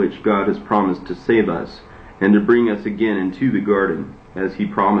day in which God has promised to save us, and to bring us again into the garden, as he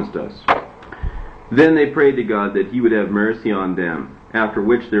promised us. Then they prayed to God that he would have mercy on them, after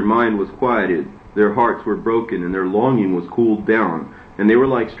which their mind was quieted, their hearts were broken, and their longing was cooled down, and they were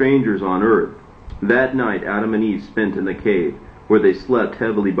like strangers on earth. That night Adam and Eve spent in the cave, where they slept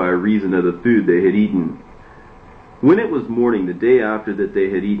heavily by reason of the food they had eaten. When it was morning the day after that they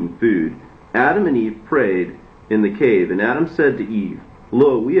had eaten food, Adam and Eve prayed in the cave, and Adam said to Eve,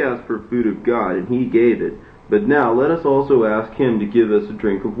 Lo, we asked for food of God, and he gave it. But now let us also ask him to give us a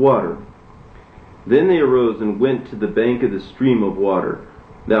drink of water. Then they arose and went to the bank of the stream of water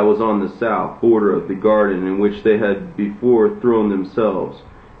that was on the south border of the garden, in which they had before thrown themselves.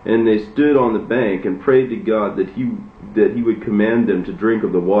 And they stood on the bank and prayed to God that he would command them to drink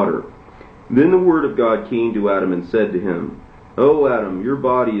of the water. Then the word of God came to Adam and said to him, O Adam, your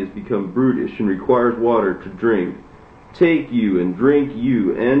body has become brutish and requires water to drink. Take you and drink,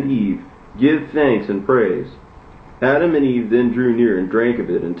 you and Eve. Give thanks and praise. Adam and Eve then drew near and drank of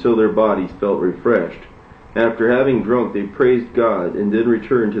it until their bodies felt refreshed. After having drunk, they praised God, and then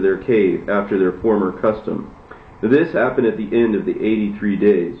returned to their cave after their former custom. This happened at the end of the 83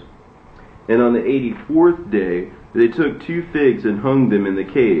 days. And on the 84th day they took 2 figs and hung them in the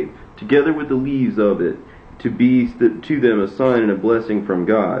cave, together with the leaves of it, to be to them a sign and a blessing from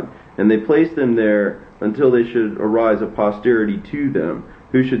God. And they placed them there until they should arise a posterity to them,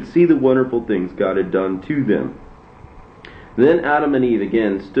 who should see the wonderful things God had done to them. Then Adam and Eve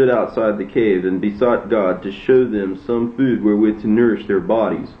again stood outside the cave and besought God to show them some food wherewith to nourish their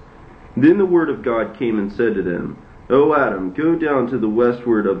bodies. Then the word of God came and said to them, O Adam, go down to the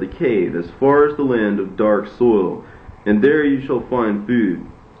westward of the cave, as far as the land of dark soil, and there you shall find food.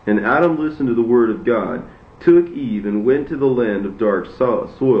 And Adam listened to the word of God, took Eve, and went to the land of dark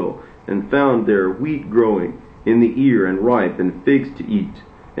soil, and found there wheat growing in the ear and ripe, and figs to eat.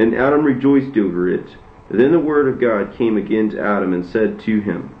 And Adam rejoiced over it. Then the word of God came again to Adam and said to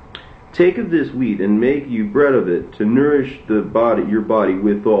him, Take of this wheat and make you bread of it, to nourish your body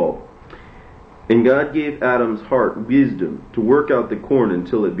withal. And God gave Adam's heart wisdom to work out the corn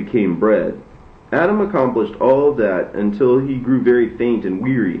until it became bread. Adam accomplished all that until he grew very faint and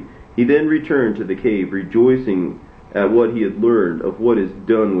weary. He then returned to the cave, rejoicing at what he had learned of what is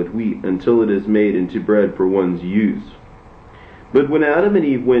done with wheat until it is made into bread for one's use. But when Adam and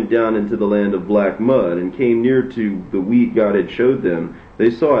Eve went down into the land of black mud and came near to the wheat God had showed them, they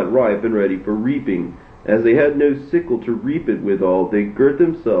saw it ripe and ready for reaping. As they had no sickle to reap it withal, they girt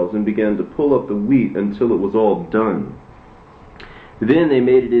themselves and began to pull up the wheat until it was all done. Then they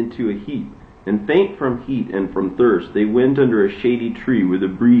made it into a heap, and faint from heat and from thirst, they went under a shady tree where the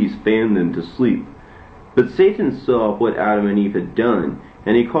breeze fanned them to sleep. But Satan saw what Adam and Eve had done,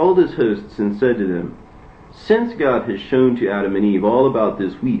 and he called his hosts and said to them, Since God has shown to Adam and Eve all about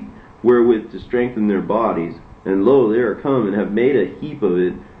this wheat, wherewith to strengthen their bodies, and lo, they are come and have made a heap of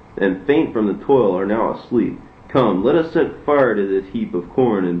it, and faint from the toil are now asleep. Come, let us set fire to this heap of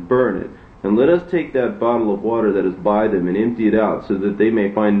corn and burn it, and let us take that bottle of water that is by them and empty it out, so that they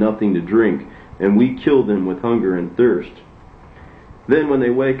may find nothing to drink, and we kill them with hunger and thirst. Then when they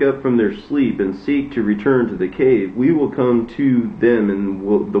wake up from their sleep and seek to return to the cave, we will come to them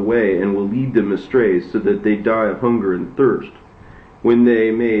in the way and will lead them astray, so that they die of hunger and thirst. When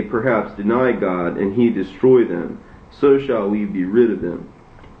they may perhaps deny God, and he destroy them, so shall we be rid of them.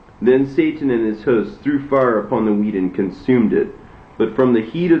 Then Satan and his hosts threw fire upon the wheat and consumed it. But from the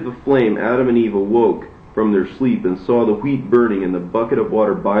heat of the flame Adam and Eve awoke from their sleep, and saw the wheat burning and the bucket of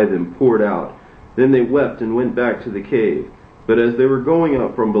water by them poured out. Then they wept and went back to the cave. But as they were going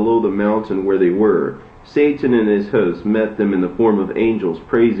up from below the mountain where they were, Satan and his hosts met them in the form of angels,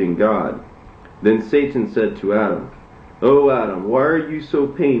 praising God. Then Satan said to Adam, O Adam, why are you so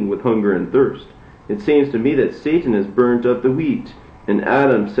pained with hunger and thirst? It seems to me that Satan has burnt up the wheat. And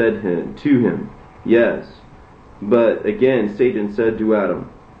Adam said to him, Yes. But again Satan said to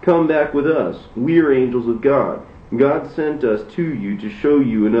Adam, Come back with us. We are angels of God. God sent us to you to show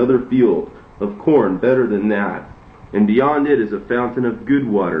you another field of corn better than that. And beyond it is a fountain of good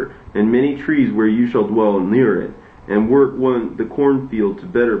water, and many trees where you shall dwell near it, and work the cornfield to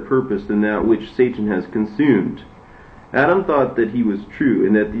better purpose than that which Satan has consumed. Adam thought that he was true,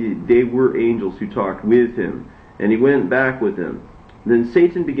 and that they were angels who talked with him, and he went back with them. Then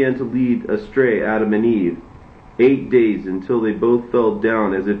Satan began to lead astray Adam and Eve 8 days, until they both fell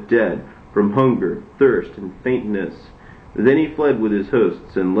down as if dead, from hunger, thirst, and faintness. Then he fled with his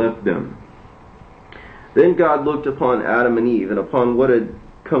hosts and left them. Then God looked upon Adam and Eve, and upon what had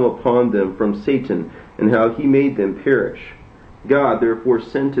come upon them from Satan, and how he made them perish. God therefore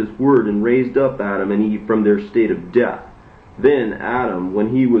sent his word, and raised up Adam and Eve from their state of death. Then Adam,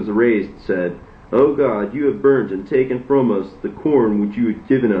 when he was raised, said, O God, you have burnt and taken from us the corn which you had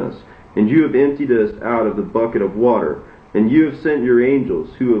given us, and you have emptied us out of the bucket of water, and you have sent your angels,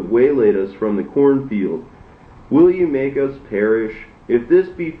 who have waylaid us from the cornfield. Will you make us perish? If this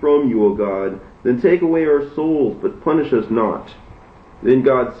be from you, O God, then take away our souls, but punish us not. Then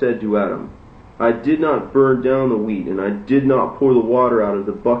God said to Adam, I did not burn down the wheat, and I did not pour the water out of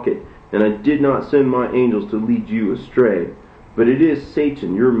the bucket, and I did not send my angels to lead you astray. But it is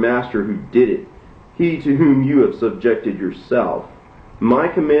Satan, your master, who did it, he to whom you have subjected yourself. My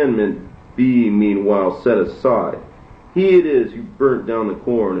commandment being meanwhile set aside, he it is who burnt down the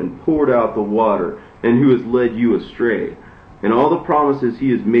corn and poured out the water, and who has led you astray. And all the promises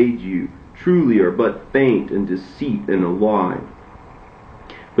he has made you truly are but feignt and deceit and a lie.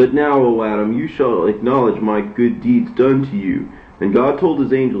 But now, O Adam, you shall acknowledge my good deeds done to you. And God told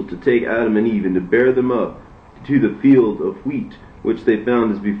his angels to take Adam and Eve, and to bear them up to the field of wheat, which they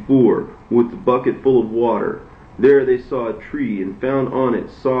found as before, with the bucket full of water. There they saw a tree, and found on it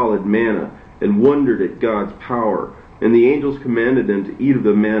solid manna, and wondered at God's power. And the angels commanded them to eat of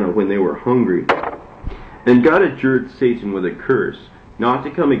the manna when they were hungry. And God adjured Satan with a curse, not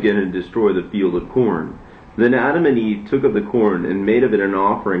to come again and destroy the field of corn. Then Adam and Eve took of the corn, and made of it an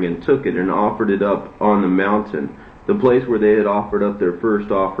offering, and took it, and offered it up on the mountain, the place where they had offered up their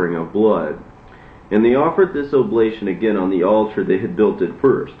first offering of blood. And they offered this oblation again on the altar they had built at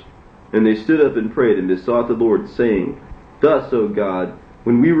first. And they stood up and prayed, and besought the Lord, saying, Thus, O God,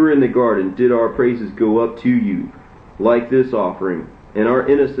 when we were in the garden, did our praises go up to you, like this offering, and our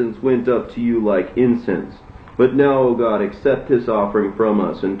innocence went up to you like incense. But now, O God, accept this offering from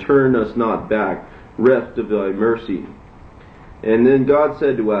us, and turn us not back, reft of thy mercy. And then God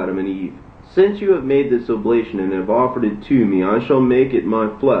said to Adam and Eve, Since you have made this oblation, and have offered it to me, I shall make it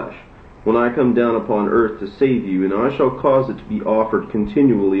my flesh, when I come down upon earth to save you, and I shall cause it to be offered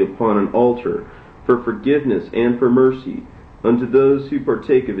continually upon an altar, for forgiveness and for mercy, unto those who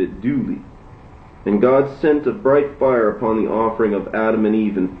partake of it duly. And God sent a bright fire upon the offering of Adam and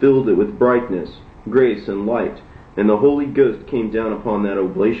Eve, and filled it with brightness, grace, and light, and the Holy Ghost came down upon that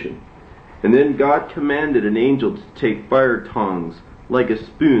oblation. And then God commanded an angel to take fire tongs, like a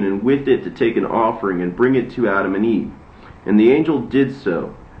spoon, and with it to take an offering, and bring it to Adam and Eve. And the angel did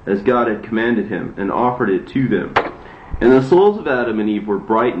so, as God had commanded him, and offered it to them. And the souls of Adam and Eve were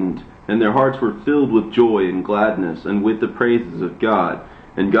brightened, and their hearts were filled with joy and gladness, and with the praises of God.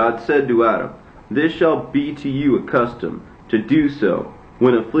 And God said to Adam, "This shall be to you a custom, to do so,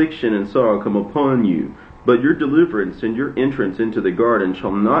 when affliction and sorrow come upon you. But your deliverance and your entrance into the garden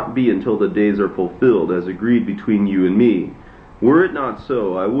shall not be until the days are fulfilled, as agreed between you and me. Were it not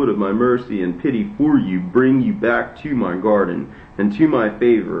so, I would of my mercy and pity for you bring you back to my garden, and to my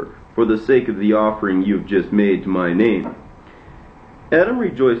favor, for the sake of the offering you have just made to my name." Adam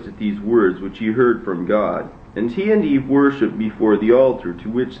rejoiced at these words which he heard from God, and he and Eve worshipped before the altar to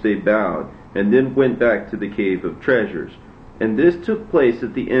which they bowed, and then went back to the cave of treasures. And this took place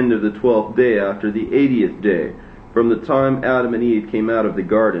at the end of the 12th day after the 80th day, from the time Adam and Eve came out of the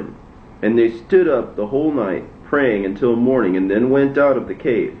garden. And they stood up the whole night, praying until morning, and then went out of the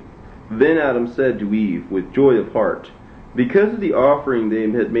cave. Then Adam said to Eve, with joy of heart, because of the offering they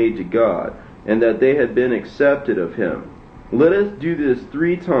had made to God, and that they had been accepted of him, "Let us do this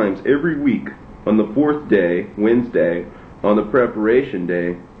 3 times every week, on the 4th day, Wednesday, on the preparation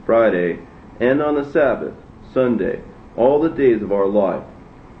day, Friday, and on the Sabbath, Sunday, all the days of our life."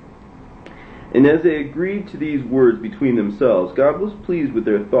 And as they agreed to these words between themselves, God was pleased with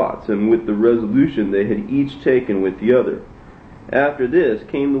their thoughts and with the resolution they had each taken with the other. After this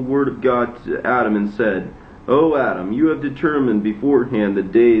came the word of God to Adam and said, "O Adam, you have determined beforehand the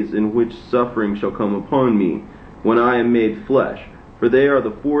days in which suffering shall come upon me, when I am made flesh, for they are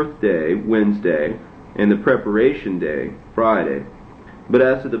the 4th day, Wednesday, and the preparation day, Friday. But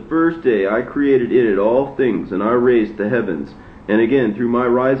as to the 1st day, I created in it all things, and I raised the heavens. And again, through my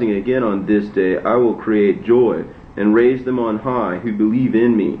rising again on this day, I will create joy, and raise them on high who believe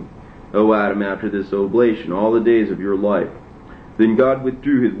in me, O Adam, after this oblation, all the days of your life." Then God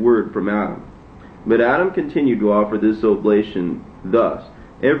withdrew his word from Adam. But Adam continued to offer this oblation thus,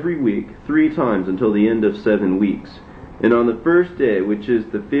 every week, 3 times until the end of 7 weeks. And on the 1st day, which is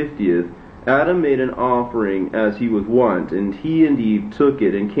the 50th, Adam made an offering as he was wont, and he and Eve took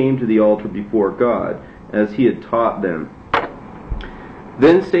it and came to the altar before God, as he had taught them.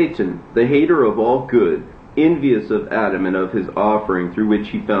 Then Satan, the hater of all good, envious of Adam and of his offering through which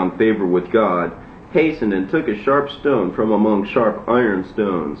he found favor with God, hastened and took a sharp stone from among sharp iron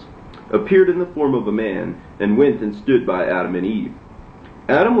stones, appeared in the form of a man, and went and stood by Adam and Eve.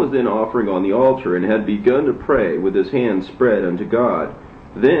 Adam was then offering on the altar, and had begun to pray with his hands spread unto God.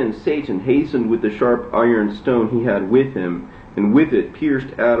 Then Satan hastened with the sharp iron stone he had with him, and with it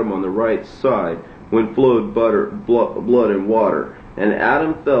pierced Adam on the right side, when flowed blood and water. And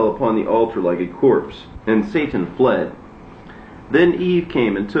Adam fell upon the altar like a corpse, and Satan fled. Then Eve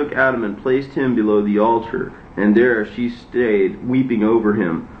came and took Adam and placed him below the altar, and there she stayed, weeping over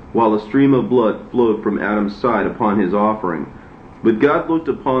him, while a stream of blood flowed from Adam's side upon his offering. But God looked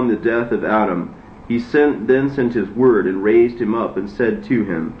upon the death of Adam. He then sent his word, and raised him up, and said to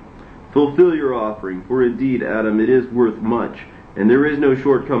him, "Fulfill your offering, for indeed, Adam, it is worth much, and there is no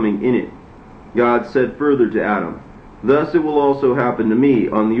shortcoming in it." God said further to Adam, "Thus it will also happen to me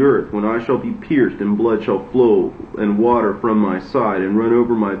on the earth, when I shall be pierced, and blood shall flow, and water from my side, and run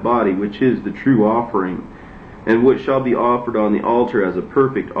over my body, which is the true offering, and which shall be offered on the altar as a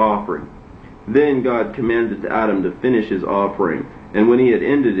perfect offering." Then God commanded Adam to finish his offering, and when he had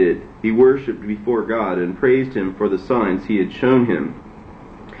ended it, he worshipped before God, and praised him for the signs he had shown him.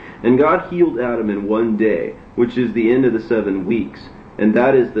 And God healed Adam in 1 day, which is the end of the 7 weeks, and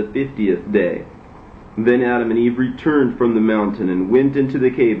that is the 50th day. Then Adam and Eve returned from the mountain, and went into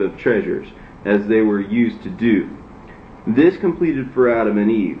the cave of treasures, as they were used to do. This completed for Adam and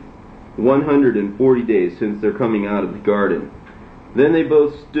Eve 140 days since their coming out of the garden. Then they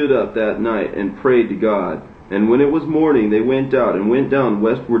both stood up that night, and prayed to God. And when it was morning, they went out, and went down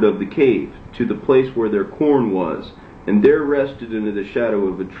westward of the cave, to the place where their corn was, and there rested under the shadow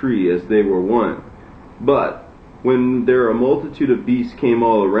of a tree, as they were wont. But when there a multitude of beasts came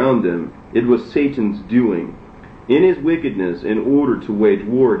all around them, it was Satan's doing, in his wickedness, in order to wage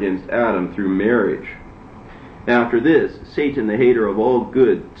war against Adam through marriage. After this, Satan, the hater of all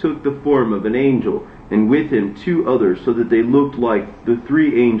good, took the form of an angel, and with him 2 others, so that they looked like the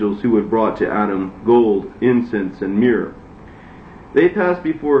 3 angels who had brought to Adam gold, incense, and myrrh. They passed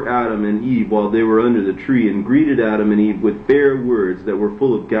before Adam and Eve while they were under the tree, and greeted Adam and Eve with fair words that were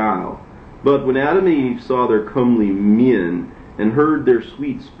full of guile. But when Adam and Eve saw their comely mien, and heard their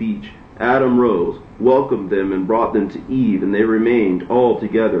sweet speech, Adam rose, welcomed them, and brought them to Eve, and they remained all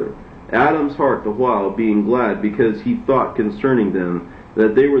together. Adam's heart the while being glad, because he thought concerning them,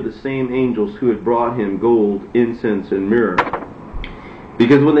 that they were the same angels who had brought him gold, incense, and myrrh.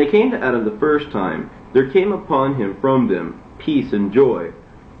 Because when they came to Adam the first time, there came upon him from them peace and joy,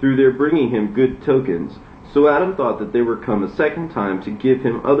 through their bringing him good tokens. So Adam thought that they were come a second time to give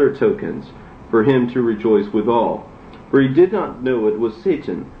him other tokens, for him to rejoice withal. For he did not know it was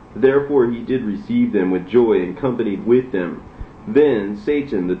Satan, therefore he did receive them with joy, and companied with them. Then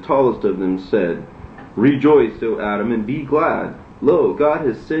Satan, the tallest of them, said, Rejoice, O Adam, and be glad. Lo, God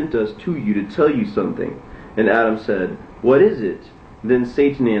has sent us to you to tell you something. And Adam said, What is it? Then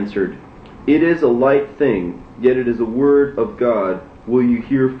Satan answered, It is a light thing, yet it is a word of God. Will you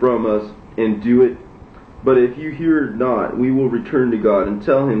hear from us and do it? But if you hear not, we will return to God and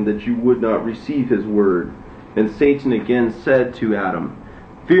tell him that you would not receive his word. And Satan again said to Adam,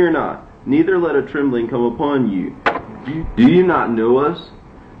 Fear not, neither let a trembling come upon you. Do you not know us?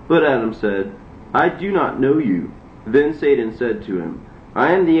 But Adam said, I do not know you. Then Satan said to him,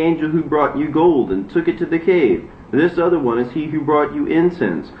 I am the angel who brought you gold and took it to the cave. This other one is he who brought you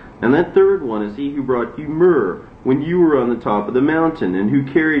incense, and that third one is he who brought you myrrh when you were on the top of the mountain, and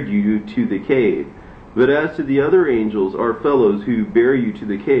who carried you to the cave. But as to the other angels, our fellows who bear you to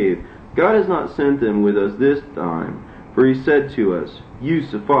the cave, God has not sent them with us this time, for he said to us, You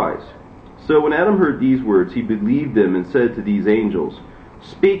suffice. So when Adam heard these words, he believed them and said to these angels,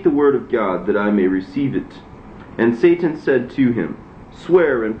 Speak the word of God, that I may receive it. And Satan said to him,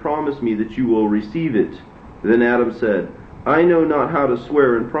 Swear and promise me that you will receive it. Then Adam said, I know not how to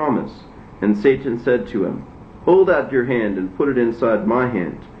swear and promise. And Satan said to him, Hold out your hand and put it inside my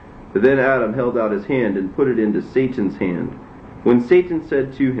hand. But then Adam held out his hand and put it into Satan's hand. When Satan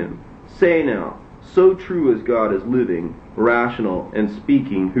said to him, Say now, so true as God is living, rational, and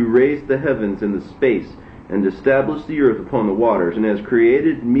speaking, who raised the heavens and the space, and established the earth upon the waters, and has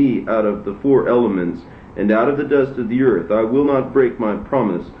created me out of the four elements, and out of the dust of the earth, I will not break my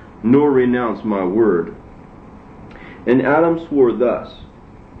promise, nor renounce my word. And Adam swore thus.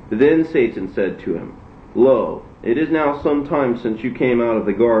 Then Satan said to him, Lo, it is now some time since you came out of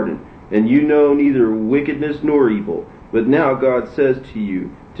the garden, and you know neither wickedness nor evil. But now God says to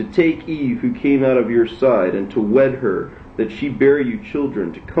you, to take Eve who came out of your side, and to wed her, that she bear you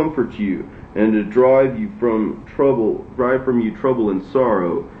children, to comfort you, and to drive from you trouble and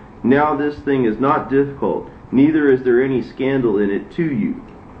sorrow. Now this thing is not difficult, neither is there any scandal in it to you.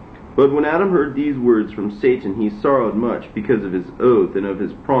 But when Adam heard these words from Satan, he sorrowed much because of his oath and of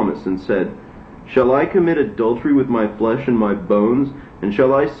his promise, and said, Shall I commit adultery with my flesh and my bones? And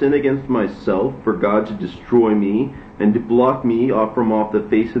shall I sin against myself, for God to destroy me, and to block me from off the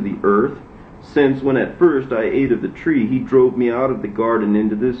face of the earth? Since when at first I ate of the tree, he drove me out of the garden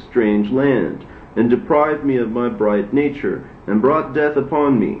into this strange land, and deprived me of my bright nature, and brought death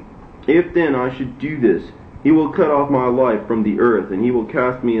upon me. If then I should do this, he will cut off my life from the earth, and he will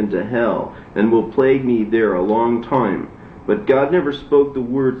cast me into hell, and will plague me there a long time. But God never spoke the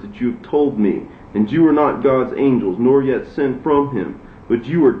words that you have told me, and you are not God's angels, nor yet sent from him, but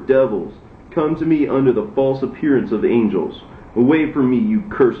you are devils, come to me under the false appearance of angels. Away from me, you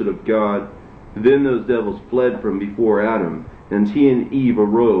cursed of God. Then those devils fled from before Adam, and he and Eve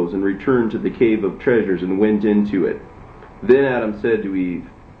arose and returned to the cave of treasures and went into it. Then Adam said to Eve,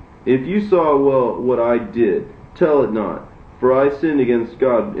 If you saw well what I did, tell it not, for I sinned against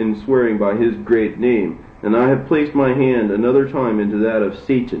God in swearing by his great name, and I have placed my hand another time into that of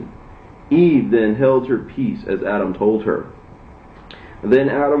Satan. Eve then held her peace as Adam told her. Then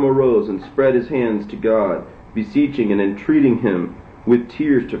Adam arose and spread his hands to God, beseeching and entreating him with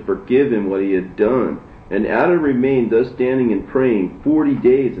tears to forgive him what he had done. And Adam remained thus standing and praying 40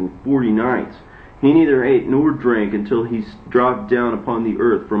 days and 40 nights. He neither ate nor drank until he dropped down upon the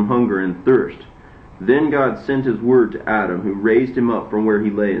earth from hunger and thirst. Then God sent his word to Adam, who raised him up from where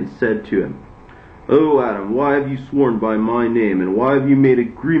he lay, and said to him, O Adam, why have you sworn by my name, and why have you made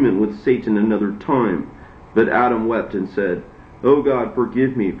agreement with Satan another time? But Adam wept and said, O God,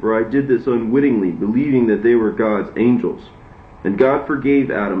 forgive me, for I did this unwittingly, believing that they were God's angels. And God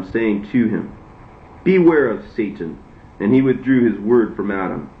forgave Adam, saying to him, Beware of Satan. And he withdrew his word from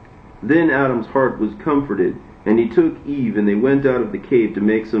Adam. Then Adam's heart was comforted, and he took Eve, and they went out of the cave to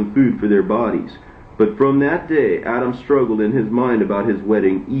make some food for their bodies. But from that day Adam struggled in his mind about his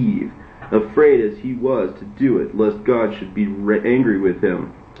wedding Eve, afraid as he was to do it, lest God should be angry with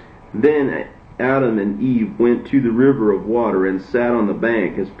him. Then Adam and Eve went to the river of water and sat on the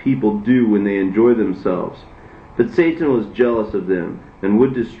bank, as people do when they enjoy themselves. But Satan was jealous of them, and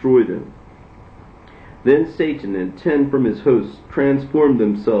would destroy them. Then Satan and 10 from his hosts transformed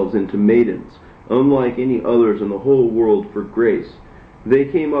themselves into maidens, unlike any others in the whole world, for grace. They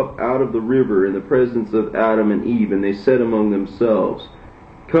came up out of the river in the presence of Adam and Eve, and they said among themselves,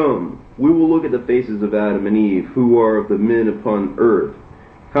 Come, we will look at the faces of Adam and Eve, who are of the men upon earth.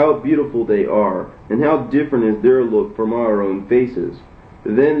 How beautiful they are, and how different is their look from our own faces.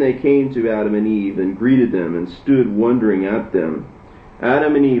 Then they came to Adam and Eve and greeted them and stood wondering at them.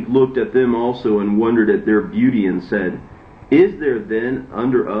 Adam and Eve looked at them also and wondered at their beauty and said, Is there then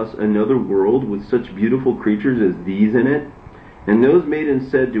under us another world with such beautiful creatures as these in it? And those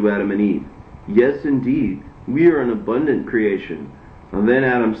maidens said to Adam and Eve, Yes, indeed, we are an abundant creation. And then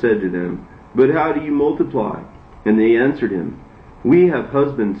Adam said to them, But how do you multiply? And they answered him, We have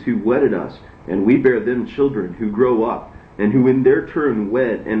husbands who wedded us, and we bear them children who grow up, and who in their turn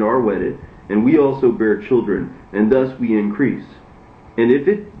wed and are wedded, and we also bear children, and thus we increase. And if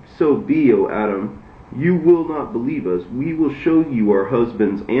it so be, O Adam, you will not believe us, we will show you our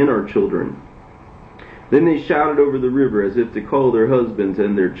husbands and our children. Then they shouted over the river as if to call their husbands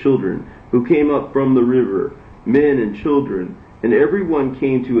and their children, who came up from the river, men and children, and every one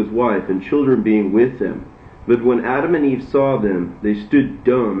came to his wife, and children being with them. But when Adam and Eve saw them, they stood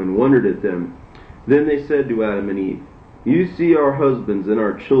dumb and wondered at them. Then they said to Adam and Eve, You see our husbands and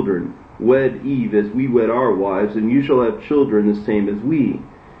our children. Wed Eve as we wed our wives, and you shall have children the same as we.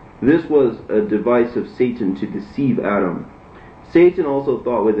 This was a device of Satan to deceive Adam. Satan also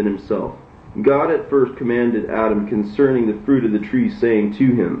thought within himself, God at first commanded Adam concerning the fruit of the tree, saying to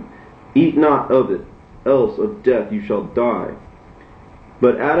him, Eat not of it, else of death you shall die.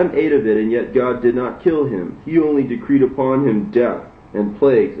 But Adam ate of it, and yet God did not kill him. He only decreed upon him death, and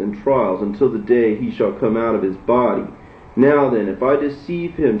plagues, and trials, until the day he shall come out of his body. Now then, if I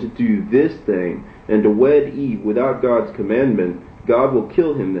deceive him to do this thing, and to wed Eve without God's commandment, God will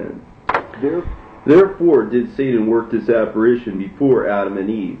kill him then. Therefore did Satan work this apparition before Adam and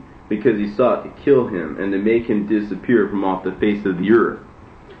Eve, because he sought to kill him, and to make him disappear from off the face of the earth.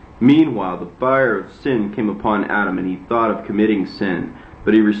 Meanwhile the fire of sin came upon Adam, and he thought of committing sin,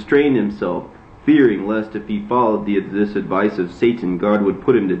 but he restrained himself, fearing lest if he followed this advice of Satan, God would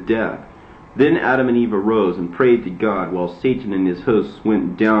put him to death. Then Adam and Eve arose and prayed to God, while Satan and his hosts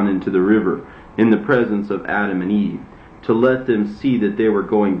went down into the river, in the presence of Adam and Eve, to let them see that they were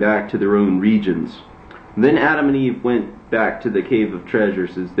going back to their own regions. Then Adam and Eve went back to the cave of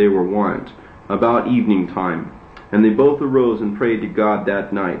treasures as they were wont, about evening time. And they both arose and prayed to God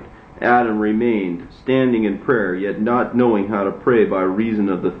that night. Adam remained, standing in prayer, yet not knowing how to pray by reason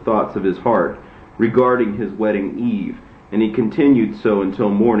of the thoughts of his heart, regarding his wedding Eve, and he continued so until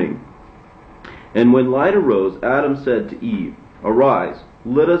morning. And when light arose, Adam said to Eve, Arise,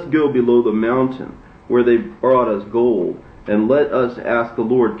 let us go below the mountain, where they brought us gold, and let us ask the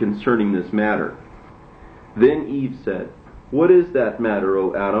Lord concerning this matter. Then Eve said, What is that matter,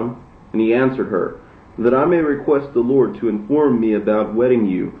 O Adam? And he answered her, That I may request the Lord to inform me about wedding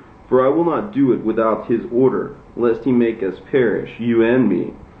you, for I will not do it without his order, lest he make us perish, you and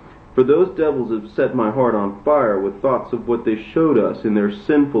me. For those devils have set my heart on fire with thoughts of what they showed us in their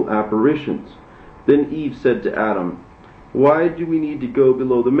sinful apparitions. Then Eve said to Adam, Why do we need to go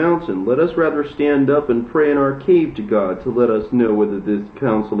below the mountain? Let us rather stand up and pray in our cave to God, to let us know whether this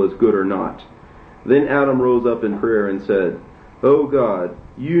counsel is good or not. Then Adam rose up in prayer and said, O God,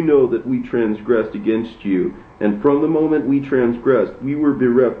 you know that we transgressed against you, and from the moment we transgressed, we were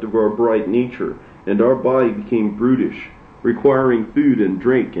bereft of our bright nature, and our body became brutish, requiring food and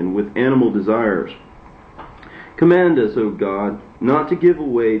drink, and with animal desires. Command us, O God, not to give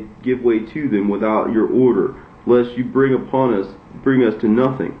way to them without your order, lest you bring us to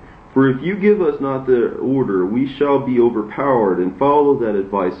nothing. For if you give us not the order, we shall be overpowered and follow that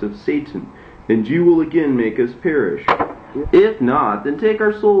advice of Satan, and you will again make us perish. If not, then take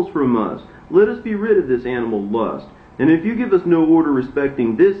our souls from us. Let us be rid of this animal lust. And if you give us no order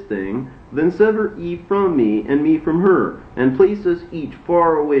respecting this thing, then sever Eve from me, and me from her, and place us each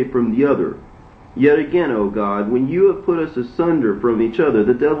far away from the other. Yet again, O God, when you have put us asunder from each other,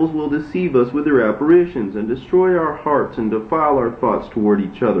 the devils will deceive us with their apparitions, and destroy our hearts, and defile our thoughts toward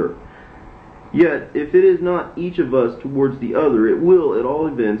each other. Yet, if it is not each of us towards the other, it will, at all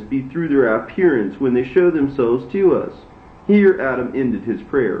events, be through their appearance when they show themselves to us. Here Adam ended his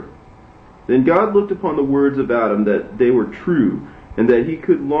prayer. Then God looked upon the words of Adam, that they were true, and that he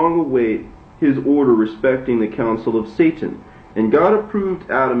could long await his order respecting the counsel of Satan. And God approved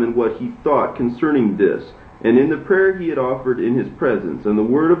Adam in what he thought concerning this, and in the prayer he had offered in his presence. And the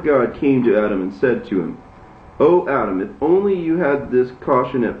word of God came to Adam and said to him, O Adam, if only you had this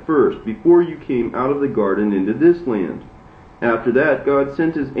caution at first, before you came out of the garden into this land. After that, God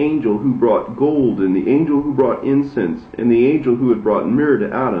sent his angel who brought gold, and the angel who brought incense, and the angel who had brought myrrh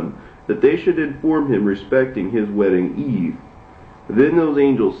to Adam, that they should inform him respecting his wedding Eve. Then those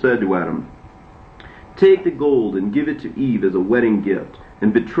angels said to Adam, Take the gold and give it to Eve as a wedding gift,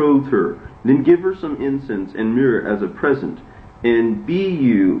 and betroth her. Then give her some incense and myrrh as a present, and be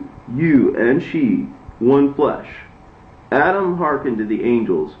you and she, one flesh. Adam hearkened to the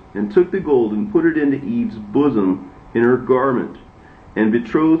angels, and took the gold and put it into Eve's bosom in her garment, and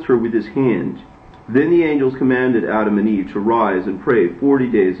betrothed her with his hand. Then the angels commanded Adam and Eve to rise and pray 40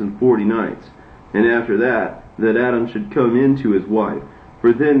 days and 40 nights, and after that Adam should come in to his wife,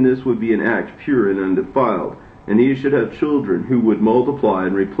 for then this would be an act pure and undefiled, and he should have children who would multiply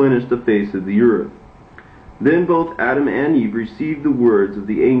and replenish the face of the earth. Then both Adam and Eve received the words of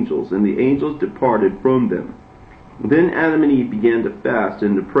the angels, and the angels departed from them. Then Adam and Eve began to fast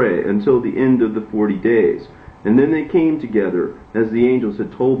and to pray until the end of the 40 days, and then they came together, as the angels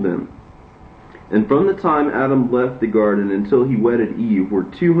had told them. And from the time Adam left the garden until he wedded Eve were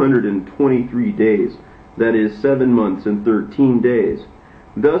 223 days, that is, 7 months and 13 days.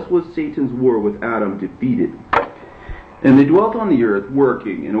 Thus was Satan's war with Adam defeated. And they dwelt on the earth,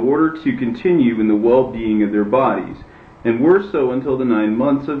 working, in order to continue in the well-being of their bodies, and were so until the 9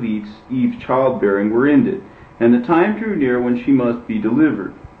 months of Eve's childbearing were ended, and the time drew near when she must be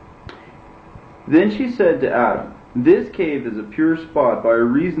delivered. Then she said to Adam, "This cave is a pure spot by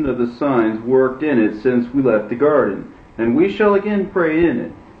reason of the signs worked in it since we left the garden, and we shall again pray in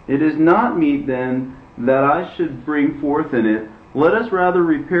it. It is not meet then that I should bring forth in it. Let us rather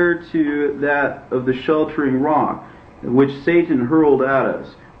repair to that of the sheltering rock, which Satan hurled at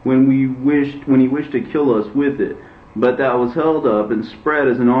us when he wished to kill us with it, but that was held up and spread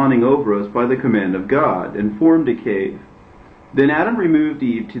as an awning over us by the command of God, and formed a cave." Then Adam removed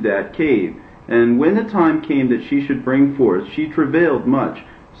Eve to that cave, and when the time came that she should bring forth, she travailed much.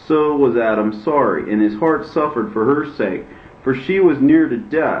 So was Adam sorry, and his heart suffered for her sake, for she was near to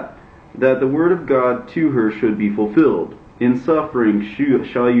death, that the word of God to her should be fulfilled. In suffering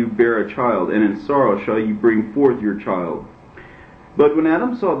shall you bear a child, and in sorrow shall you bring forth your child. But when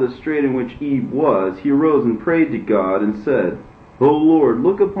Adam saw the strait in which Eve was, he arose and prayed to God, and said, "O Lord,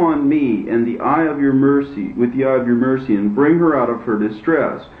 look upon me and the eye of your mercy, with the eye of your mercy, and bring her out of her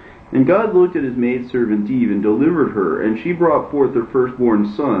distress." And God looked at his maidservant Eve, and delivered her, and she brought forth her firstborn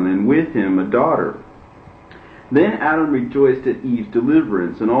son, and with him a daughter. Then Adam rejoiced at Eve's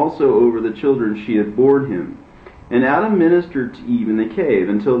deliverance, and also over the children she had borne him. And Adam ministered to Eve in the cave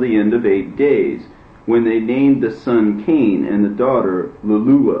until the end of 8 days, when they named the son Cain and the daughter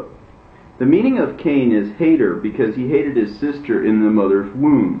Luluah. The meaning of Cain is hater, because he hated his sister in the mother's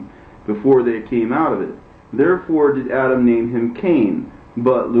womb, before they came out of it. Therefore did Adam name him Cain.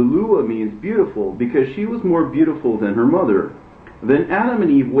 But Luluah means beautiful, because she was more beautiful than her mother. Then Adam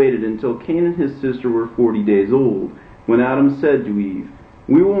and Eve waited until Cain and his sister were 40 days old, when Adam said to Eve,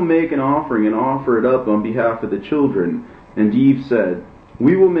 "We will make an offering and offer it up on behalf of the children." And Eve said,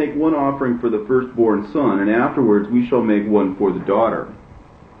 "We will make one offering for the firstborn son, and afterwards we shall make one for the daughter."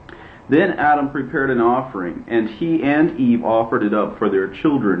 Then Adam prepared an offering, and he and Eve offered it up for their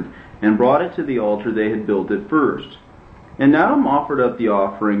children, and brought it to the altar they had built at first. And Adam offered up the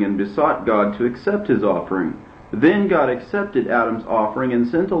offering, and besought God to accept his offering. Then God accepted Adam's offering, and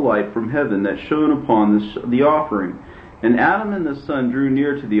sent a light from heaven that shone upon the offering. And Adam and the son drew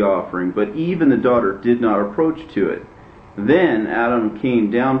near to the offering, but Eve and the daughter did not approach to it. Then Adam came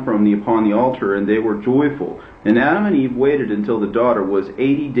down upon the altar, and they were joyful. And Adam and Eve waited until the daughter was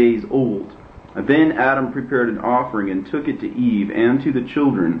 80 days old. Then Adam prepared an offering, and took it to Eve and to the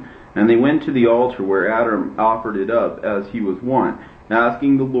children. And they went to the altar where Adam offered it up, as he was wont,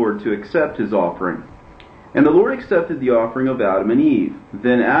 asking the Lord to accept his offering. And the Lord accepted the offering of Adam and Eve.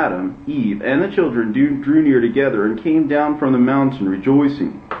 Then Adam, Eve, and the children drew near together, and came down from the mountain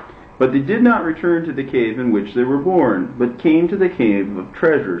rejoicing. But they did not return to the cave in which they were born, but came to the cave of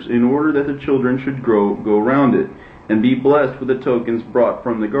treasures, in order that the children should go round it, and be blessed with the tokens brought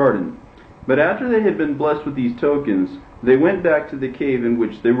from the garden. But after they had been blessed with these tokens, they went back to the cave in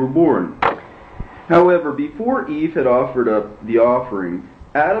which they were born. However, before Eve had offered up the offering,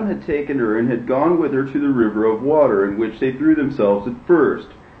 Adam had taken her and had gone with her to the river of water, in which they threw themselves at first,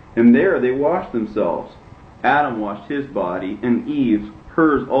 and there they washed themselves. Adam washed his body, and Eve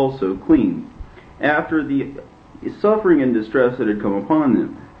hers also clean, after the suffering and distress that had come upon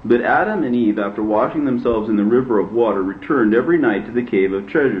them. But Adam and Eve, after washing themselves in the river of water, returned every night to the cave of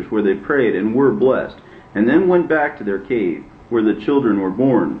treasures, where they prayed and were blessed, and then went back to their cave, where the children were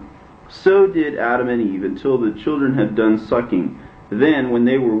born. So did Adam and Eve until the children had done sucking. Then, when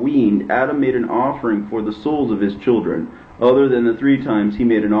they were weaned, Adam made an offering for the souls of his children, other than the 3 times he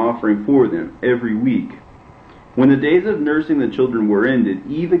made an offering for them every week. When the days of nursing the children were ended,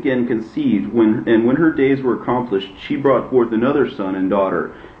 Eve again conceived, and when her days were accomplished, she brought forth another son and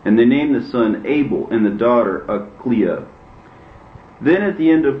daughter, and they named the son Abel, and the daughter Achleah. Then at the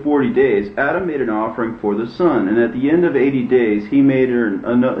end of 40 days, Adam made an offering for the son, and at the end of 80 days he made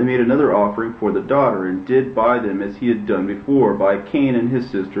another offering for the daughter, and did by them as he had done before, by Cain and his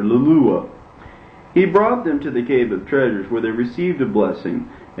sister Luluah. He brought them to the cave of treasures, where they received a blessing,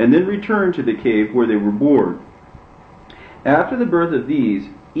 and then returned to the cave where they were born. After the birth of these,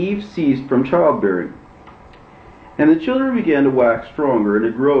 Eve ceased from childbearing, and the children began to wax stronger and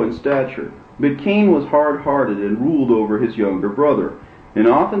to grow in stature. But Cain was hard-hearted and ruled over his younger brother. And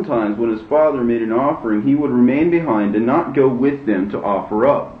oftentimes when his father made an offering, he would remain behind and not go with them to offer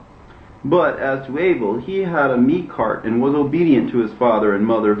up. But as to Abel, he had a meat cart and was obedient to his father and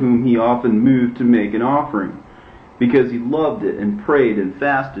mother, whom he often moved to make an offering, because he loved it and prayed and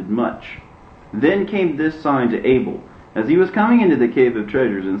fasted much. Then came this sign to Abel. As he was coming into the cave of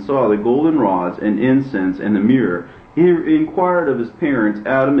treasures and saw the golden rods and incense and the mirror, he inquired of his parents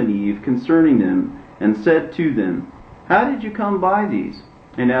Adam and Eve concerning them, and said to them, How did you come by these?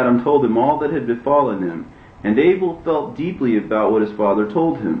 And Adam told them all that had befallen them. And Abel felt deeply about what his father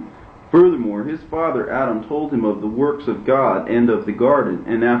told him. Furthermore, his father Adam told him of the works of God and of the garden,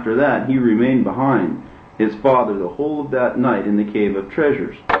 and after that he remained behind his father the whole of that night in the cave of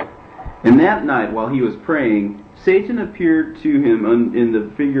treasures. And that night, while he was praying, Satan appeared to him in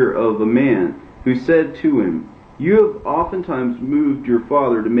the figure of a man, who said to him, You have oftentimes moved your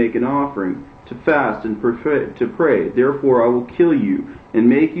father to make an offering, to fast and to pray. Therefore I will kill you, and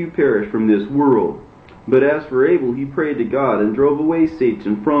make you perish from this world. But as for Abel, he prayed to God, and drove away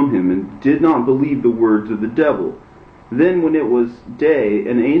Satan from him, and did not believe the words of the devil. Then when it was day,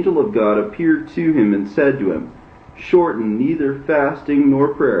 an angel of God appeared to him, and said to him, Shorten neither fasting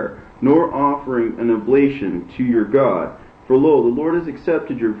nor prayer, nor offering an oblation to your God. For lo, the Lord has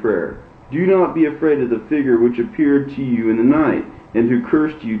accepted your prayer. Do not be afraid of the figure which appeared to you in the night, and who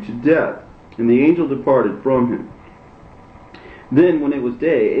cursed you to death. And the angel departed from him. Then when it was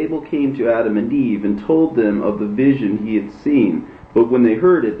day, Abel came to Adam and Eve, and told them of the vision he had seen. But when they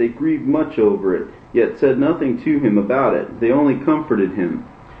heard it, they grieved much over it, yet said nothing to him about it. They only comforted him.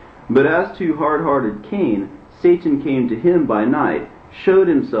 But as to hard-hearted Cain, Satan came to him by night, showed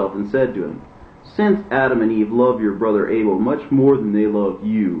himself, and said to him, Since Adam and Eve love your brother Abel much more than they love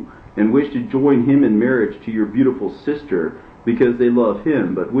you, and wish to join him in marriage to your beautiful sister, because they love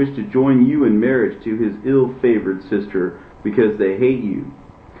him, but wish to join you in marriage to his ill-favored sister, because they hate you.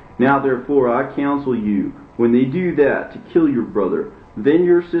 Now therefore I counsel you, when they do that, to kill your brother. Then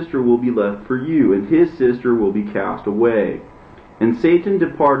your sister will be left for you, and his sister will be cast away. And Satan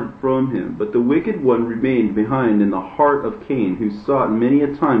departed from him, but the wicked one remained behind in the heart of Cain, who sought many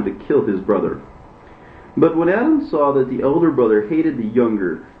a time to kill his brother. But when Adam saw that the elder brother hated the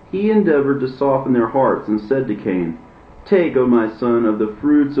younger, he endeavored to soften their hearts, and said to Cain, Take, O my son, of the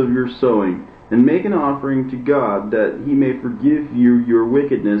fruits of your sowing, and make an offering to God, that he may forgive you your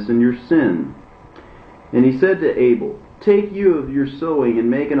wickedness and your sin. And he said to Abel, Take you of your sowing, and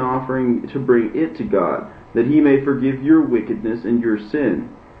make an offering to bring it to God, that he may forgive your wickedness and your sin.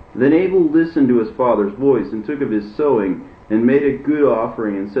 Then Abel listened to his father's voice, and took of his sowing, and made a good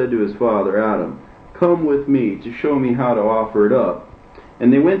offering, and said to his father Adam, Come with me, to show me how to offer it up.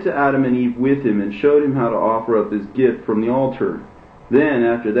 And they went to Adam and Eve with him, and showed him how to offer up his gift from the altar. Then,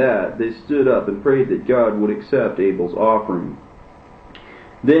 after that, they stood up and prayed that God would accept Abel's offering.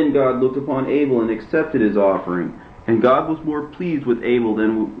 Then God looked upon Abel and accepted his offering. And God was more pleased with Abel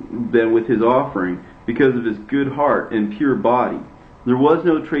than with his offering, because of his good heart and pure body. There was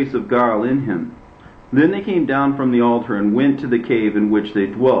no trace of guile in him. Then they came down from the altar and went to the cave in which they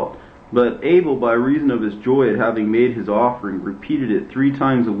dwelt. But Abel, by reason of his joy at having made his offering, repeated it 3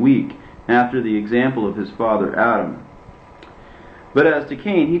 times a week, after the example of his father Adam. But as to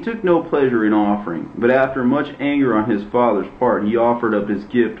Cain, he took no pleasure in offering, but after much anger on his father's part, he offered up his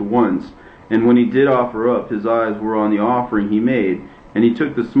gift once. And when he did offer up, his eyes were on the offering he made, and he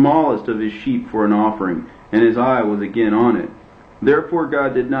took the smallest of his sheep for an offering, and his eye was again on it. Therefore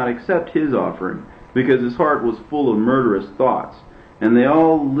God did not accept his offering, because his heart was full of murderous thoughts. And they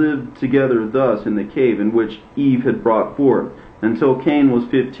all lived together thus in the cave in which Eve had brought forth, until Cain was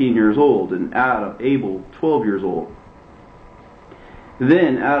 15 years old, and Abel 12 years old.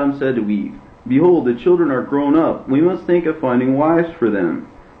 Then Adam said to Eve, Behold, the children are grown up. We must think of finding wives for them.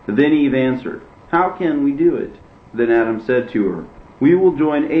 Then Eve answered, How can we do it? Then Adam said to her, We will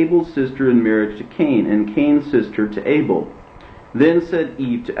join Abel's sister in marriage to Cain, and Cain's sister to Abel. Then said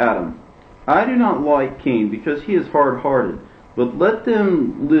Eve to Adam, I do not like Cain, because he is hard-hearted. But let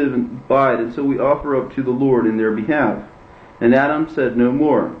them live and abide until we offer up to the Lord in their behalf. And Adam said no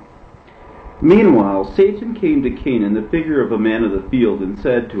more. Meanwhile Satan came to Cain in the figure of a man of the field, and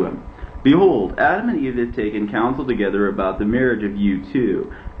said to him, Behold, Adam and Eve have taken counsel together about the marriage of you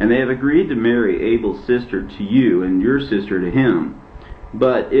two, and they have agreed to marry Abel's sister to you, and your sister to him.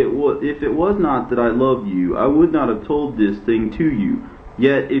 But if it was not that I loved you, I would not have told this thing to you.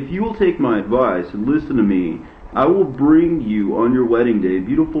 Yet if you will take my advice and listen to me, I will bring you on your wedding day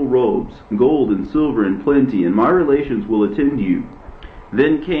beautiful robes, gold and silver in plenty, and my relations will attend you.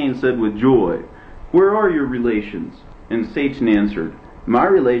 Then Cain said with joy, Where are your relations? And Satan answered, My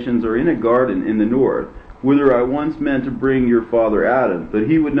relations are in a garden in the north, whither I once meant to bring your father Adam, but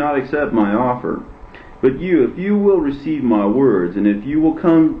he would not accept my offer. But you, if you will receive my words, and if you will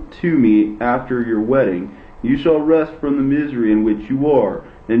come to me after your wedding, you shall rest from the misery in which you are,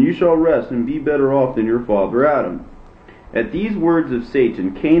 and you shall rest and be better off than your father Adam. At these words of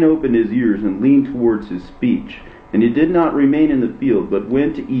Satan, Cain opened his ears and leaned towards his speech. And he did not remain in the field, but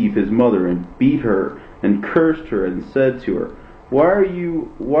went to Eve his mother, and beat her, and cursed her, and said to her, Why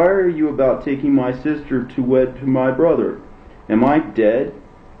are you about taking my sister to wed to my brother? Am I dead?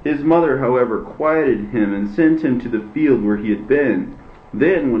 His mother, however, quieted him, and sent him to the field where he had been.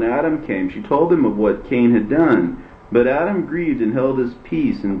 Then, when Adam came, she told him of what Cain had done. But Adam grieved and held his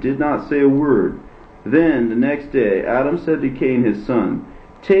peace, and did not say a word. Then, the next day, Adam said to Cain his son,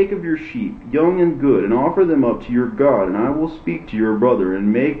 Take of your sheep, young and good, and offer them up to your God, and I will speak to your brother,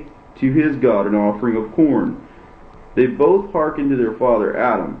 and make to his God an offering of corn. They both hearkened to their father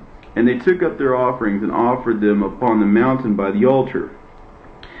Adam, and they took up their offerings and offered them upon the mountain by the altar.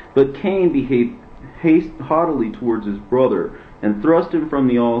 But Cain behaved haughtily towards his brother, and thrust him from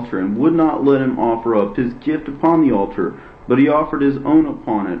the altar, and would not let him offer up his gift upon the altar, but he offered his own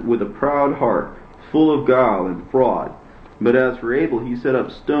upon it, with a proud heart, full of guile and fraud. But as for Abel, he set up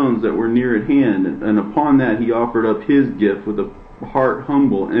stones that were near at hand, and upon that he offered up his gift with a heart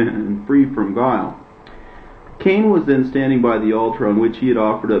humble and free from guile. Cain was then standing by the altar on which he had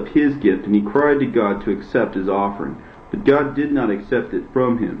offered up his gift, and he cried to God to accept his offering. But God did not accept it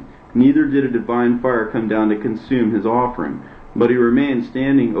from him, neither did a divine fire come down to consume his offering. But he remained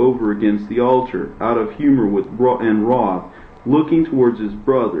standing over against the altar, out of humor and wrath, looking towards his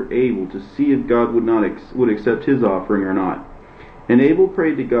brother Abel to see if God would accept his offering or not. And Abel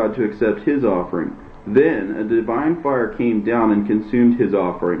prayed to God to accept his offering. Then a divine fire came down and consumed his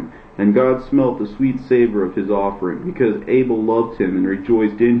offering, and God smelt the sweet savor of his offering, because Abel loved him and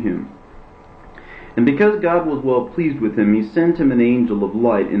rejoiced in him. And because God was well pleased with him, he sent him an angel of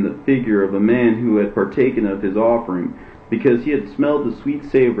light in the figure of a man who had partaken of his offering, because he had smelled the sweet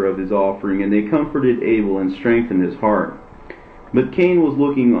savor of his offering, and they comforted Abel and strengthened his heart. But Cain was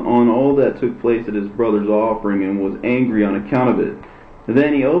looking on all that took place at his brother's offering, and was angry on account of it.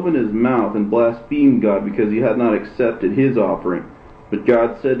 Then he opened his mouth and blasphemed God, because he had not accepted his offering. But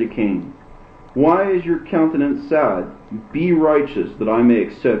God said to Cain, Why is your countenance sad? Be righteous, that I may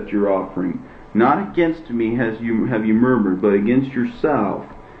accept your offering. Not against me have you murmured, but against yourself.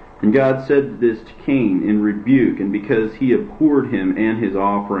 And God said this to Cain in rebuke, and because he abhorred him and his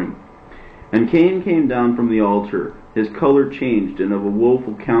offering. And Cain came down from the altar, his color changed, and of a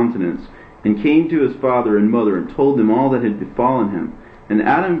woeful countenance, and came to his father and mother, and told them all that had befallen him. And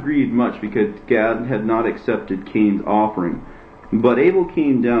Adam grieved much, because God had not accepted Cain's offering. But Abel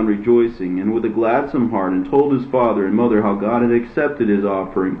came down rejoicing, and with a gladsome heart, and told his father and mother how God had accepted his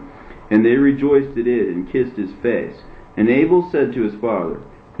offering. And they rejoiced at it, and kissed his face. And Abel said to his father,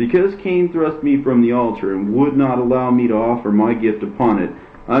 Because Cain thrust me from the altar, and would not allow me to offer my gift upon it,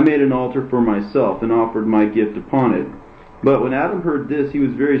 I made an altar for myself, and offered my gift upon it. But when Adam heard this, he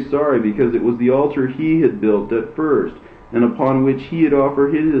was very sorry, because it was the altar he had built at first, and upon which he had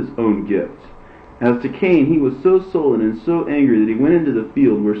offered his own gifts. As to Cain, he was so sullen and so angry that he went into the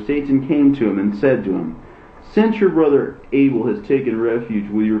field, where Satan came to him and said to him, Since your brother Abel has taken refuge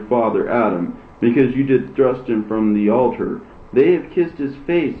with your father Adam, because you did thrust him from the altar, they have kissed his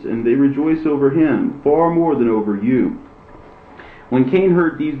face, and they rejoice over him, far more than over you. When Cain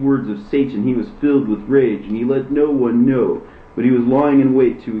heard these words of Satan, he was filled with rage, and he let no one know, but he was lying in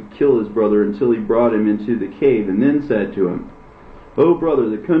wait to kill his brother until he brought him into the cave, and then said to him, O brother,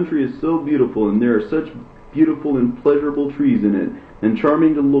 the country is so beautiful, and there are such beautiful and pleasurable trees in it, and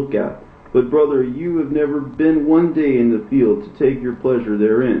charming to look at. But brother, you have never been one day in the field to take your pleasure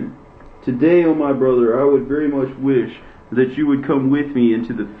therein. Today, O my brother, I would very much wish that you would come with me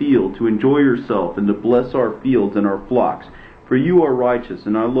into the field to enjoy yourself, and to bless our fields and our flocks. For you are righteous,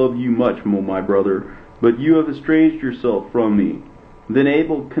 and I love you much, O my brother, but you have estranged yourself from me. Then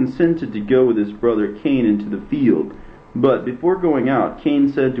Abel consented to go with his brother Cain into the field. But before going out,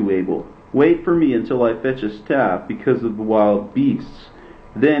 Cain said to Abel, Wait for me until I fetch a staff, because of the wild beasts.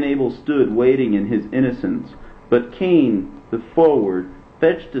 Then Abel stood waiting in his innocence. But Cain, the froward,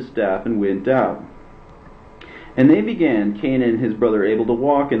 fetched a staff, and went out. And they began, Cain and his brother Abel, to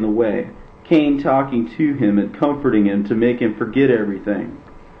walk in the way, Cain talking to him and comforting him to make him forget everything.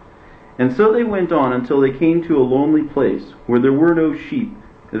 And so they went on until they came to a lonely place, where there were no sheep.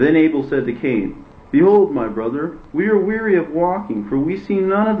 Then Abel said to Cain, Behold, my brother, we are weary of walking, for we see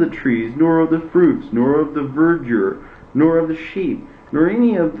none of the trees, nor of the fruits, nor of the verdure, nor of the sheep, nor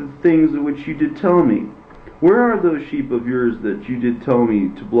any of the things which you did tell me. Where are those sheep of yours that you did tell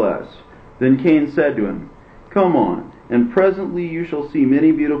me to bless? Then Cain said to him, Come on, and presently you shall see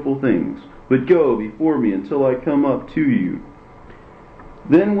many beautiful things, but go before me until I come up to you.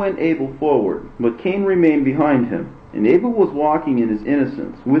 Then went Abel forward, but Cain remained behind him. And Abel was walking in his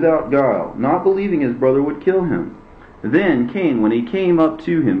innocence, without guile, not believing his brother would kill him. Then Cain, when he came up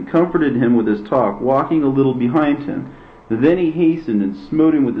to him, comforted him with his talk, walking a little behind him. Then he hastened and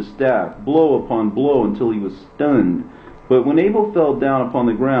smote him with the staff, blow upon blow, until he was stunned. But when Abel fell down upon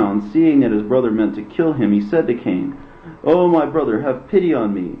the ground, seeing that his brother meant to kill him, he said to Cain, O my brother, have pity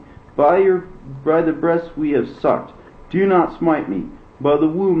on me. By the breast we have sucked, do not smite me. By the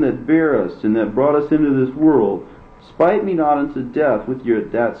womb that bare us, and that brought us into this world, spite me not unto death with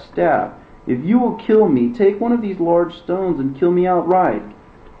that staff. If you will kill me, take one of these large stones and kill me outright.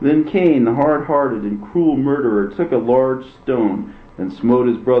 Then Cain, the hard-hearted and cruel murderer, took a large stone and smote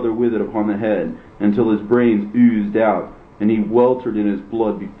his brother with it upon the head, until his brains oozed out, and he weltered in his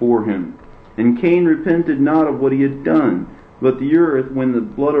blood before him. And Cain repented not of what he had done, but the earth, when the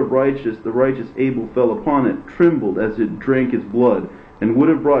blood of the righteous Abel fell upon it, trembled as it drank his blood, and would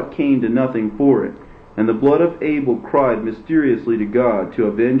have brought Cain to nothing for it. And the blood of Abel cried mysteriously to God to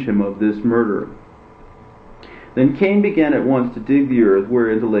avenge him of this murder. Then Cain began at once to dig the earth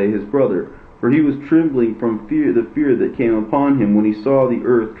wherein to lay his brother, for he was trembling from the fear that came upon him when he saw the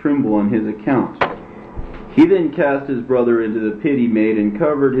earth tremble on his account. He then cast his brother into the pit he made and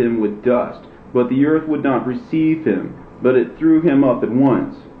covered him with dust, but the earth would not receive him, but it threw him up at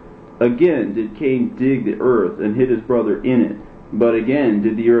once. Again did Cain dig the earth and hid his brother in it. But again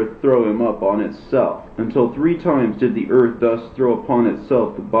did the earth throw him up on itself, until 3 times did the earth thus throw upon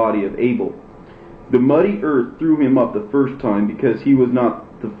itself the body of Abel. The muddy earth threw him up the first time, because he was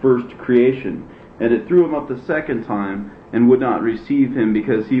not the first creation, and it threw him up the second time, and would not receive him,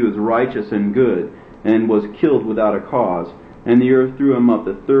 because he was righteous and good, and was killed without a cause. And the earth threw him up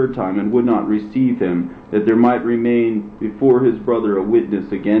the third time, and would not receive him, that there might remain before his brother a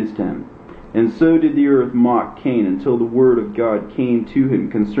witness against him. And so did the earth mock Cain, until the word of God came to him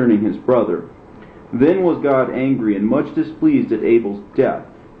concerning his brother. Then was God angry and much displeased at Abel's death,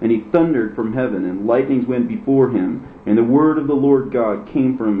 and he thundered from heaven, and lightnings went before him. And the word of the Lord God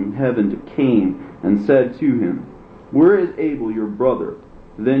came from heaven to Cain, and said to him, Where is Abel your brother?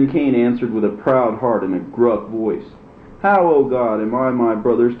 Then Cain answered with a proud heart and a gruff voice, How, O God, am I my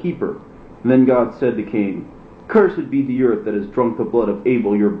brother's keeper? Then God said to Cain, Cursed be the earth that has drunk the blood of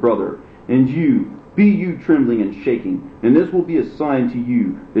Abel your brother. And be you trembling and shaking, and this will be a sign to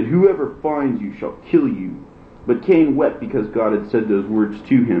you, that whoever finds you shall kill you. But Cain wept because God had said those words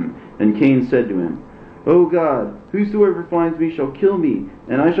to him. And Cain said to him, O God, whosoever finds me shall kill me,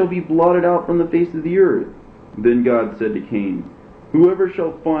 and I shall be blotted out from the face of the earth. Then God said to Cain, Whoever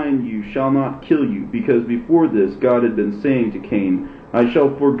shall find you shall not kill you, because before this God had been saying to Cain, I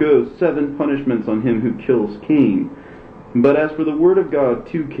shall forego 7 punishments on him who kills Cain. But as for the word of God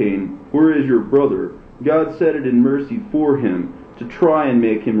to Cain, Where is your brother? God said it in mercy for him, to try and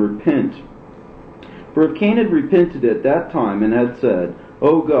make him repent. For if Cain had repented at that time, and had said,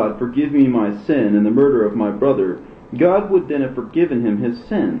 O God, forgive me my sin and the murder of my brother, God would then have forgiven him his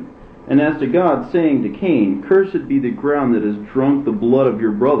sin. And as to God saying to Cain, Cursed be the ground that has drunk the blood of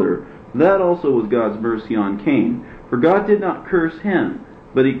your brother, that also was God's mercy on Cain. For God did not curse him,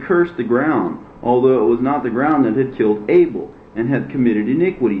 but he cursed the ground, although it was not the ground that had killed Abel, and had committed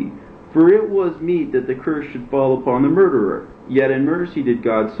iniquity. For it was meet that the curse should fall upon the murderer. Yet in mercy did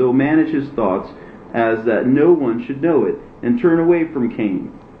God so manage his thoughts, as that no one should know it, and turn away from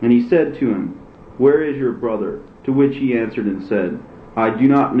Cain. And he said to him, Where is your brother? To which he answered and said, I do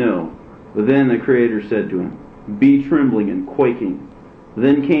not know. Then the Creator said to him, Be trembling and quaking.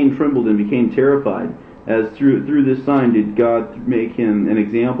 Then Cain trembled and became terrified, as through this sign did God make him an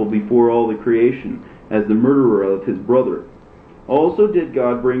example before all the creation, as the murderer of his brother. Also did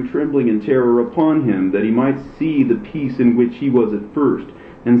God bring trembling and terror upon him, that he might see the peace in which he was at first,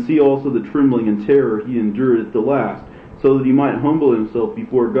 and see also the trembling and terror he endured at the last, so that he might humble himself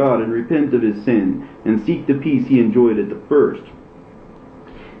before God, and repent of his sin, and seek the peace he enjoyed at the first.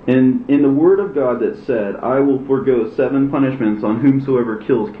 And in the word of God that said, I will forego 7 punishments on whomsoever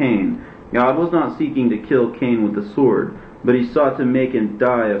kills Cain, God was not seeking to kill Cain with the sword, But he sought to make him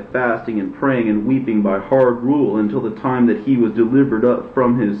die of fasting and praying and weeping by hard rule until the time that he was delivered up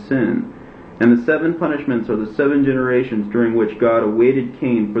from his sin. And the 7 punishments are the 7 generations during which God awaited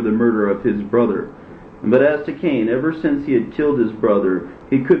Cain for the murder of his brother. But as to Cain, ever since he had killed his brother,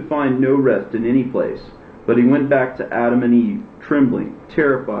 he could find no rest in any place. But he went back to Adam and Eve, trembling,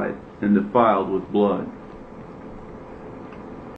 terrified, and defiled with blood.